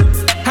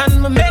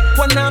 And me make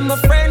one of my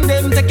friend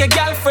them take a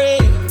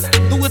girlfriend,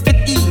 do it with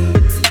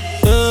ease.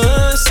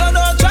 So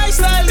don't try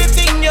style the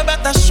thing, you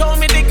better show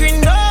me the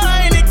green, no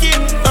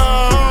Heineken.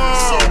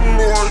 Some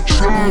more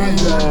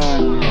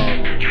trouble.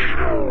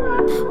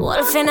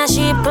 Wolf in a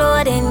sheep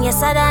clothing,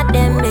 yes I that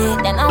them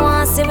big. Then I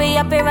want to see we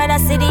up here rather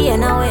see the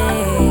end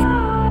away.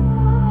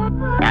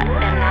 That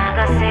them I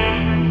go see.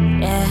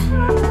 Yeah,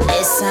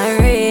 it's a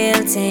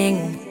real thing.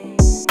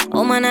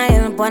 Woman I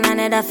help one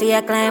another for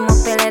you climb up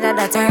a ladder,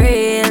 that's a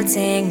real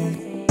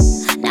thing.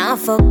 Now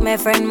fuck my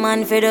friend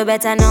man for the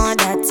better know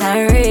that's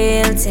a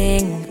real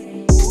thing.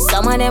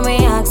 Some of them we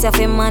ask you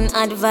for man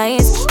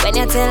advice. When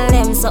you tell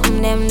them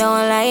something them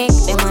don't like,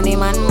 them and the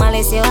man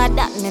malice you what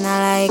that me not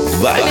like.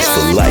 Vibes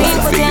for life,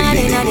 put your hand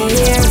in the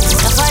ear.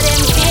 Enough of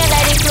them feel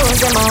like the clothes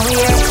them on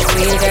wear.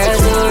 Real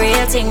girls do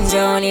real things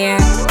round here.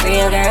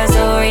 Real girls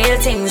do real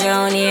things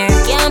round here.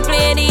 Can't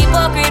play the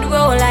hypocrite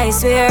role, I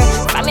swear.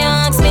 From you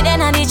ask me then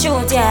and the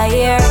truth you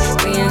hear.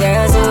 Real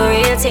girls do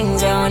real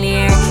things round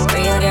here.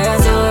 Real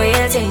girls do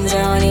real things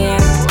round here.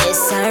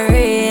 It's a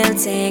real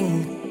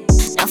thing.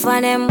 Enough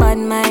of them bad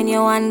mind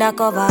you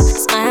undercover.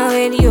 Smile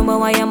with you but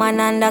why your man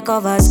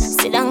undercovers.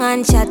 Sit down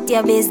and chat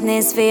your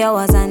business for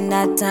hours and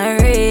that's a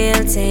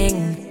real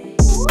thing.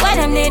 Why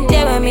them need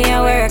there when me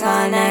a work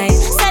all night?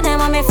 Say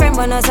them are my friend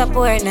but no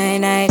support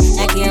night.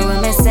 Like here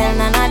when me sell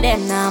none of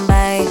them now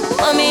buy.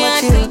 But me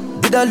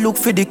a did I look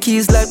for the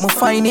keys like me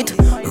find it?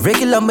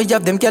 Regular me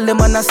have them girl them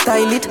and I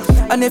style it.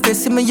 And if you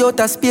see me out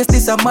of space,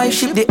 this a my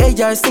ship. The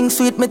AR sing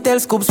sweet, me tell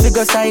Scoops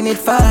figure sign it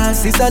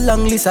fast. This a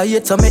long list I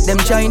hate so make them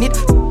shine it.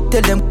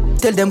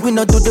 Tell them we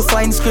not do the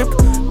fine script.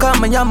 Call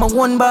me, I'm a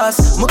one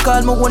boss. Me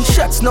call me one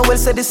shots. No well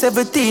said the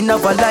 17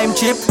 of a lime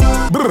chip.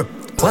 Brr.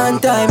 One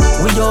time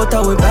we out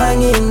and we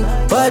banging.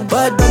 Bad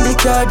when the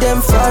car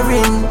them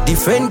foreign.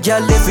 Different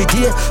gal every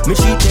day. Me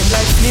treat them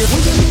like slave.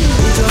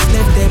 We just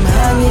left them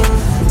hanging.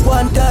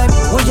 One time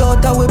we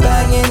out and we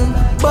banging.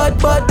 Bad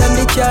and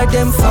the car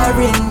them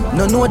foreign.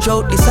 No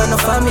drought, this ain't no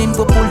famine.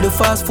 We pull the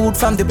fast food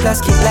from the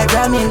plastic like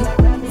ramen.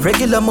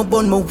 Regular me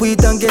burn my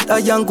weed and get high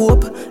and go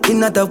up.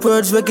 In other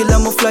words, regular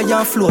me fly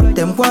and float.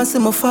 Them want see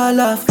me fall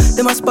off,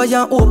 them aspire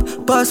and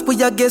hope. Pass with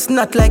your guess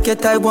not like a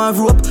Taiwan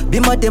rope. Be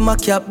my dem a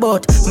cap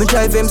boat, me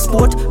drive them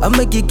sport. I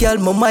make a girl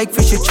my mic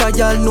fish a try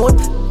y'all note.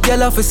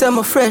 Girl off say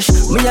me fresh,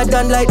 me a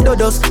done like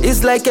dodos.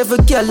 It's like every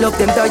girl love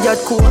them diet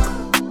coke.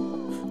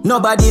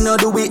 Nobody no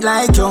do it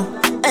like you.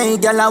 Hey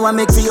girl, I want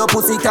make for your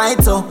pussy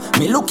tight so.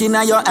 Me looking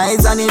at your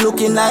eyes and it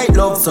looking like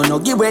love. So no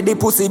give away the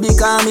pussy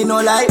because me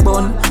no like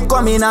bun.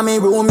 Come in a me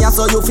room, yeah,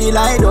 so you feel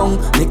like down.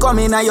 Me come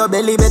in at your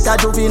belly, better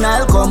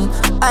juvenile come.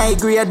 I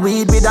grade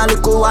weed with a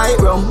little white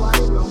rum.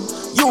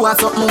 You are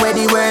something where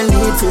the world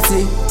need to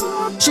see.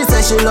 She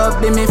say she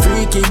love me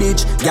freaky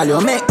bitch. Girl,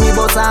 you make me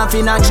bust off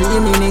in a 3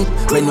 minutes.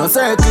 When you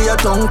circle your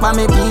tongue pa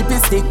me pee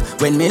stick.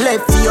 When me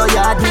left for your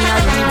yard, me a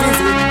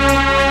revisit.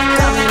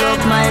 Me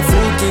love my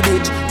freaky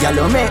bitch. Girl,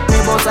 you make me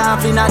bust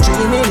off in a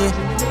 3 minutes.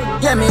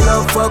 Yeah, me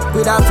love fuck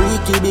with a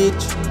freaky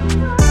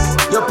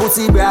bitch. Your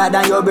pussy broad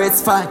and your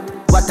breast fat.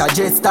 What a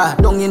jester,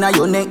 down inna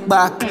your neck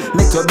back.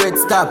 Make your bread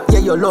stop, yeah,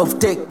 your love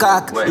take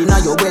cock. Inna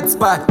your wet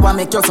spot, what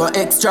make you so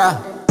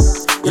extra?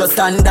 Your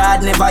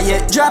standard never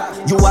yet drop.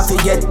 You have to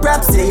get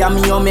prep, say I'm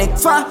you make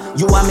fun.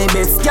 You are my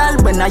best girl,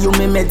 when I you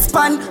me med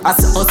span.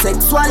 As no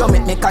sexual, you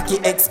make me cocky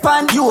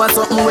expand. You are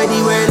something where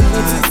the world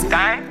needs.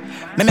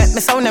 Me make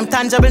me sound them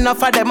tangible enough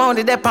for them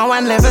only dep on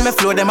one level. Me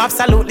flow them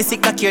absolutely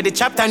sick, I cure the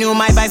chapter. New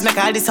my vibes make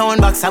all the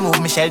sound box. I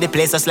move me shell the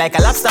place just like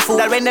a lobster food.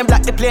 That when them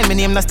block the plane, me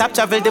name no stop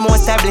travel. The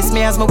most established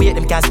me as me wait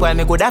them can't spoil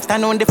me good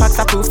afternoon. The facts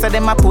are proof, so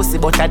them a pussy,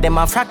 but I them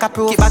a frack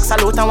approve. Keep back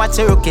salute and watch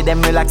your rookie,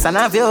 them relax and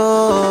have you.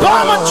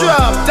 Bomber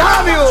drop,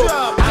 damn you.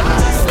 I'm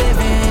just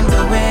living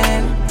the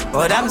win,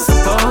 but I'm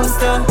supposed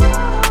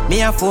to.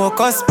 Me a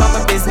focus on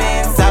my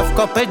business. Have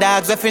couple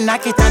dogs if you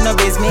knock it on no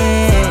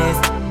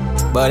business.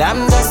 But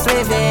I'm just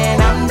living,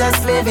 I'm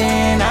just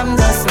living, I'm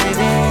just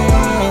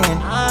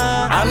living.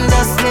 I'm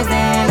just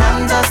living,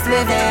 I'm just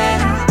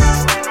living.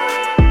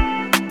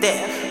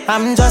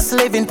 I'm just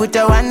living, put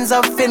your hands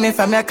up, feel me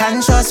from your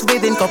conscious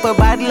within. Couple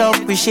bad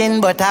luck wishing,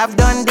 but I've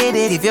done did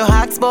it. If your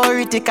heart's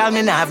political,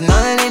 me nah have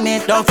no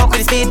limit. Don't fuck with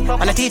the speed,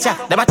 I'm a teacher.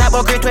 Them a talk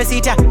about great way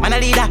teacher, man a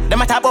leader.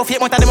 Them a talk about fake,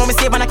 one of them me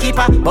save and a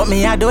keeper. But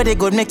me I do the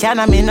good, me can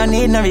and me no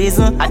need no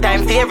reason. A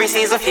time for every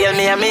season, feel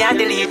me and me I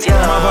delete you. I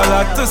have a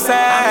lot to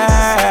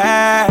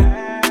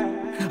say.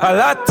 A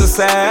lot to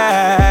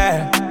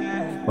say,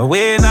 but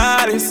we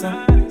not listen.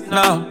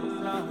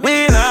 No,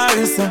 we not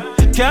listen.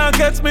 Can't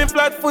catch me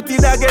flat-footed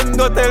again.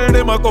 Go tell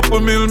them a couple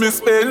mil me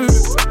spend.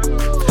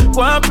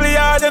 Go and play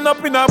hard and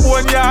up in a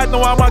boneyard.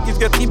 Now I'm a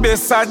get the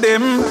best of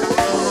them.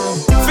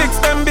 Fix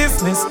them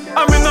business,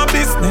 I'm in a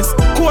business.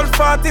 Cold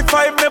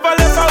 45, never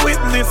left a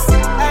witness.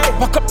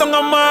 Walk up down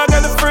a mag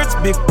and the fridge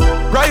big.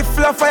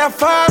 Rifle a fire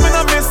farm in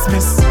a miss.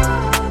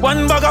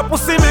 One bag of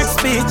pussy make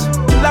speech.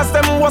 Last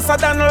them was a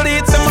than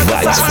lead. Them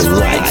a just a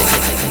right.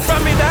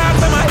 From me dog,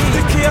 them a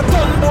eat. Key a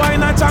ton boy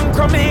in a junk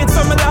from me.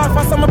 So me laugh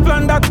and so me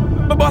plan that.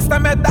 Me bust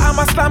them head down,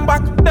 me slam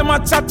back. Them a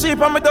chat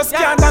cheap and me just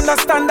can't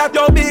understand that.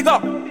 Yo, big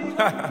up.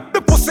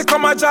 The pussy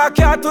come a jack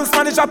cartoons,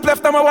 man, up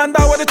left them a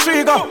wonder where the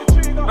tree go.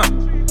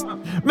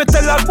 Me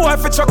tell a boy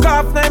fi chuck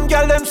off them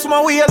girl, them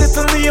small way a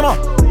little lima.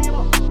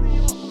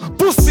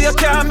 Pussy you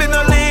can't be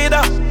no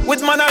leader,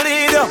 with man a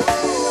leader.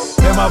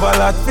 Them have a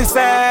lot to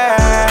say,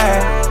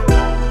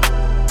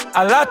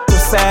 a lot to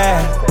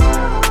say,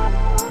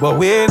 but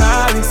we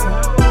not listen.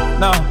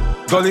 No,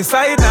 gully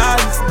side not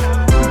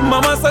listen.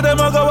 Mama said them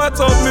a go watch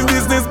out me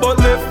business, but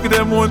left with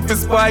them won't be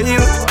spoiled.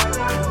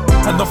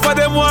 Enough of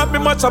them want me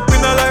much up in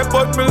a life,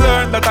 but me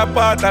learn that a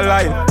part of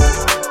life.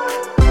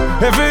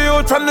 Every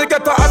youth from the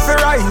ghetto have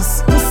to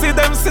rise. You see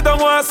them sit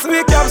down and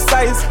sweet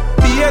capsize.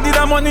 Beheaded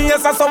the money,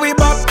 yes, that's how we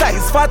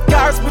baptize. Fat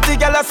cars, pretty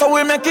girl, that's how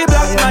we make it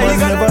black. I must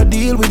never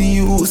deal with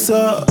you,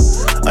 sir.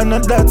 And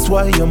that's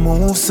why you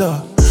move,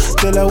 sir.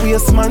 Tell a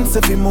waste man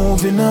if you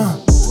moving now.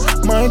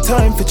 My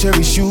time for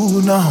cherish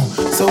you now.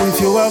 So if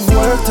you have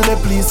work today,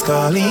 please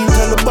call in.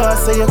 Tell the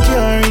boss say you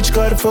can't reach,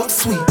 God fuck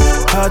sweet.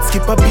 Heart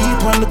skip a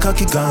beat when the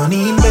cocky gone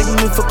in. Beg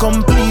me for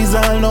come please,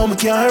 I know me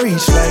can't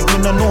reach. Like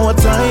me no know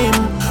time.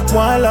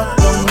 While lock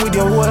down with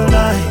your whole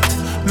night.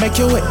 Make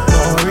you wet,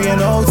 no rain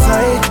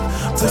outside.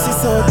 Pussy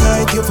so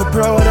tight, you for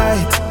proud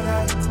height.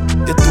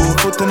 You 2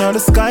 foot in the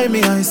sky,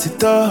 me ice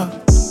it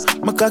up.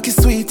 My cocky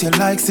sweet, you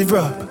like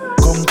syrup.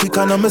 Come quick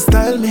and on my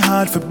style, me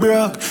hard for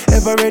broke.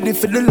 Ever ready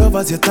for the love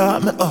as you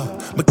taught me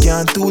up. Me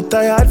can't too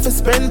tired for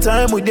spend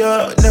time with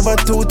you. Never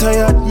too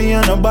tired, me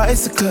on a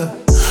bicycle.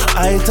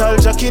 I tell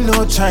Jackie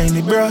no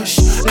shiny brush.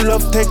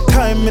 Love take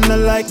time, me no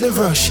like the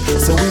rush.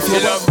 So if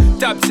you love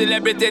top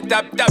celebrity,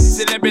 top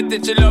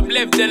celebrity, she love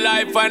live the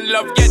life and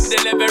love get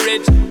the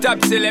leverage. Top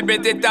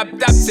celebrity, top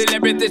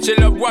celebrity, she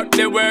love work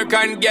the work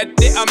and get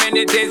the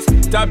amenities.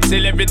 Top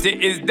celebrity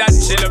is that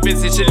she love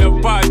busy, she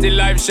love party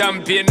life,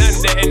 champagne and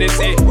the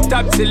NSA.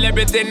 Top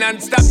celebrity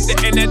non-stop the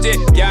energy,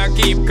 can't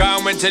keep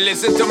calm when she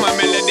listen to my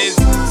melodies.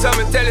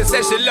 Someone tell her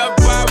say she love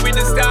power with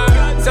the star.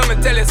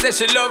 Someone tell her say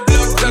she love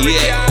so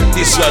yeah,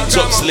 this one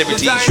top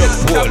celebrity is your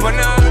Paul.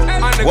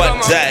 One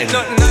time,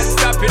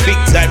 big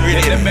time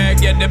really.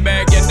 Get the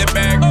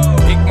bag.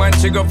 Big man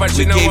she go for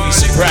she know. Gave you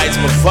surprise,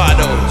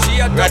 Mafado,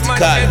 Radical,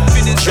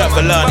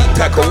 Travelani,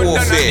 Taco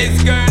Warfare.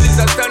 This girl is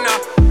a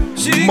stunner.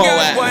 She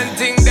got one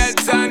thing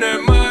that's on her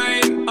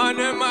mind,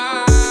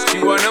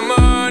 She want a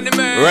money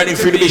man. Running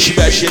through the mission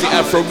by Shelly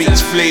Afro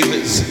Mix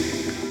flavors.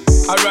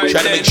 Right,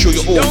 trying to make sure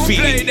you're all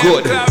feeling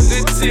good,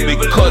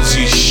 because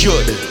you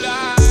should.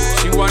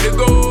 She wanna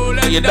go.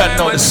 You don't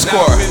know the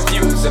score.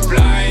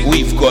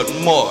 We've got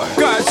more.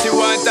 Cause she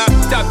want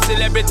top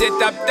celebrity,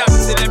 top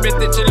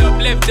celebrity. She love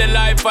live the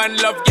life and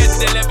love get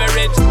the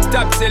leverage.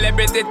 Top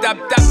celebrity, top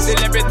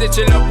celebrity.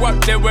 She love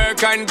work the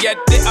work and get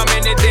the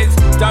amenities.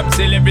 Top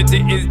celebrity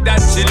is that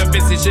she love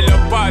busy. She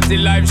love party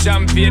life,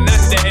 champagne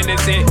and the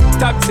NSA.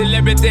 Top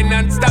celebrity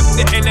non-stop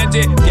the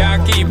energy.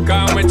 Can't keep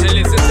calm when she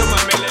listen to my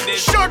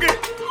melodies. Shuggy,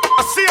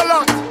 I see a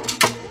lot.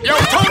 Yo,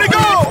 Tony,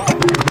 go!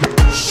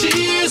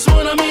 She's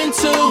what I'm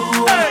into.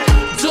 Hey.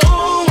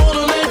 Don't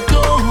wanna let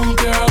go,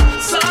 girl.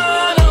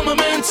 Side of my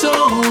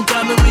mental.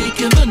 Got me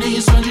weak in the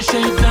knees when you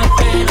shake that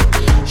thing.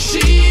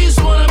 She's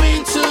what I'm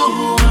into.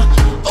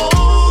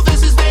 Oh,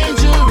 this is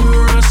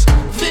dangerous.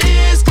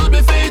 This could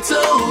be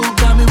fatal.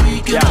 Got me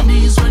weak in the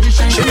knees when you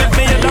shake that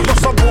thing. She make me go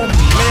so boom,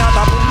 me a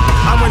da boom.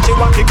 And when she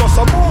walk it go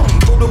so boom,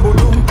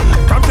 boom.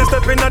 Come to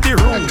step in the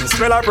room,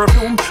 smell her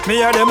perfume.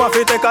 Me and them have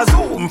to take a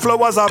zoom,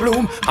 flowers are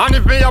bloom. And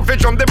if me have to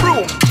jump the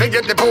broom,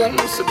 forget the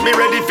booms. Me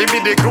ready to be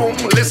the groom,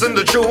 listen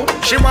the tune.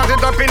 She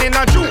wanted up in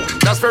a June,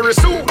 that's very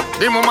soon.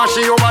 The moment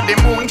she over the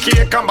moon,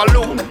 cake and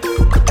balloon.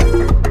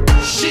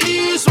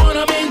 She's what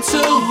I'm into.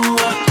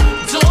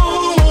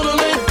 Don't wanna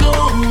let go,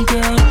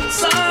 girl.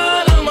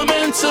 Side of my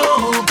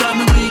mental. Got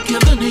me weak in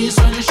the knees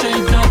when you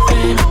shake that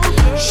thing.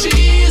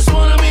 She's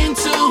what I'm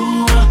into.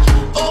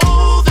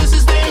 Oh, this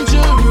is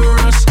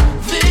dangerous.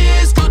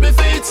 This could be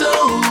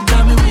fatal.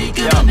 Got me weak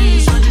in the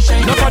knees when you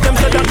shake that thing. None of them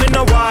said that me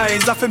no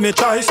wise. I feel me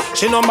choice.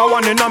 She number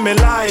one in all my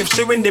life.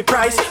 She win the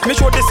prize. Me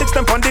show the 6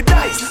 on the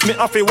dice. Me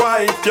off a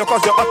wife. You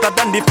cause you're hotter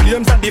than the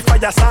flames at the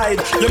fireside.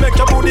 You make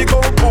your booty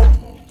go boom.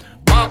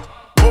 Bop,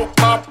 boop,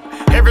 bop.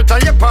 Every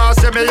time you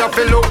pass, you may have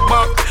to look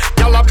back.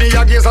 Y'all have me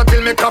a gaze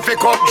until me coffee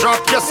cup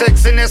drop. Your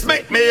sexiness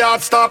make me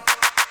heart stop.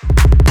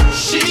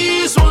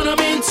 She's what I'm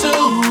into.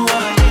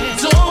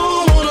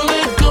 Don't wanna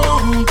let go,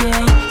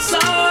 girl.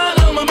 Side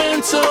of my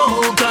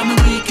mental. Got me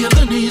weak in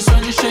the knees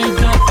when you shake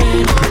that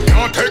thing.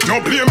 Don't take no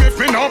blame if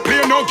me not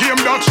play no no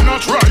game that's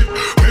not right.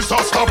 Mr.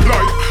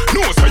 Stoplight,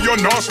 no say you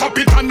no stop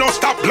it and no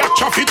stop black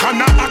traffic and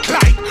not act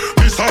like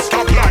Mr.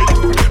 Stoplight.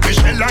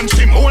 Michelle and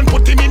Simone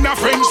put him in a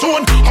friend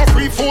zone. A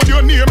free food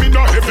your name in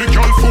a heavy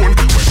girl phone.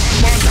 When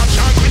man want a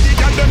chance with the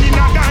girl them in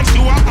a dance,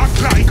 you a act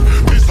like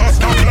Mr.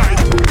 Stoplight.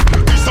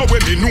 This a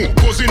way me know,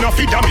 cause in a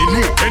feed me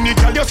know. Any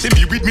girl you see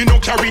me with me no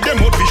carry them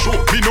out for show.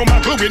 Me no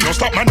matter we no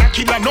stop man a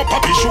kill and no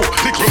papi show.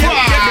 Little man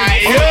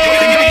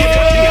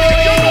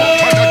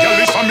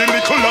me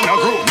little long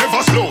ago.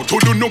 Never slow to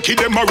do nookie,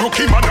 them a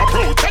rookie man a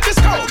pro. Check this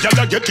out,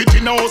 y'all get it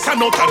in a house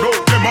and out a door.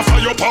 Them a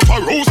fire up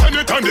a rose and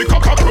it and the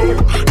cock a pro.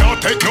 Now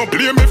take no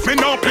blame if me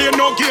not play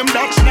no game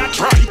that's not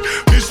right.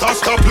 Mr.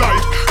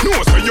 Stoplight, no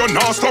say you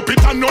not stop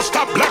it and no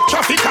stop black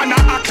traffic and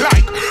act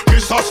like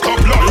Mr.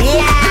 Stoplight.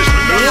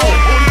 Michelin and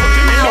Simone put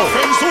him in a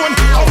friend zone.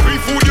 A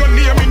free food your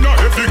name in a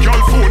every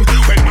girl phone.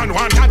 When man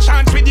want a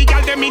chance with the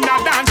girl them in a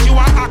dance, you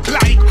a act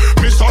like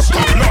Mr.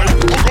 Stoplight.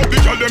 Hook up the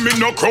girl them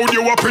in a crowd,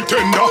 you a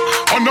pretender.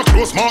 On the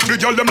close mark, the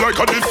girl them like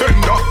a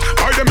defender.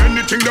 Buy them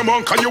anything them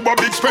want, cause you a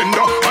big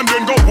spender. And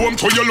then go home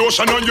to your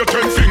lotion on your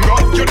 10 finger.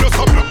 You just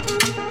a block.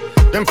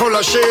 Them full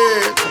of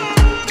shit.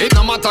 It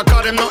no matter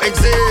cause them no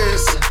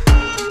exist.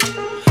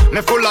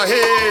 Me full of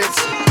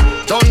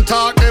hate. Don't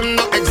talk, them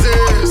no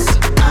exist.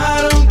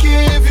 I don't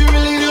care if you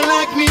really don't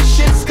like me,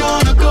 shit's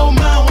gonna go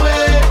my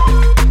way.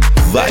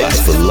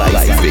 Vibes for life,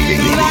 baby.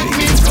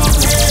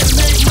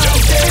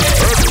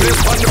 First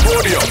place on the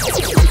podium.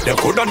 They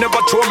coulda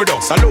never throw me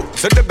down. Salute,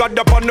 said the God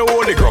up on the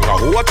holy ground.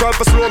 Who a try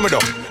to slow me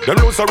down? Them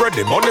lose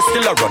already, money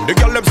still a run. The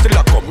girl them still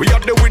a come. We are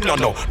the winner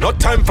now. No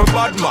time for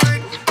bad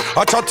man.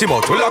 I chat him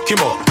out, we lock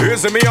him out.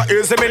 Easy me,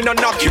 no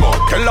knock him out.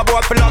 Tell the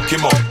boy to lock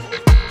him out.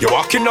 You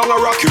walking on a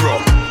rocky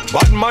road.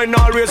 Bad mind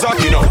always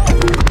rocking out.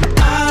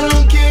 I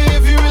don't care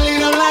if you really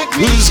don't like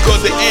me. Who's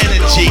got the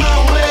energy?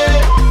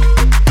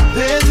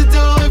 There's a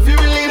door if you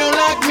really don't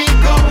like me.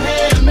 Go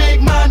ahead and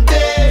make my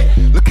day.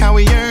 Look how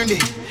we earned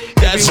it.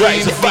 That's right,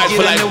 it's a Fight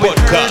for Life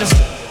podcast.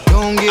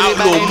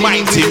 Outlaw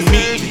Mighty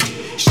Me.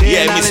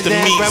 Yeah, Mr.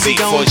 Meezy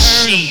for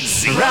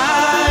Sheezy.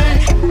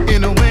 Right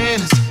in the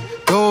winners.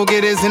 Go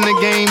getters in the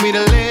game, we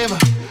deliver.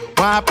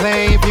 Why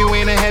play if you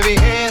ain't a heavy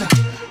hitter?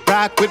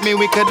 Rock with me,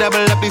 we could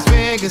double up these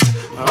figures.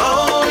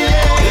 Oh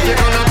yeah. If you're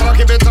gonna talk,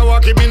 you better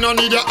walk it, me no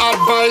need your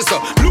advice.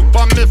 Look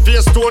on me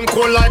face, stone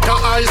cold like a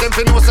ice. If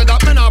you know say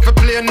that me not fi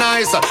play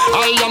nice.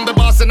 I am the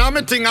boss and I'm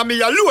a thing and me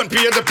alone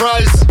pay the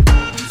price.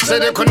 Say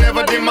they could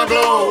never dim my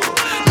glow.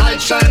 Light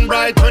shine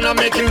bright when I'm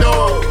making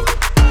dough.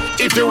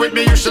 If you with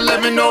me, you should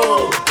let me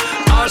know.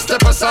 I'll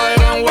step aside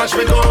and watch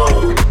me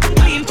go.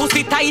 Clean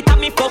pussy tight and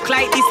me fuck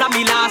like this and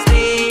me last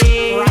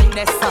day. Right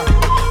there, son.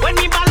 When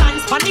me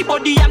balance pon the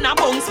body and a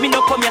bounce, me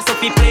no come here so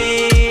fi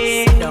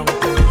play.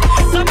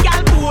 Some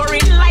gal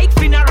boring like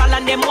funeral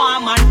and them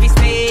want man fi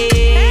stay.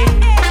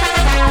 You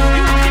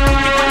want to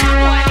put it on a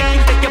boy, make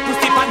him take your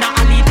pussy pon a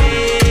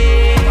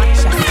holiday.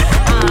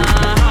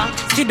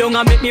 Sit down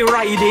and make me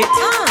ride it.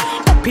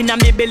 Up inna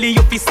me belly,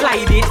 you fi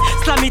slide it.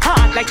 Slam it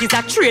hard like it's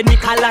a train me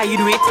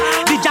collide with.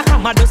 The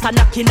jackhammer does a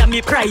knock inna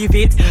me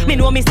private. Me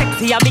know me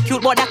sexy and me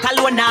cute, but that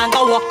alone nah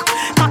go walk.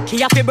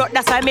 Cocky a fi broke,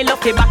 that's why me love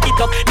to back it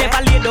up.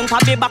 Never lay down for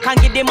me back and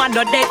give the man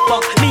no dead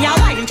fuck. Me a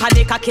wine for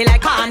the cocky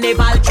like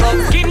carnival truck.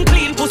 Skin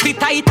clean, pussy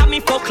tight and me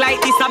fuck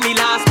like this and me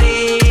last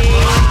day.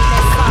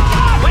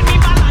 When me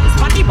balance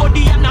for the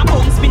body and a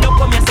bounce, me no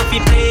come here so fi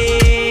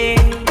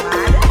play.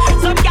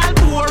 Some gal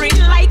boring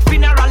like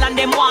funeral and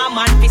them want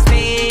man fi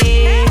stay.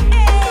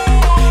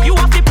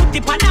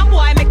 Pan a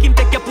boy, make him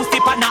take your pussy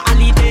pan a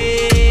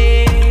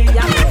holiday.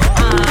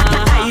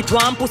 Tight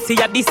one pussy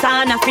a the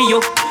sauna for you.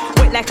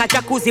 Wet like a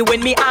jacuzzi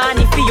when me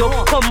honey for you.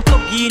 Come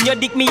plug in your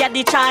dick, me a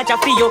the charger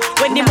for you.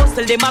 When the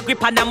muscle them a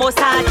grip and a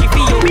massage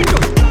for you.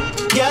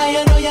 Yeah,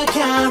 you know you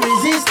can't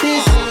resist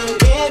this.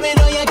 Baby,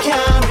 know you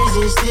can't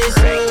resist this.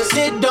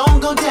 Sit down,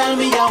 go tell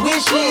me your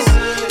wish list.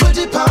 Put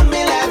it on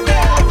me like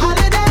that.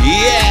 Holiday.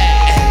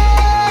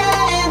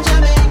 Yeah. In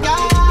Jamaica.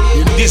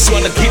 This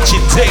one the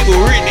kitchen table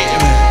rhythm.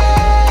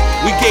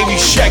 We gave you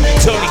Shaggy,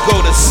 Tony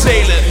Gold,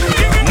 Sailing,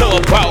 no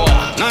power.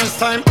 Nice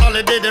time,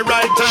 holiday, the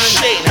right time.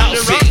 Shane House,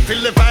 the rock, feel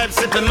the vibe,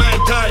 sipping my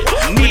tie.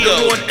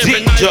 Neo,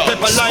 Dick Jones,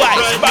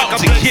 Spice,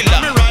 Bounty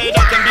Killer.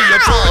 I can be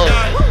your tour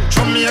guide.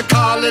 From me a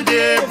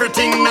holiday,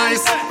 everything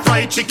nice.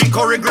 Fried chicken,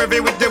 curry gravy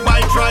with the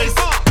white rice.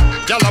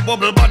 Y'all a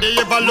bubble body,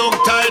 ever look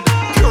tight.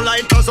 Pure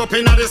lighters up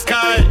in the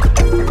sky.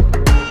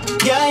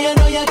 Yeah, you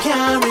know you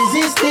can't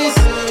resist this.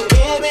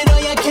 Baby, know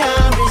you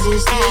can't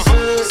resist this.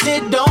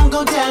 Sit down,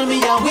 go tell me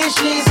your wish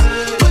list.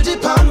 Put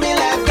it on me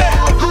like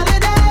that. Holiday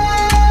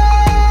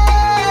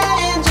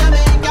in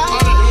Jamaica.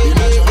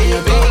 Holiday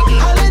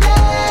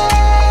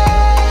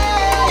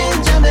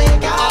in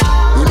Jamaica.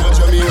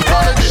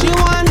 She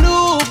want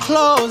new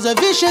clothes, a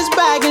vicious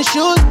bag and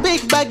shoes,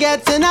 big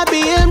baguettes and a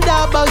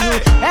BMW.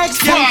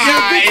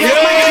 Expensive because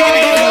my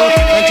trouble.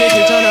 And take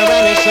it on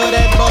around and show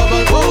that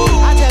bubble. Ooh.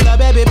 I tell her,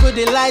 baby, put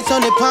the lights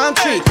on the palm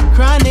tree.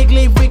 Chronic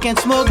leaf, we can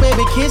smoke,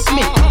 baby, kiss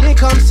me. Then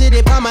come sit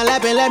up on my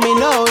lap and let me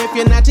know if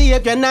you're naughty,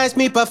 if you're nice,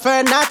 me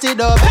prefer naughty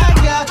though.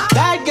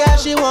 Bad girl,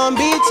 she won't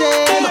be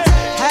tame.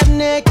 Half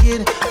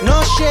naked,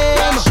 no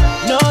shame,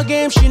 no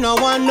game, she no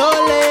want no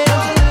lame.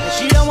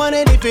 She don't want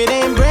it if it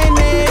ain't brand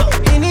name.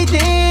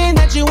 Anything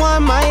that you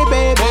want, my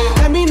baby,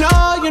 let me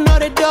know, you know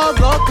the dog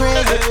go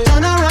crazy.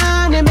 Turn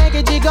around and make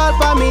it jiggle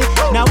for me.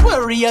 Now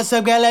worry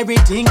yourself, girl,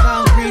 everything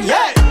concrete.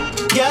 Yeah,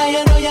 yeah,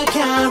 you know you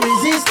can't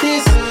resist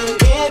this.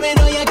 Baby,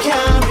 know you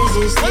can't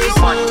resist this.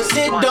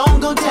 Sit down,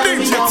 go tell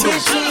me your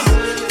wishes.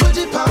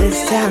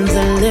 This time's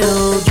a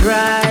little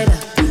dry.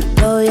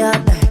 Blow your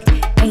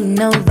back, ain't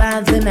no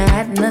vibes in the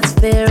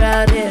atmosphere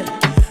out here.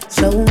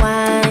 So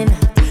wine,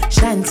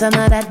 shine some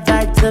of that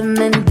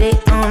vitamin D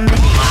on me.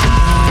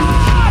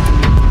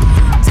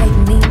 Take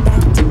me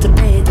back to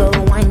Tobago,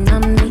 wine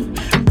on me.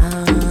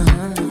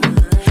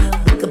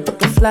 We could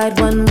book a flight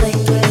one way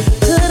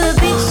to the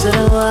beach, to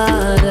the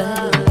water.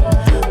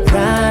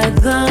 Ride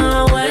the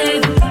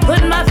wave,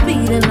 put my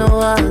feet in the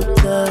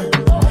water.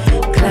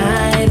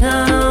 Glide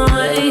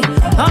away,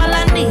 all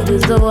I need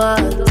is the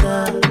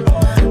water.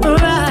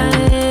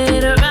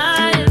 Ride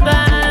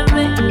by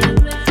me,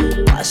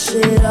 wash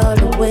it all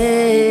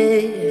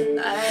away.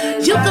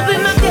 You could be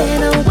my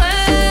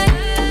getaway,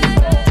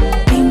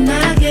 be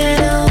my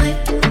getaway.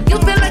 You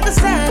feel like a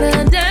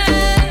Saturday,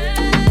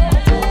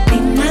 be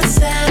my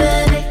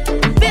Saturday.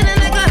 Feeling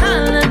like a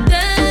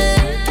holiday,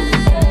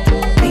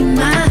 be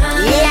my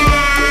holiday.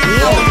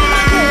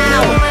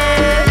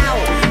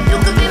 You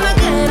could be my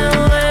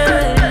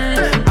getaway.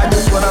 I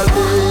just wanna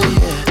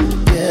live,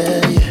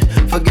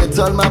 yeah. Forget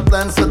all my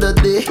plans for the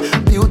day.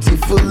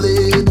 Beautiful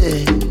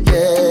lady,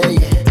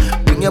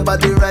 yeah. Bring your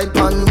body right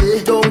on me.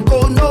 Don't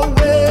go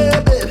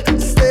nowhere, babe.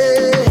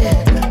 Stay.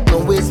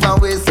 Don't waste my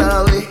ways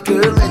away,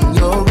 girl. When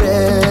you're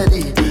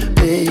ready,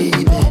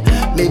 baby,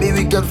 maybe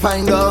we can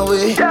find our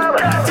way to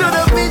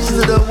the beach,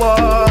 to the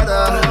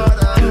water.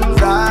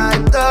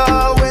 Ride the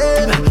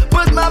wave,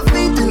 put my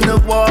feet in the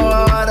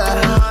water.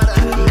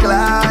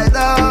 Glide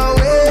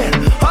away,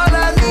 all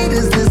I need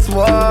is this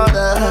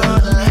water.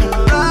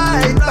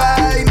 Right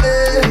by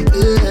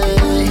me,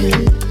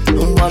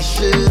 wash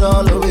it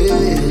all away.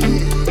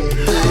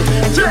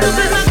 You could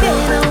be my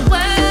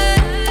getaway,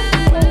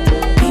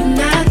 be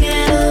my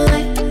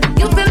getaway.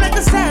 You feel like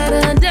a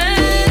Saturday,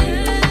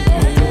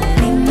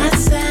 be my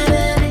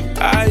Saturday.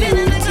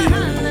 Feeling like a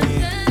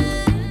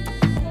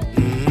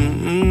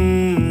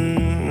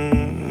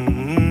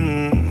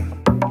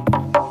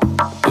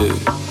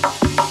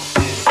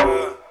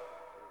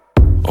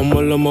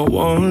I'ma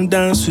wanna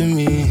dance with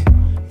me,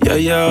 yeah,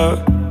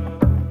 yeah.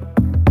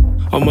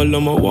 I'ma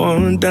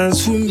wanna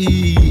dance with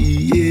me,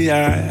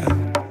 yeah.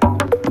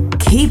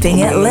 Keeping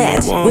it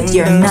lit with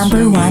your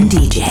number one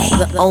DJ,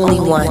 the only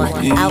one,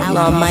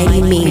 Outlaw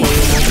Mighty Me.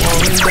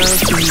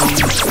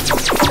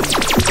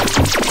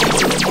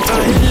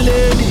 Fine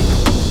lady,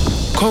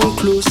 come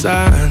closer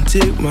and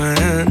take my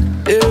hand.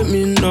 Let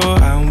me know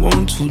I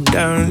want to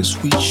dance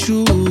with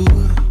you.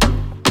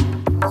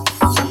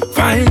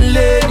 Fine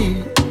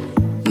lady,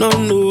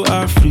 no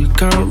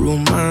African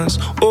romance.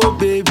 Oh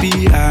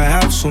baby, I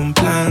have some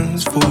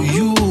plans for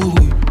you.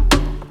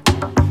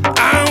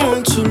 I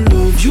want to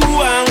love you,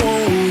 I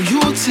want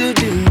you till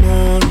the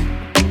morning.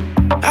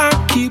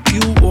 I'll keep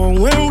you warm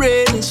when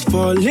rain is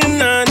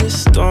falling and it's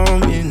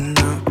storming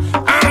now.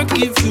 I'll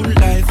give you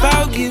life,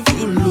 I'll give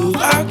you love,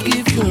 I'll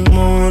give you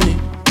money.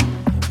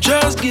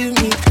 Just give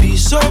me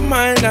peace of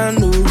mind and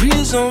no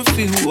reason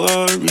for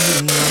worry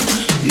now.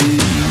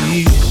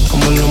 Yeah.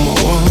 I'ma let my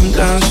one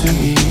dance with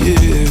me,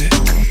 yeah.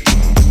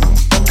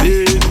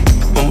 Yeah,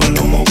 I'ma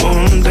let my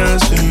one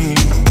dance with me.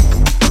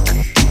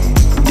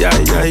 Yeah,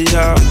 yeah,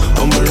 yeah.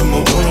 I'ma let my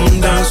one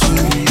dance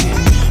with me.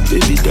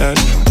 Baby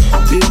daddy,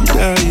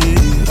 yeah.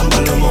 I'ma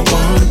let my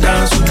one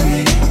dance with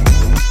me.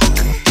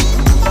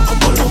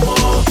 I'ma let my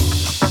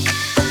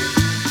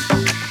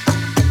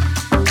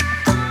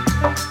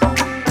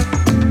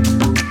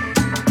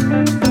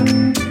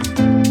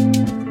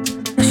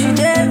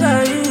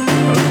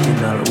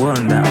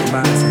one that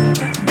bouncing.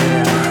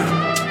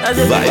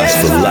 Vibes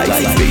for life,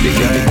 baby.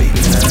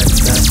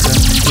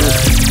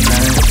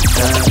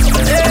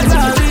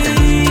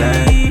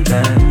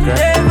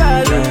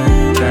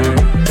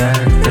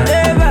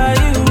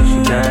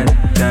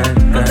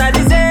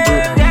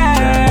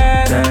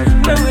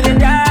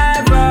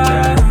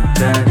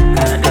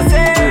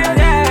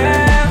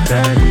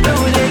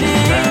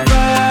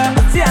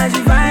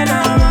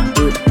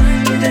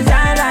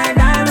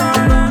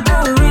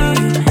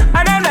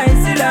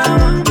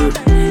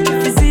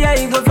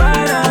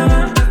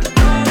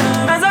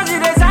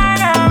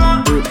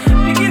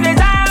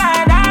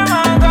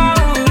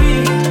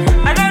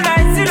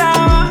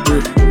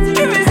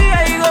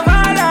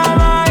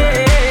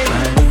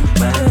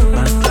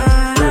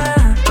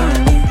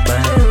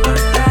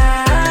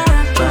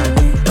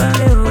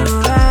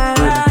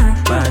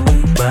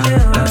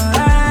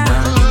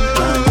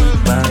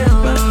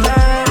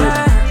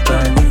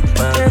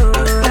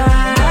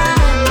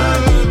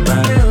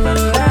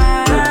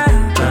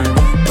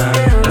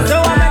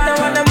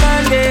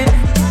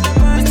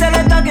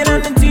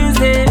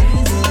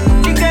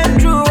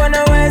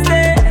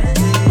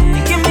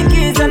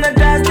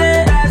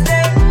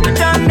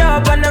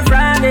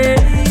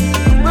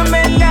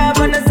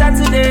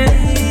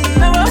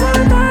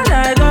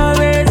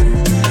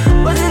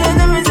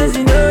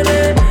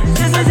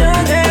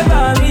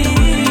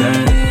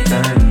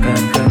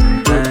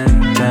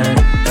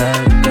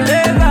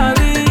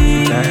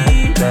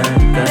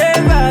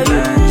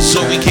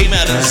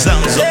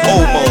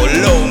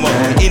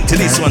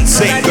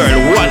 girl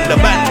Wanda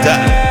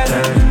Banton.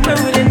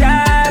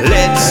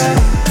 Let's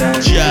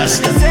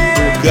just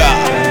go.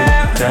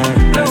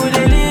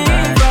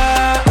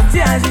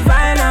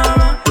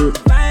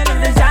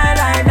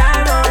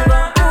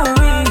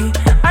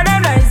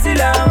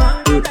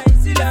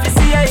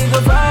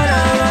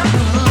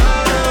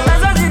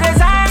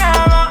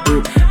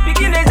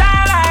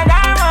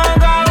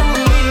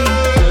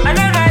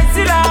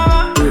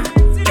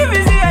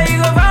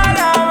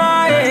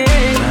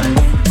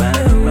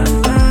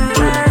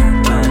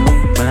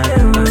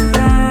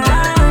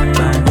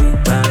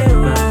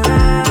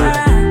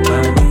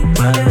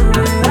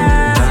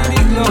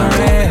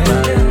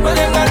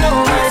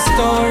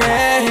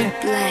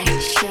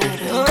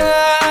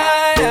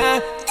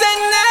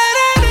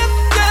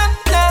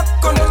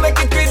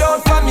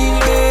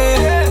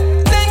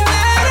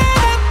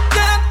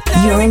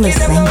 You're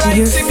listening to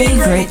your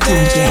favorite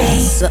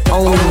DJ, the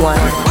only one,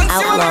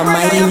 Outlaw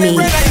Mighty Me.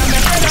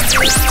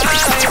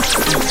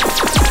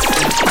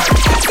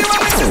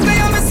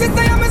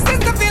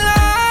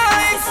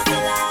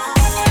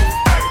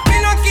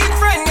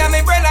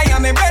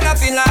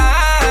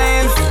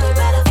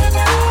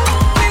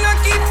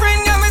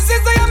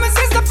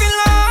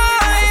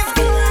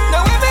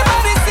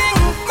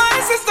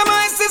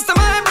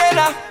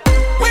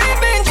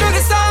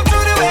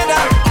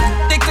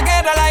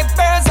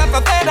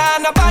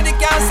 Nobody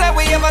can say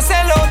we ever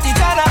sell out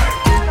each other.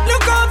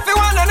 Look out for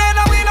one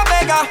another, we no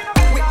beggar.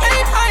 We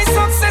ain't high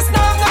success,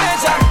 no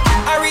measure.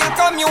 A real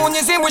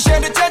communism, we share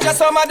the treasure.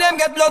 Some of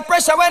them get blood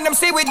pressure when them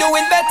see we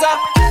doing better.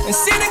 And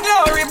see the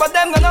glory, but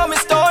them don't know my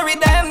story.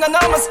 Them don't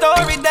know my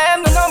story,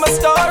 them don't know my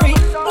story.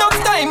 No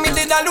time me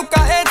did I look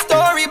at head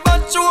story,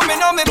 but true me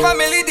know me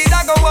family did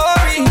I go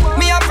worry.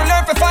 Me have to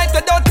learn to fight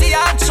the dirty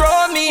and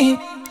throw me.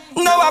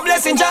 Now a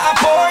blessing Jah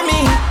pour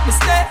me. Me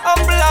stay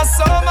humble and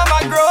so mama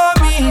grow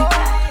me.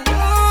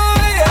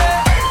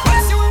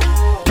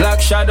 Black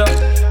Shadow.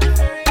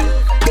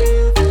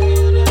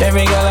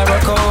 Every girl I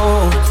rock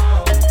out.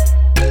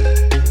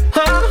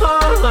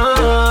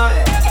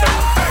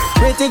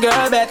 Pretty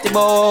girl Betty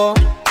Boy,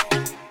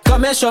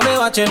 come and show me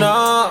what you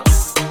know.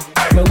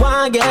 Me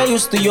wanna get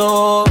used to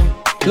you,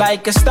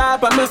 like a star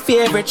on my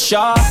favorite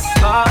show.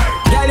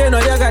 Girl, you know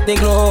you got the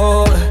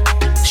glow.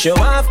 Show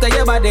after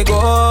your body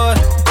go.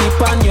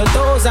 Keep on your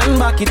toes and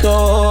back it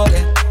up.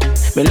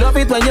 Me love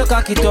it when you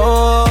cock it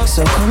up.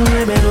 So come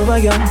here, bend over,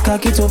 girl,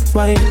 cock it up,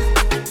 fine.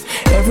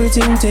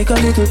 Everything take a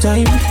little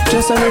time.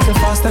 Just a little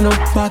faster now,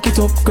 back it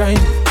up, grind.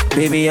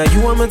 Baby, are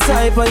you on my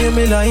type, are you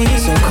me like?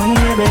 So come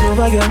here, bend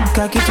over, girl,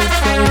 cock it up,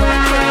 fine.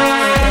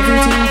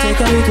 Everything take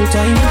a little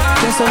time.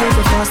 Just a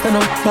little faster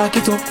now, back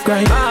it up,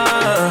 grind.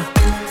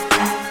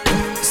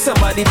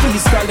 Somebody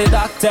please call the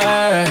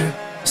doctor.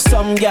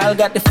 Some gal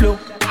got the flu.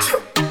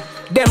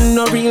 Them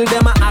no real,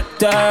 them a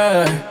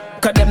actor.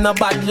 Cause them no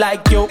bad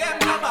like you.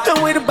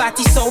 And with a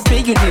body so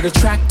big, you need a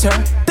tractor.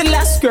 The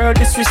last girl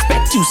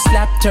disrespect, you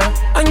slapped her.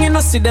 And you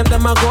know see them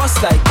a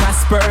ghost like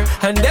Casper.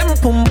 And them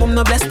pum pum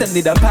no bless, them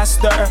need a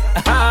pastor.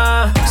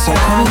 So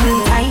come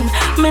in time,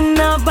 me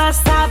never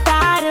stop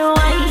by the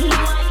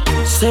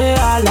way. Say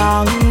a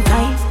long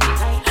time,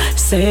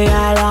 say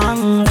a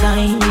long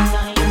time.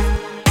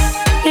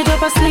 You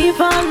drop asleep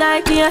all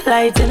night, me a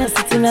light in the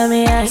city, now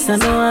me eyes, I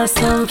know I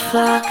some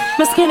fuck.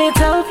 My skin it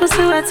out,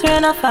 pussy wet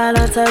when I fall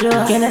out the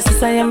door. Can I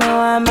say you me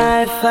want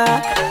my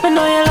fuck? Me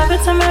know you love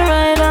it when me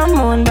ride on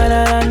moon, but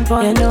I run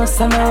for you know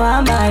some me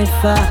want my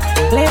fuck.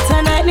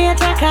 Later night,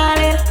 later call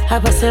it, I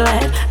pussy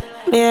wet.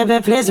 Baby,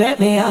 please wake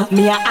me up.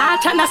 Me a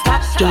heart and a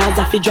stop. Jaws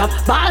a fi drop,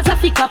 balls a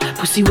fi cup.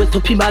 Pussy wet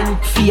up, him a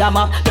look fi a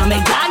map. Now me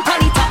gone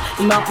turn it up.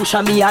 Him a push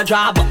a me a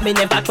draw, but me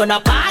never turn a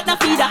partner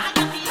fi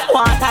that.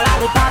 Want a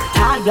lollipop,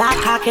 tall black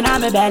cock in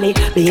my belly.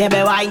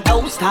 Baby, wine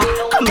don't stop.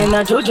 Come in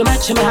and judge me,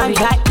 me hand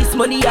like this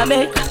money I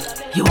make.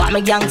 You want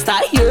me gangsta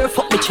here,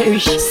 fuck me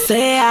cherish.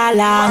 Say I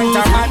love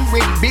want a man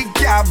with big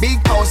car, big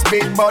house,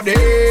 big body.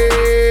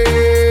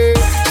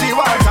 She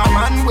want a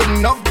man with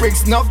enough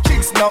bricks, enough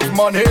chicks, enough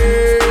money.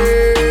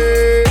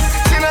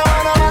 She don't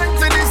want a man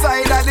to the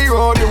side of the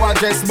road, you want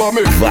just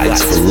mommy.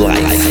 Vibes for life.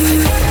 She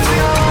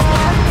don't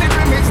want the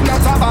remix, not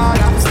a bad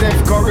I'm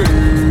Steph Curry.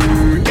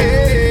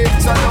 Hey,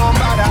 so no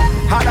matter,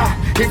 holla,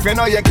 if you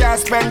know you can't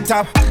spend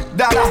top.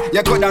 Dada,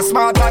 you coulda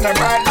smart and a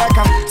bright like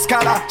a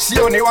scholar. She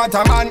only want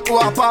a man who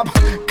a pop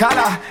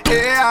collar.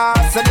 Yeah,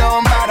 so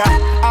don't bother.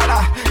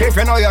 Holla, if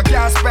you know you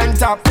can't spend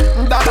top.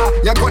 Dada,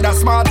 you coulda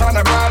smart and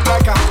a bright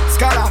like a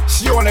scholar.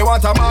 She only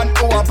want a man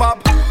who a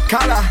pop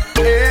collar.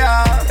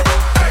 Yeah,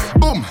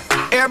 boom.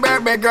 Hey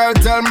baby girl,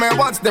 tell me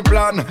what's the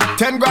plan?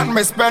 10 grand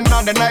me spend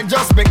on the night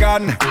just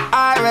begun.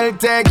 I will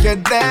take you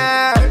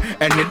there,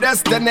 any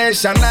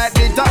destination like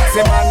the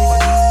taxi man.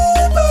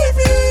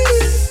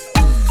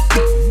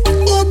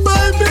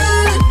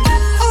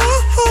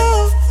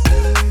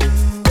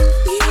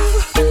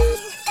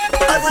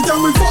 Every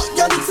time we fuck,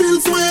 girl, it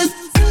feels sweet.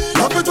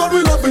 Love it when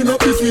we loving up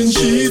between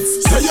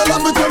sheets. Say you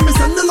love it when me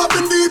send the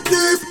loving deep,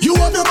 deep. You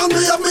have your man,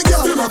 me have me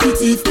girl. Still a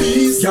pretty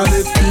piece. Girl,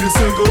 it feels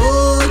so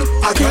good.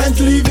 I can't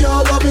leave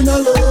your loving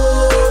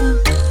alone.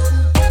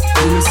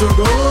 Feels so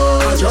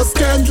good. I just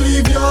can't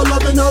leave your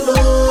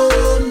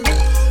alone.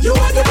 You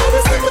are the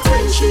baddest in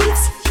between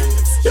sheets.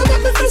 You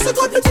make me feel so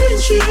good between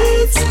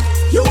sheets.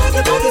 You are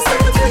the baddest in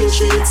between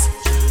sheets.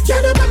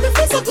 Yeah, you make me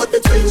feel so good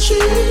between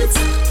sheets.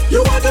 You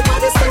are the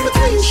baddest in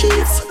between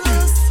sheets.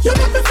 You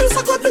make me feel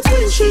so good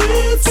between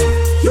sheets.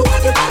 You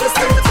are the baddest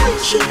in between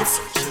sheets.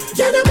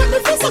 Yeah, you make me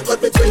feel so good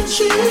between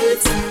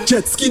sheets.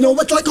 Jet ski no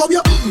wet like how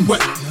you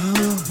wet.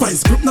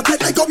 Vice grip not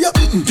tight like how you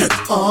get.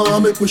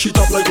 Me push it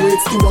up like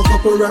weights to a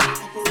couple rap.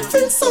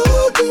 Feels so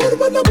good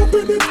when I'm up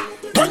in it.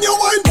 When you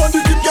wine on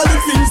the tip, girl,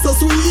 it feels so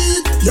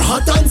sweet. You're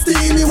hot and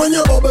steamy when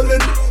you're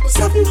bubbling.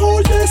 7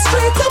 whole days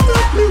straight up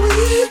make me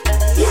weak.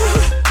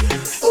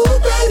 Yeah, oh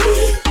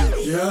baby.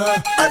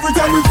 Yeah, every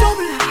time we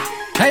bubble.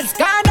 As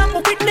God, I'm a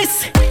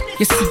witness.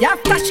 You see, I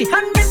flashy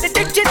 100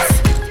 digits.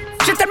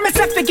 She tell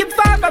myself to give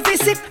her a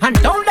visit and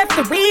don't left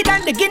the weed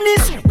and the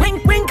Guinness.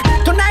 Wink, wink.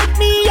 Tonight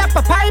me up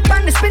a pipe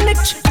and the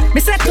spinach. Me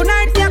said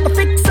tonight me I go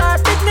fix our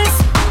business.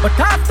 But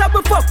after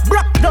we fuck,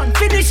 broke done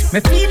finish.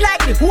 Me feel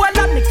like the whole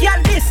of me girl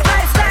this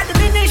lifestyle the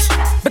finish.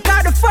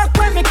 Because the fuck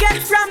when me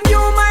get from you,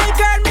 my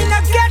girl, me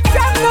not get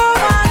from no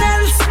one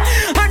else.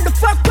 And the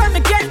fuck when me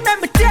get, let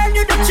me tell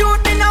you the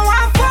truth, me no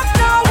want fuck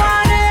no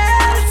one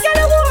else. You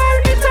hold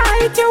me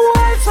tight, you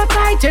hold so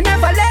tight, you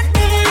never let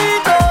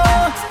me go.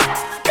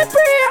 Me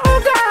pray, oh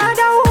God,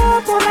 I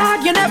hope, oh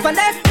Lord, you never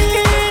let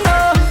me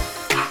know.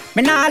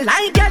 Me nah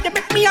lie, girl, you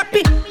make me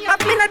happy. Up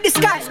in the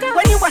sky,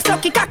 when you was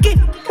sucky cocky.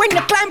 When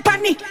you climb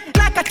on me,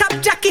 like a top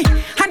jockey.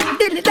 And you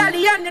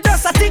dilly-dally and you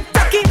just a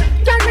tick-tocky.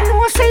 Girl, me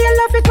know say you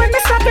love it when me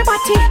slap your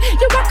body.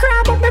 You got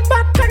crab up me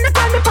back and you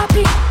call me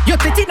papi. You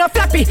pretty no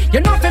flappy,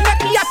 you know if you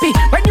make me happy.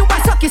 When you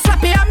was sucky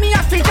slappy and me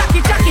happy,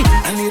 jockey.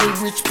 I need a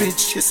rich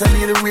bitch, yes I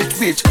need a rich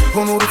bitch.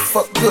 Who know the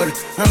fuck good,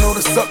 I know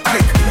the suck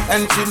click.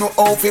 And she know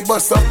how to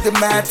bust up the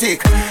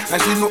matic.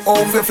 And she know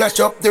how to flash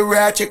up the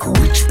ratchet.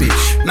 Rich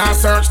bitch, now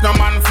search no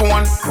man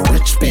phone.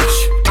 Rich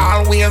bitch,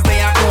 always they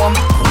at home.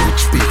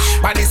 Rich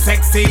bitch, body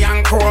sexy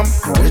and chrome.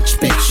 Rich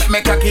bitch,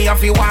 make a key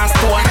off you one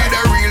stone. Need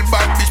a real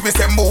bad bitch, me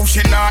say move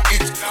she not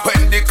it.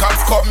 When the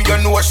cops come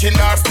you know she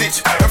not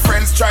snitch. Her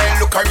friends try and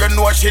look her you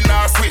know she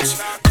not switch.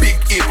 Big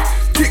hip,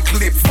 thick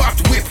lip, fat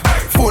whip,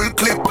 full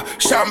clip,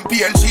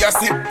 champagne she a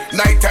sip.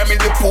 Nighttime in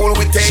the pool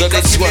we take. So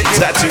this one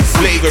tattoo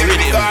flavor in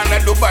it.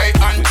 Dubai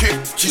and trip.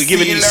 We're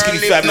giving these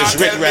skinny fabulous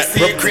Red Rat,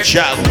 Brooklyn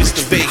Child,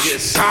 Mr.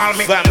 Vegas,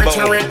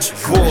 Fambo,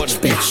 Ford,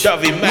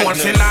 Dovey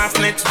Magnus.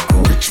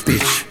 Rich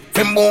bitch,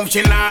 fi move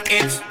she not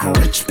it.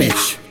 Rich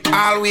bitch,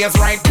 always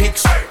right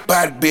bitch.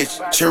 Bad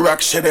bitch, she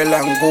rock Chanel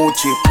and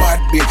Gucci. Bad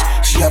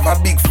bitch, she have a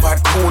big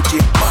fat Gucci.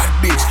 Bad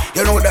bitch,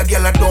 you know that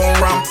girl a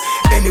don't ramp.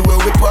 Anywhere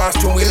we pass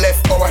through, we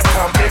left our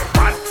stamp.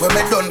 When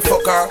me done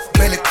fuck her,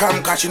 belly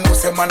cram, cause she know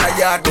say man a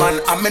yard man,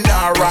 and me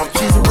nah ramp.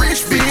 She's a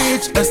rich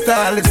bitch, her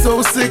style is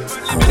so sick.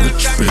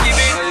 Rich bitch, her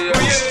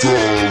style is so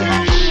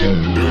sick.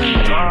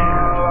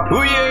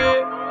 Ooh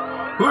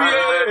yeah, ooh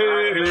yeah.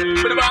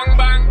 Bang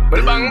bang,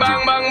 bang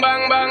bang bang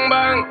bang bang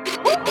bang.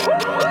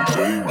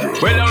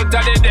 Well out of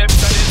the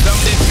depths of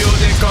this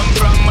music come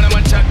from. When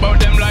I'm chat about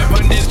them life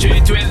on the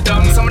street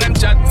wisdom. Some of them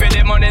chat for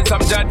the money,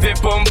 some chat for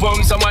pum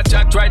pum. Some a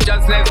chat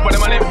righteousness, but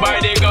them a live by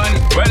the gun.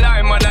 Well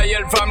I'm on a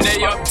yell from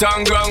the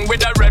uptown ground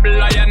with a rebel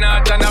lion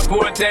heart and a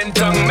potent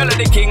tongue.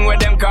 Melody king where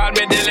them call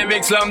me the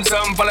lyrics lump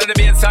sum. Follow the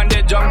bass and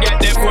the drum, get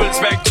the full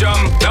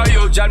spectrum. Now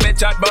usual me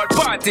chat about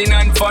partying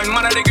and fun.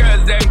 Man of the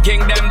girls them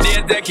king, them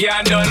days they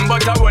can't done.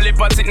 But a whole heap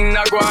of sitting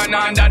a go on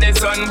under the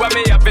sun. When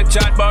me have to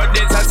chat about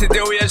this a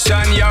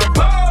situation, yo.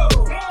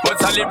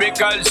 What's a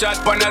lyrical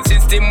shot on a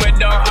system we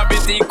don't have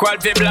it equal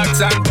for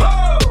blacks and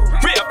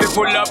we have to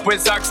pull up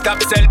with socks,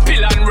 stop sell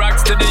pill and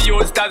rocks to the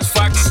youth as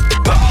facts.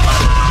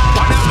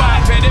 On a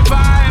bad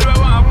pedophile,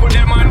 we want to put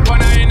them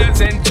on a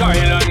innocent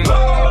child and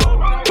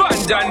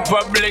Banjan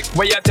public,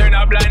 where you turn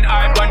a blind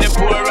eye on the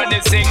poor and the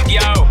sick,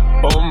 yo.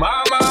 Oh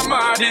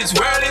mama, this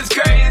world is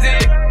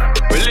crazy.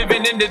 We're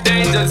living in the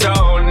danger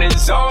zone.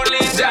 It's only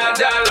Jah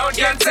alone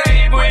can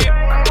save we.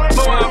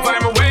 But I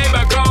find my way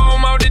back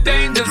home out the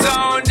danger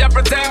zone. Jah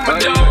protect my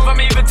love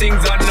from evil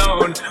things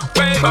unknown.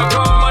 Way back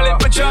home, I live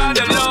my child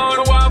alone.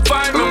 I want to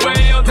find my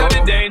way out of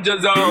the danger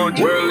zone.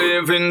 We're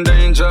living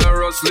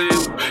dangerously.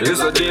 It's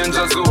a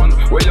danger zone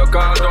where you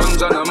call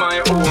dungeon of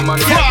my home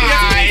and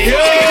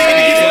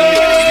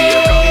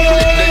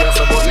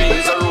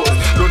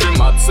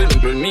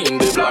simple mean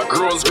the black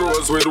rose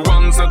grows with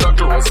one set of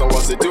clothes. So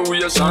a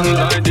situation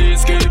like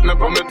this keep me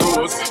from my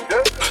toes.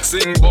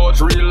 Sing about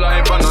real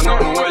life and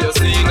nothing where you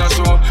see in a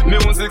show.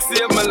 Music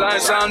save my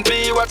life and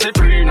be what it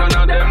bring. None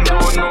of them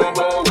don't know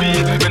about we.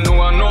 Me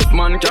know enough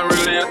man can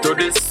relate to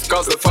this.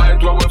 Cause the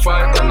fight where we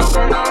fight and not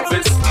on our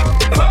fist.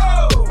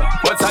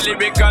 What's a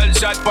lyrical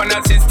shot on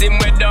a system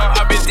we don't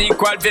have it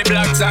equal for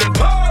blacks and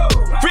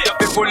we have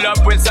to pull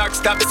up with socks,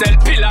 stop sell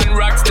pill and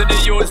rocks to the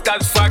youth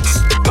as facts.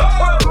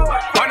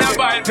 On a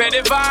bad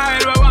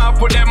pedophile, we want to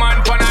put them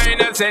on a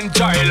innocent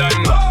child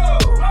and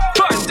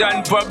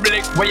Banjan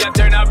public, where you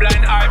turn a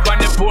blind eye on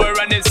the poor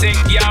and the sick,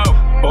 yo.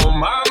 Oh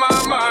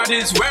mama,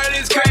 this world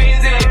is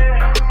crazy.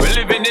 We're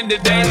living in the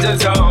danger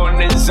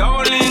zone. It's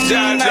only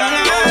Jah.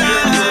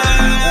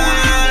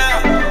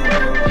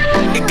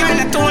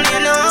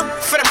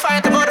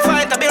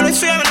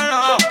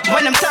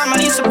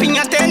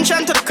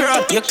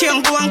 You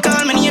can't go and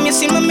call my name, you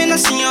see me, me no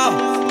see you.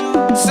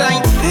 Sign,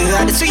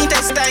 at the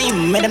sweetest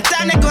time, make them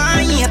turn to go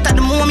on here, at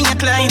the moment you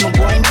climb.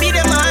 Go and be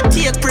them a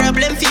take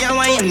problem for your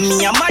wine.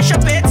 Me a mash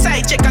up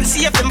headside, check and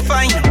see if them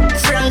fine.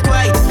 Frank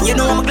White, you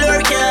know I'm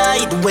glory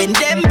guide. When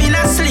them been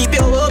asleep,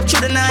 you up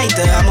through the night.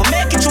 I'ma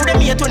make it through the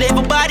meet when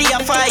everybody a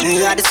fight.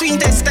 At the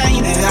sweetest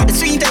time, at the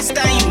sweetest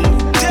time.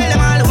 Tell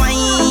them all the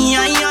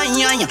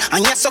wine,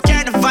 and you suck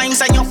at the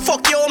vines, and you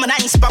fuck you, man,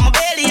 I spam my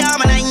belly, I'm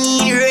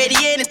ready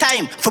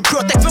anytime. For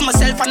protect for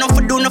myself, I know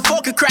for do no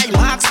fucking crime.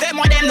 Ask them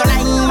why them no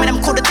line, but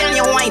them coulda tell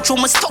you why. Through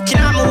my stuck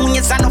in my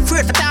onions, I'm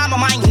afraid for time of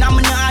mine. I'm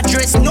not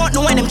address, not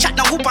knowing them chat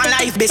no hoop on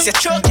life. Base you're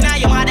choking out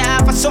your mother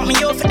half or something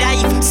you for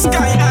dive.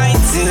 Sky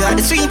heights, at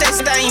the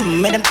sweetest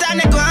time. Make them turn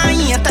to go on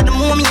here, at the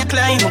moment you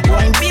climb. Go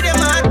and be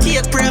them a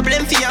take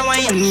problem for your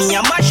wine. Me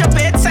a mash up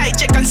headside,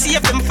 check and see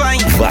if them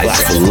fine. You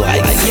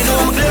know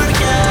I'm blurry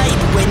guide.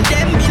 When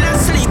them been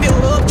asleep, you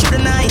up through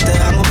the night.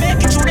 I'ma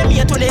make it through them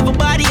here till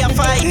everybody a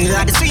fight.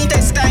 At the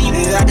sweetest time,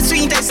 at the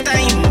sweetest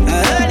time.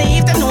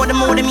 If them know the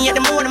more them here,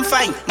 the more them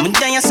fight. I'm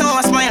done your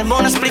song, smile,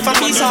 bonus play for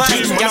me, so I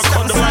just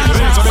stop the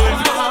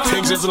fight.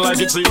 Things is like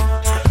it's yo,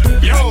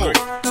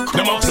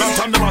 them a plant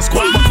and them a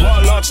squat, but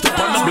one large step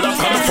on the block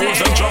and the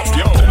fools and drop.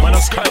 Yo, man a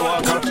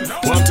Skywalker,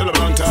 one till a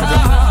blank tiger.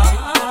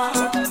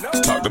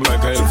 Talk them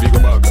like a hell figure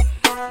back.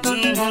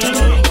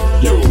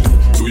 Yo,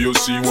 do you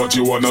see what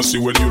you wanna see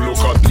when you look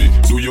at me?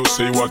 Do you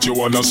say what you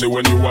wanna say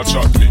when you watch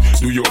at me?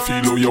 Do you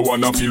feel who you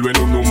wanna feel when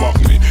you no mock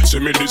me? Say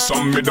me this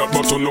and me that,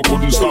 but you no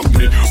couldn't stop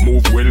me.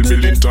 Move well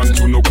militant,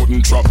 you no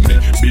couldn't trap me.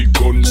 Big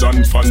guns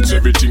and fans,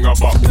 everything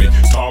about me.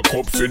 Talk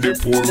up for the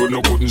poor, you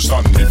no couldn't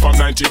stand me. From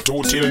 92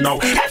 till now,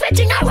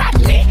 everything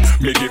around me.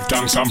 Me give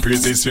thanks and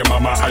praises for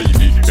Mama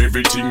Ivy.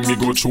 Everything me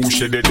go through,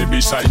 she dead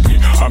beside me.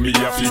 And me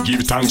have to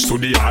give thanks to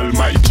the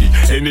Almighty.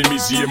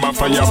 Enemies aim a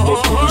fire,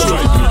 but couldn't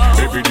strike me.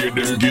 Every day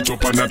them get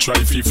up and a try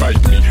to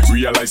fight me.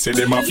 Realize say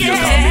them a feel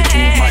call me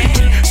too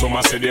mighty. Some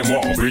a say them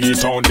won't bring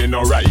it on, they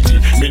no righty.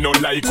 Me no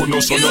like who no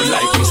so no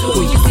like me.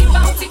 Who you see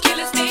bounty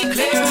killers stay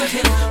clear of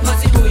him.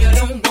 Must who you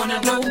don't wanna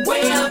know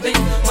where I've been.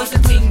 Must the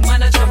thing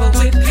man I travel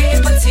with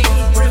paper team.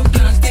 Real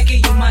guns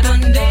taking you man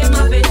under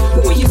my bed.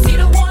 When you see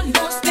the one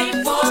don't stay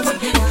far from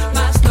him.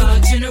 Master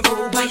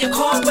general why you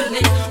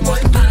calling?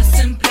 Boy pass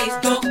and place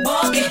dog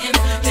bargain him.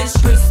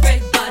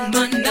 Disrespect bad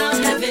man now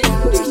heaven.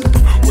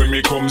 When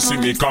me come see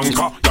me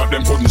conquer, that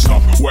them couldn't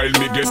stop. While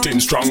me getting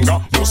stronger,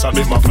 most of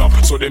them a flop.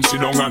 So them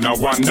sit down and I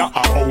wonder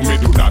how me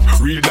do that.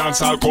 Real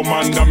dancehall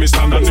commander, me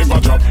stand and never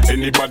drop.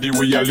 Anybody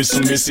where you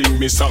listen, me sing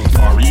me song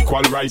for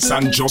equal rights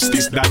and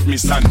justice that me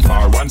stand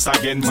for. Once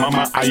again,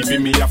 Mama Ivy,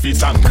 me a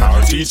fit and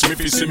car. Teach me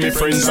to see me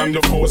friends and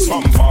the foes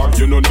from far.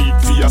 You no need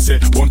fear, say,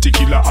 want to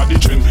kill a the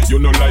trend. You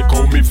no like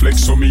how me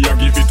flex, so me a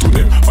give it to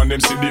them. And them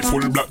see the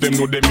full black, them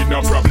know them in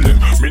a problem.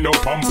 Me no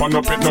pump and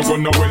no pet, no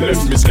gun, no well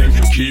left me skank.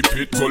 Keep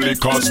it gully,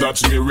 cause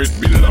that's where it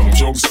belong.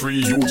 Drugs free,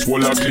 youth,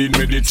 full of clean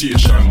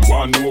meditation.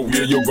 One know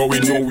where you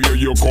going, know where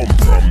you come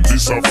from.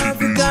 This a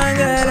African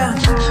girl,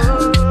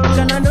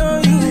 can I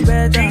know you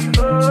better?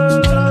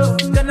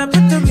 Can I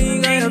put the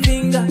ring on your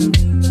finger?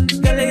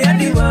 Girl, you're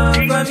the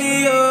one for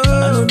me, oh. I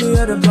know the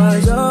other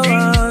boys don't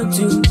want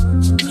you,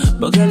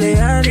 but girl, I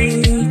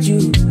need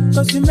you.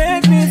 Cause you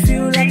make me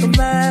feel like a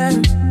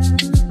man.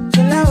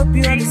 Girl, I hope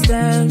you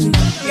understand me.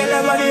 Girl, I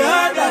body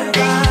hard like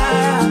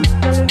fire.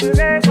 Girl, you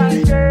make my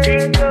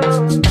shade go.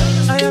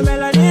 I am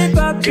melody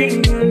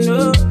popping, you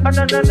know. Oh,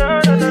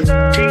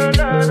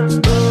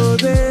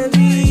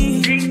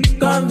 baby,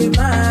 come be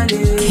mine.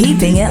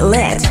 Keeping it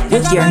lit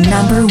with your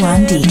number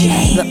one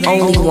DJ, the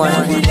only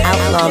one,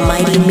 Outlaw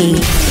Mighty Me.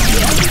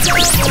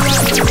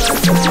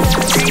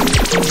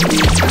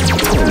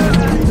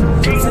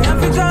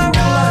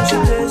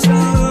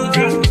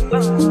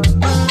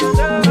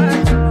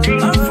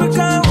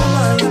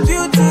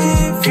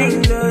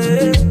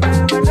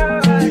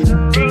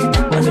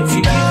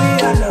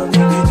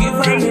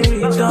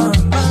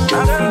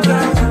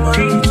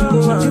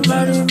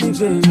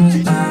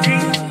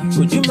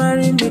 Would you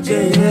marry me,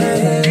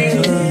 baby?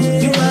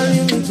 Would you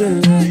marry me,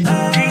 baby?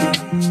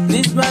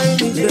 Please marry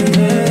me,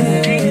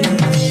 baby.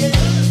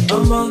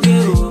 I'm on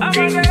go.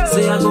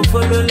 Say I go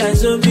follow like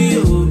zombie,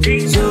 oh.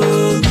 So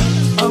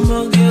I'm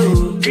on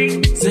go.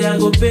 Say I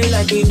go pay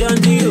like he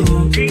done you,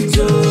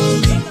 so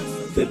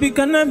baby,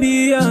 can I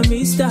be your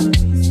mister?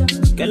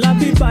 Can I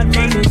be bad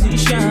man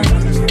musician?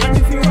 And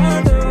if you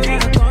want to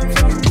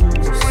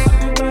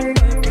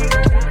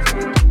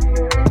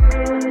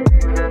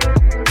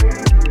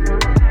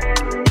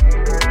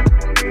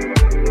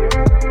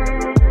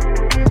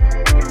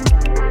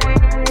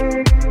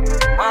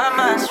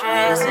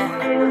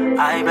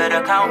I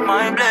better count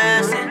my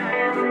blessing.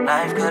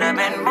 Life could have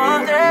been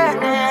more than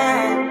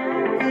that,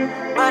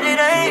 but it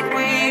ain't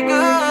we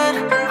good.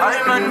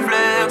 I'm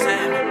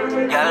flexing.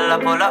 Y'all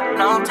pull up,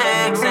 no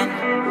texting.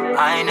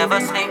 I never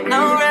sleep,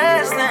 no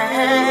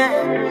resting.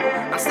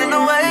 I'm still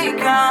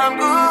awake, I'm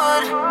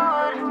good.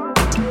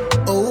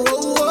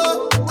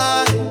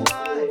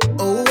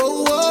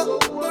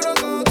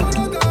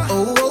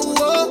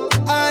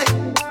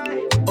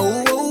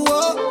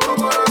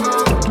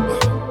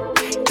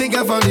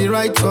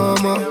 right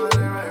Tomo.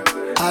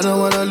 I don't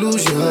wanna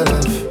lose your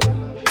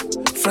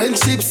love.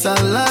 Friendships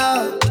are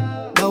love,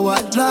 but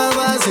what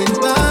lovers in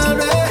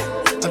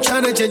marriage? I'm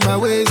trying to change my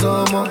ways,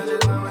 Omo.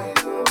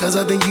 Cause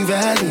I think you've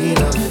had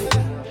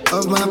enough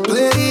of my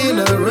playing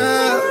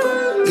around.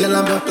 Girl,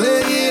 I'm not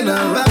playing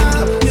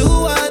around. You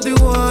are the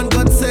one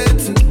God said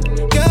to.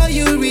 Girl,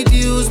 you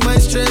reduce my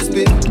stress,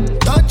 babe.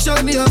 Touch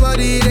on your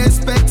body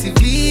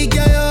respectively.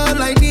 Girl,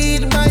 all I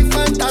need, my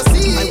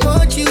fantasy. I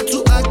want you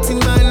to act in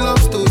my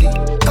love story.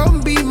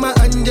 Come be my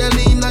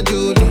Angelina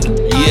Jolie.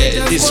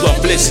 Yeah, this one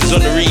Blessings on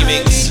the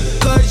remix.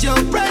 Cause your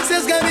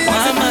presence got me.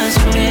 Why am I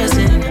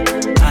stressing?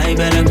 I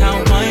better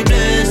count my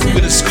blessings.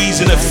 We're gonna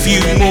squeeze in a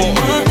few more,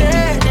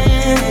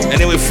 and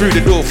then we're through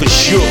the door for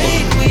sure.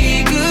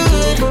 We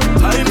good.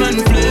 I'm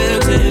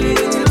unflexing.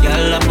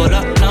 Y'all pull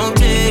up, no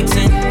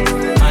texting.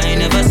 I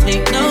never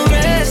sleep, no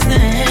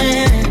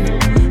resting.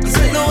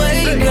 Say no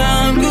way,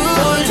 I'm good.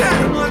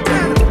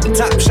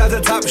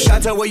 Top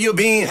shotter, where you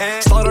been?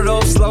 Started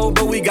off slow,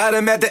 but we got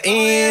him at the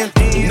end.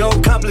 No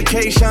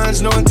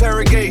complications, no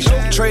interrogation.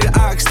 Traded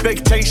our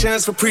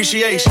expectations for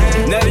appreciation.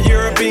 Now the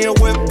European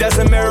whip, that's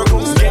a miracle.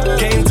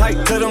 Game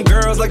tight to them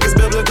girls like it's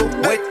biblical.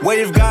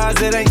 Wave guys,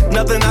 it ain't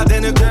nothing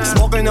identical.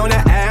 Smoking on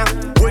that app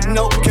with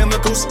no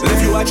chemicals.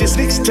 If you watch your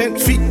sneaks 10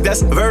 feet,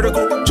 that's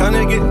vertical.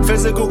 Tryna get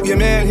physical, your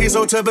man, he's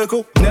so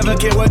typical. Never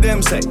care what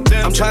them say.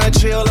 I'm tryna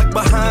chill like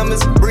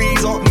Bahamas,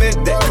 breeze on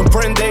midday.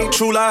 Comprende,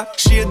 true lie,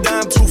 she a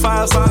dime,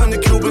 2.5, so I'm the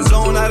Cuban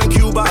zone out of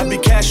Cuba. I be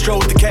Castro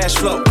with the cash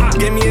flow.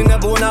 Gave me a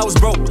number when I was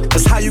broke.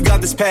 That's how you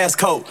got this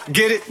passcode.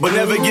 Get it, but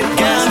never get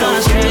gas.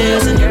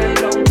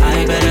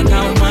 I better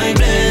count my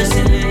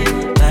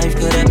blessings. Life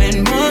could have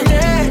been more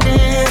than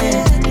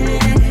this,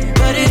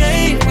 but it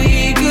ain't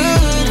we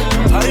good.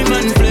 I'm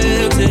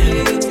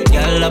unflexing.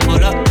 Y'all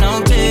pull up,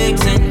 no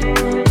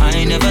texting.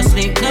 I never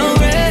sleep, no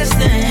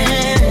resting.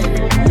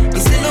 I'm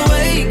still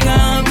awake,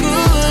 I'm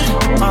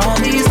good. All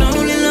these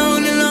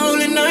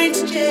lonely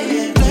nights,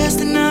 yeah.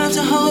 Blessed enough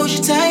to hold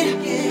you tight.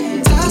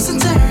 Toss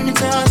and turn,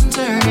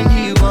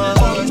 he was.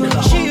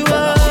 She was.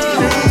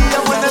 I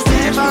wanna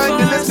see if I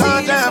can let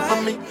her down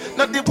for me.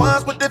 Not the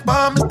ones with the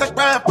bomb, Mr.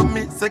 Grind for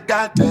me. Say,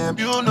 goddamn,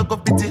 you no go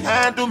fit the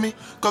hand to me.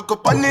 Coco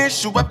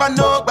punish you if I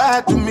know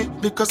bad to me.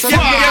 Because I'm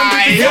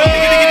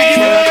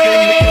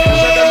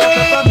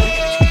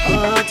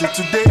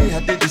today I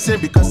did the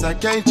same because I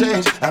can't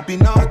change. I be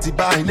naughty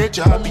by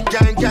nature, I be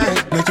gang.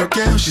 Like your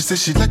girl, she said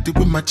she liked it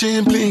with my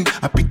chain bling.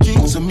 I be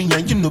king, so me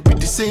and you know be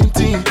the same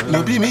thing.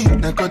 No be me,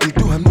 now God they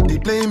do, I know they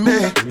blame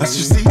me. As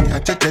you see, I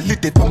check a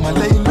little for my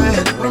lane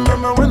man.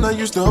 Remember when I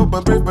used to hope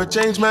and pray for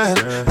change, man?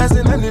 As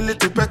in any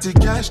little petty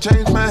cash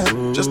change,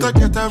 man. Just to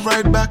get her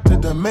right back to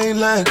the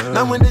mainland.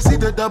 Now when they see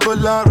the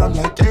double R, I'm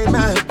like, hey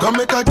man, come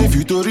make I give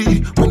you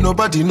Tori. When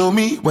nobody know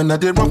me, when I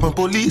did run from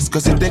police.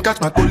 Cause if they catch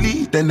my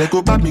collie, then they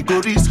go back me go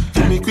reach.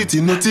 Give me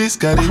quitty notice,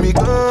 carry me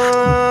go.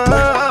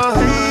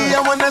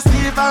 I wanna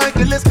see if I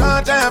can let's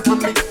calm down for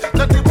me.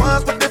 Not the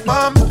ones with the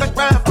bomb, Mr.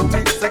 Grind for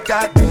me. Say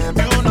goddamn,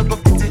 you no go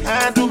fit the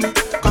hand to me.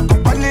 Come to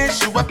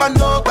punish you if I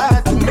know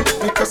bad to me.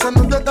 Because I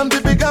know that I'm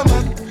the bigger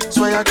man.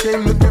 So I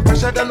came looking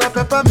fresher than a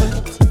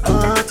peppermint.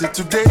 Till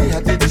today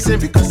I did the same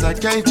because I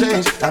can't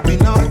change. I be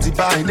naughty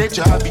by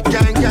nature, I be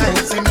gang.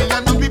 See me, I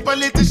no be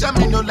politician,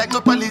 me no like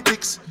no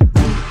politics.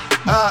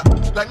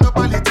 Like no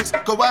politics.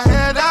 Go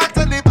ahead, ask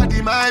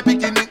anybody my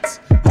beginnings.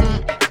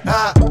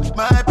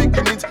 My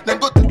beginnings. Then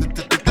go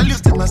tell you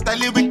still my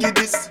style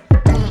wickedness.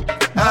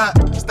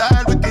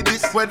 Style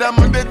wickedness. Whether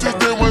Monday,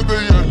 Tuesday,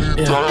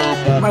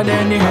 Wednesday, My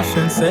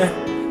nation say,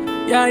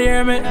 yeah,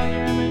 hear me.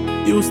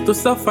 Used to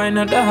suffer in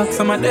the dark,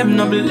 some of them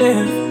no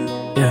believe.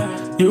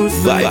 Yeah,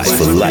 used to Vibes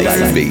for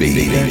life,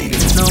 baby.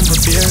 Now my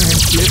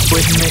parents live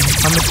with me.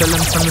 I'ma tell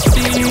them some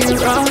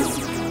serious.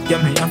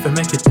 Yeah, me have to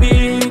make it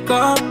big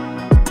up.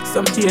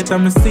 Some hate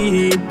I'ma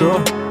see it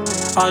though.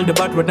 All the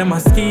bad with them a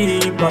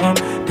skip up.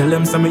 Tell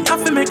them some me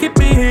have to make it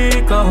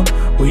big up.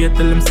 Who you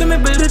tell them see me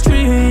build the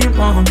dream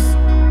house.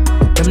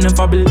 Them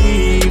never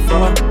believe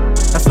her.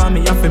 That's why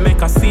me have to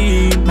make a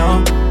scene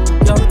now.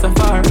 Yo, it's a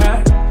far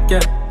right,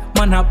 yeah.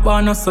 Man a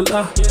born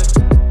hustler.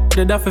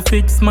 They have to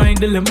fix my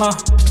dilemma.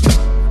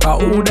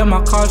 Who them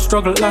a call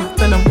struggler.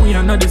 Tell them we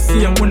are not the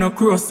same, we no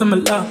grow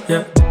similar.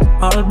 Yeah,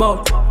 all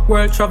about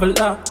world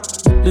traveler.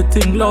 The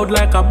thing loud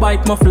like a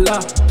bike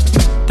muffler.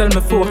 Tell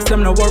me folks,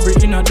 them no worry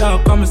in a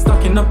dark. I'm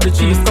stacking up the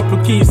cheese, couple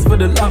keys for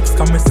the locks.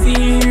 Come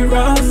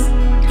serious.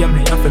 Yeah, me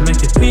have to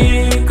make it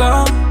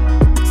bigger.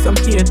 Some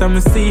hate I'ma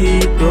see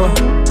it though.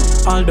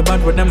 All the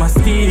bad with them a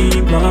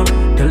scheme up.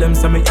 Tell them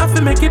some me have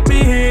to make it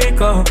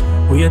bigger.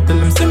 Who you tell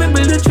them see me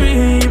build a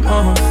dream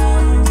house.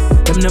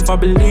 Them never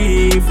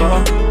believe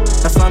her.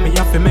 That's why me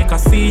have to make a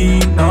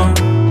scene now.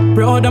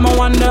 Bro, them a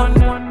wonder.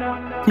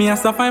 Me a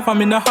survive,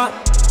 I'm in the hot.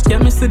 Yeah,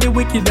 me see the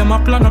wicked, them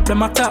a plan up,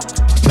 them attack.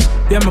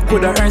 Yeah, me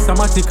coulda earn some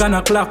matic on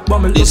a clock. But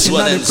me looking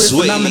at the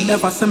prison and me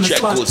never see me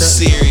spot.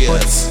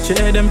 But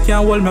share them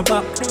can't hold me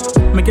back.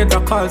 Me get a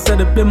call, say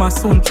the play my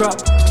soon trap.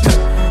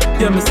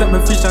 Yeah, me set my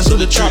fish and so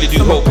the truly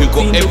do hope you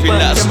got every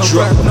last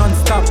drop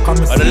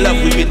of the love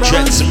we've been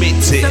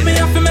transmitting.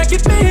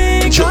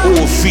 You're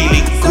all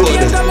feeling good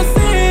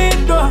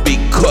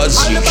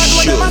because you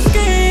should.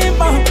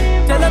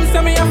 Tell them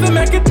say me have to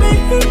make it big.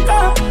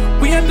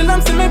 We have to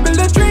them say me build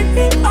a dream.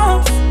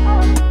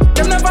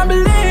 Them never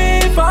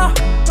believe.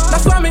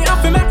 That's why me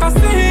have to make a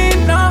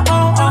scene now.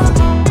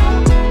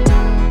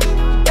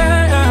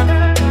 Yeah.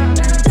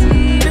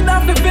 Did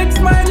have to fix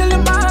my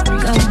little man.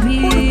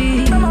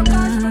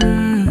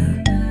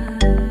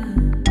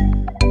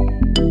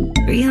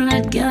 Real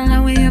hot girl,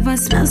 now we ever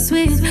smell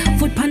sweet.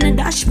 Foot on the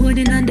dashboard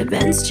in on the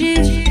Benz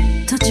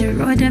Street. Touch the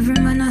road, every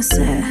man I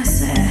say.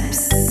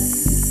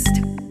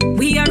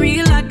 We a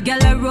real hot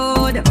girl a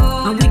road,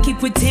 and we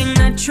keep with thing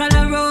natural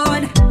a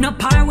road. No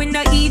power when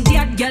the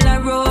idiot girl a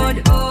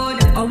road.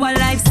 Our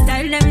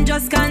lifestyle them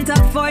just can't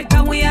afford,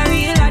 cause we a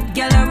real hot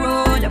girl a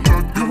road.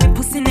 And we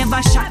pussy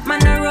never shot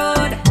man a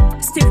road.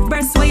 Stiff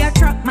breast where you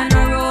truck man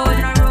a road.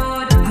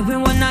 And we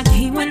wanna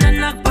key when I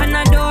knock on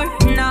a door.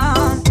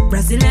 No,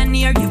 Brazilian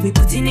here, yeah we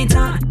putting it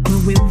on.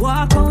 When we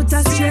walk out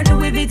a straight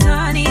with it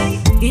on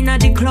it. Inna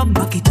the club,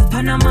 back it up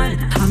on a man.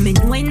 I mean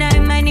when I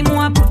money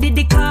more, put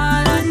the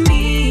call on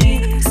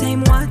me.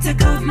 Same want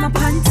take off my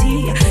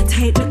panty.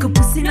 Tight like a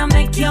pussy, now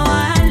make you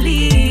want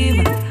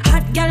leave.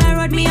 Hot girl, I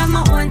rode me on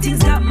my own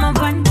things, got my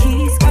van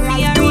keys.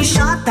 Life too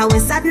short, that way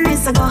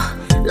sadness ago.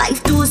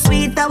 Life too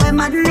sweet, that way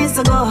madness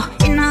ago.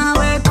 In a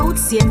workout,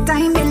 same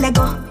time, the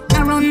Lego.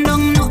 I run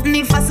down nothing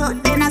if I saw,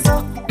 then I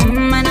saw.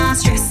 I not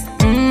stress,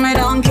 I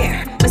don't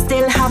care. But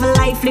still have a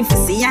life, live to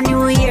see a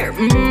new year.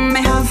 I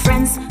have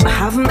friends, but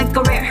have my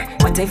career.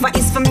 Whatever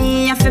is for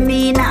me, and for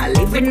me now.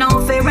 Live with no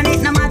fear, and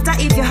it no matter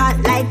if you're hot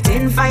like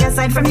 10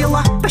 fireside from you.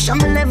 Pressure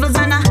my levels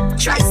on a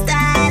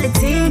tri-style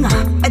thing.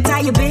 Better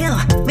you bill,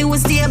 me will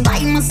stay by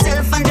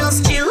myself and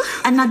just chill.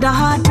 Another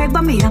heartbreak,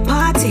 but me a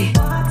party.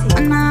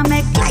 And I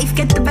make life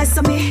get the best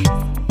of me.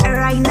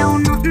 Right now,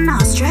 nothing now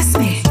stress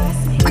me.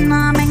 And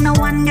I make no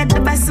one get the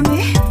best of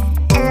me.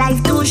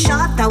 Life too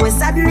short, that was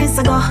sadness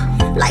ago.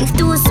 Life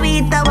too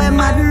sweet, that way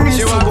madness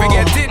ago. She won't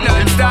forget it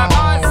non-stop,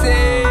 I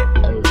say.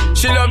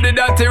 She love the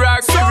dirty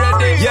rock, she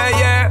ready.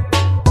 Yeah.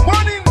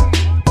 Morning.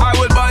 I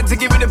was born to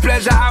give you the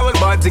pleasure, I was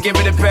born to give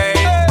you the pain.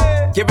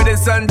 Give me the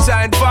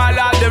sunshine, fall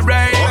out the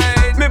rain.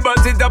 Me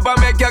bust it up and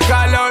make you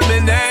call out my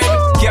name.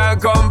 Can't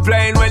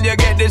complain when you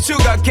get the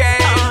sugar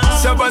cane.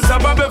 So bust a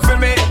bubble for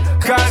me,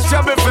 cause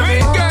trouble for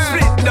me.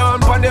 Split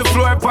down on the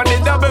floor, on the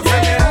double for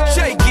me.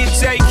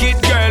 Shake it,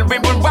 girl,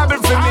 people bubble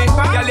for me.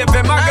 Y'all if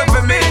you muggle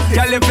for me,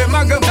 y'all if you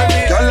muggle for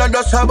me. Y'all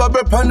just have a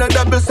bubble on the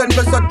double send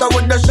me sort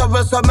with the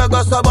shovel. So me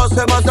go so boss,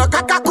 must a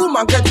kakakum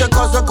and catch a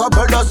cause a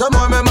couple dozen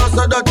more. Me must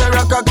a dirty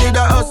rock, a kid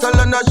a hustle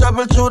and a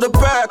shovel through the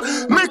pack.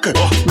 Mickle,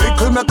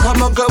 me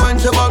come and go when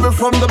she bubble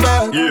from the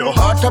back.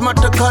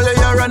 Automatically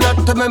you're an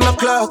to me my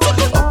clock.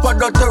 Up a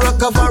dirty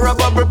rock of a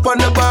bubble on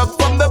the back.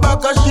 From the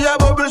back and she a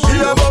bubble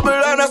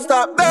and I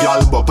stop there.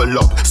 Y'all bubble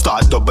up,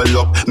 start double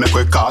up, make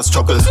we cause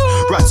trouble.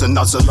 Rise and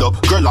nozzle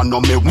up, girl I know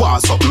me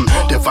want something.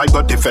 The vibe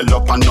got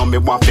develop, I know me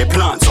want to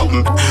plant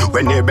something.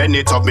 When they bend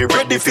it up, me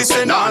ready for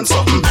send on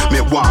something.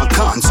 Me want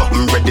can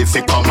something, ready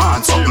for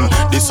command something.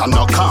 This a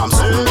no calm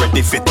something,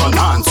 ready for turn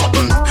on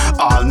something.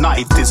 All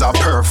night is a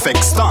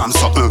perfect storm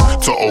something.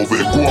 So how we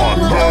go on,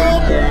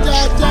 man.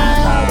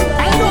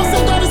 I know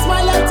say God is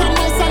my light and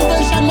my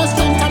salvation, my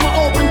strength and my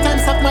open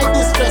times of my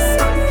distress.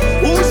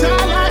 Who shall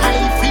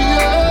I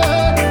fear?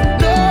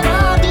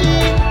 Nobody.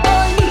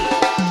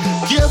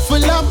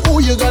 Careful of who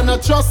you gonna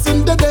trust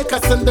in the day,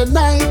 cause in the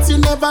night you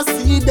never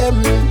see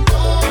them.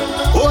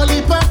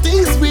 Holy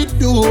parties we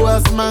do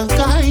as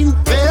mankind,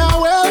 they are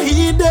well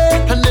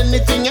hidden. And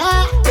anything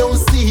I don't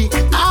see,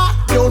 I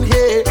don't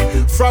hear.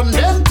 From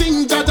them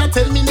things that I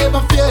tell me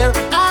never fear,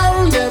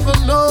 I'll never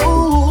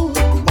know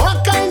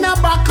what kind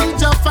of battle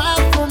you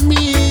fight for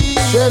me.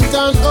 Strength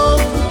and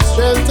hope,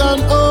 strength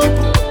and hope.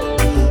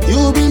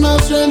 You be my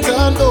strength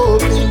and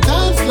hope. In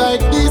times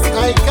like this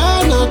I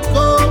cannot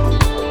cope.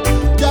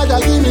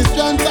 God give me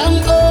strength and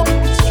hope,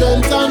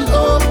 strength and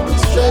hope,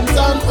 strength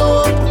and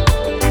hope.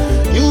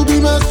 You be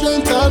my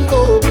strength and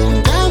hope.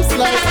 In times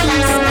like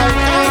this I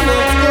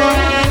cannot cope.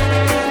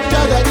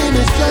 God give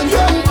me strength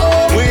and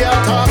hope. We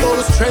are talking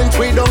about strength,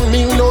 we don't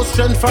mean no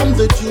strength from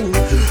the gym.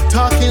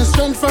 Talking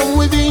strength from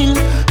within.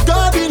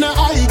 God in a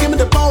eye, give me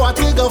the power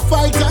to go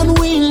fight and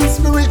win.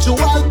 Spiritual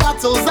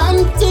battles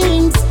and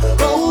things.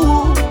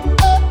 Oh,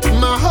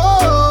 my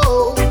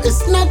hope.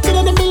 It's not to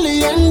the $1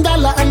 million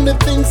and the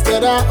things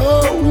that I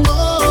owe.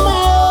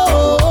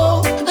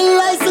 Oh,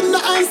 lies in the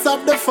eyes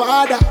of the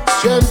Father.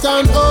 Strength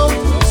and hope,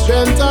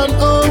 strength and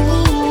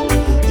hope.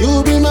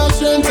 You be my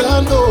strength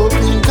and hope.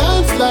 In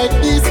times like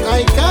this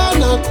I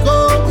cannot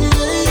cope.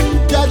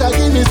 God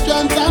give me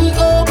strength and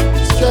hope,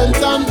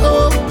 strength and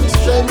hope,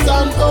 strength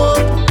and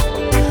hope.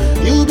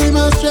 You be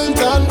my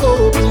strength and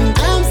hope. In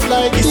times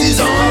like this is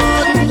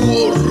hard,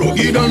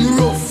 rugged and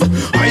rough.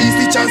 I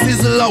see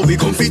chances low, we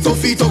come feet up.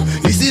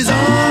 This is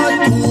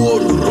hard,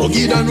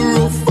 rugged and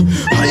rough.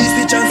 I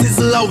see chances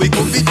low, we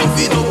come feet up.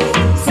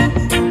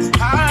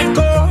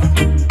 Hardcore,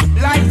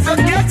 life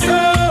forgets us.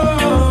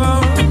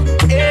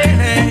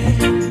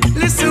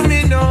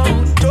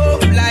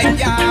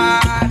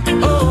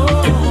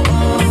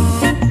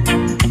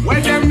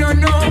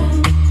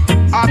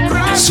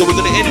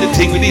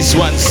 This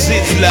one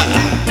Sizzler.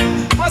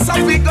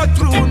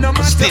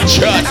 Stitch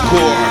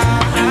Hardcore.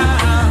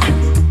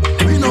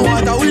 We know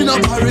what we no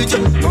courage.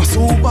 No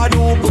super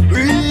duper.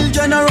 Real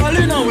general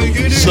in our we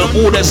get it. So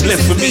all that's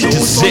left for me to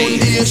say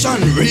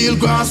real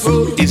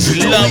grassroots is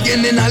love,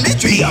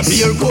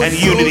 peace, and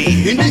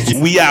unity.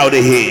 We out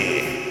of here.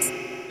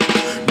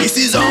 This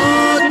is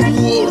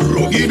hardcore,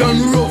 rugged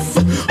and rough.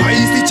 I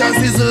see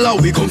chances low,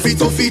 we come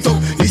feet up.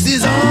 This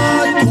is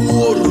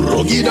hardcore,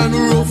 rugged and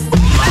rough.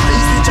 I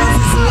see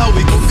chances low,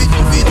 we come feet up.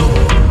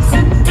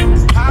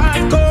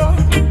 Hardcore,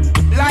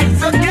 like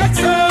the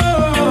ghetto.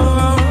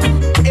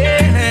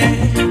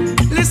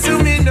 Yeah, listen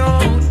me now,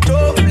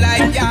 talk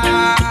like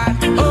that.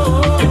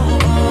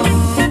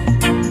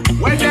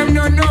 Well them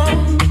no know,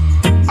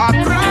 a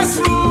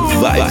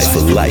grassroots. Vibes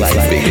for life,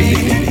 baby.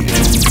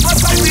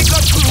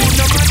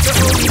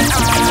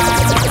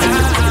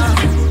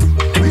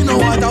 We know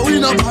what we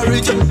no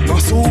courage. No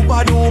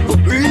super duper.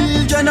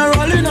 Real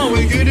general in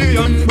our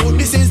Gideon. But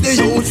this is the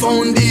youth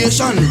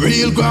foundation.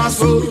 Real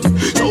grassroots.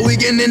 So we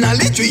getting a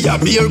literary, a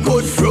beer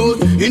good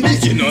fruit.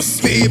 Indigenous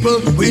people,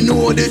 we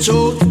know the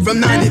truth. From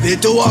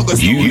 95 to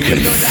August. You can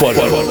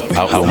follow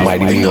Outlaw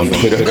Mighty Me on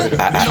Twitter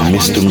at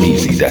Mr.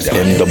 Meezy. That's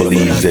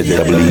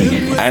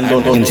MWEZWE. And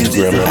on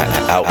Instagram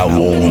at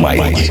Outlaw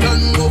Mighty.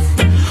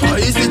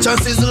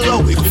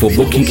 For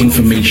booking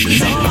information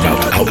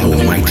about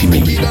Outlaw Mighty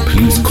Me,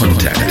 please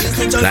contact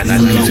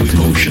Platinum Music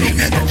Promotion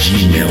at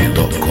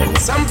gmail.com.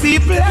 Some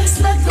people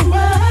expect the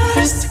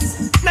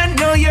worst, not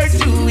know you're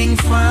doing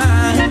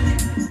fine.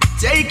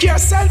 Take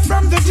yourself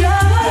from the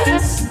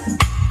dust,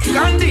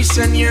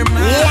 condition your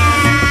mind.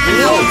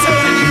 No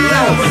telling you I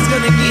was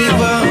gonna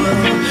give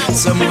up.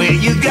 Somewhere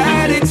you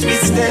got it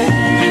twisted.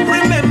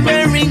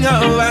 Remembering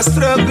how I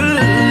struggle,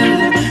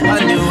 I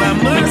knew I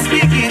must be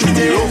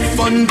guilty. Rough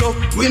and go,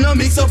 we no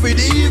mix up with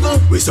evil.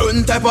 We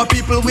certain type of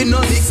people, we no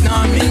mix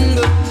nor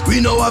mingle. We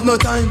no have no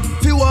time,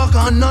 we walk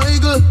on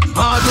niggle.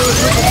 Hard work,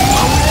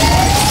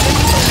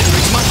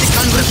 charismatic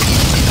and repeat.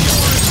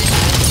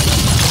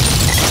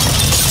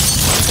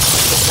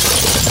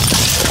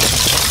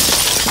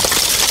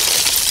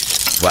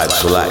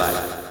 Vibes for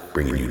life,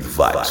 bringing you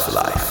vibes for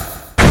life.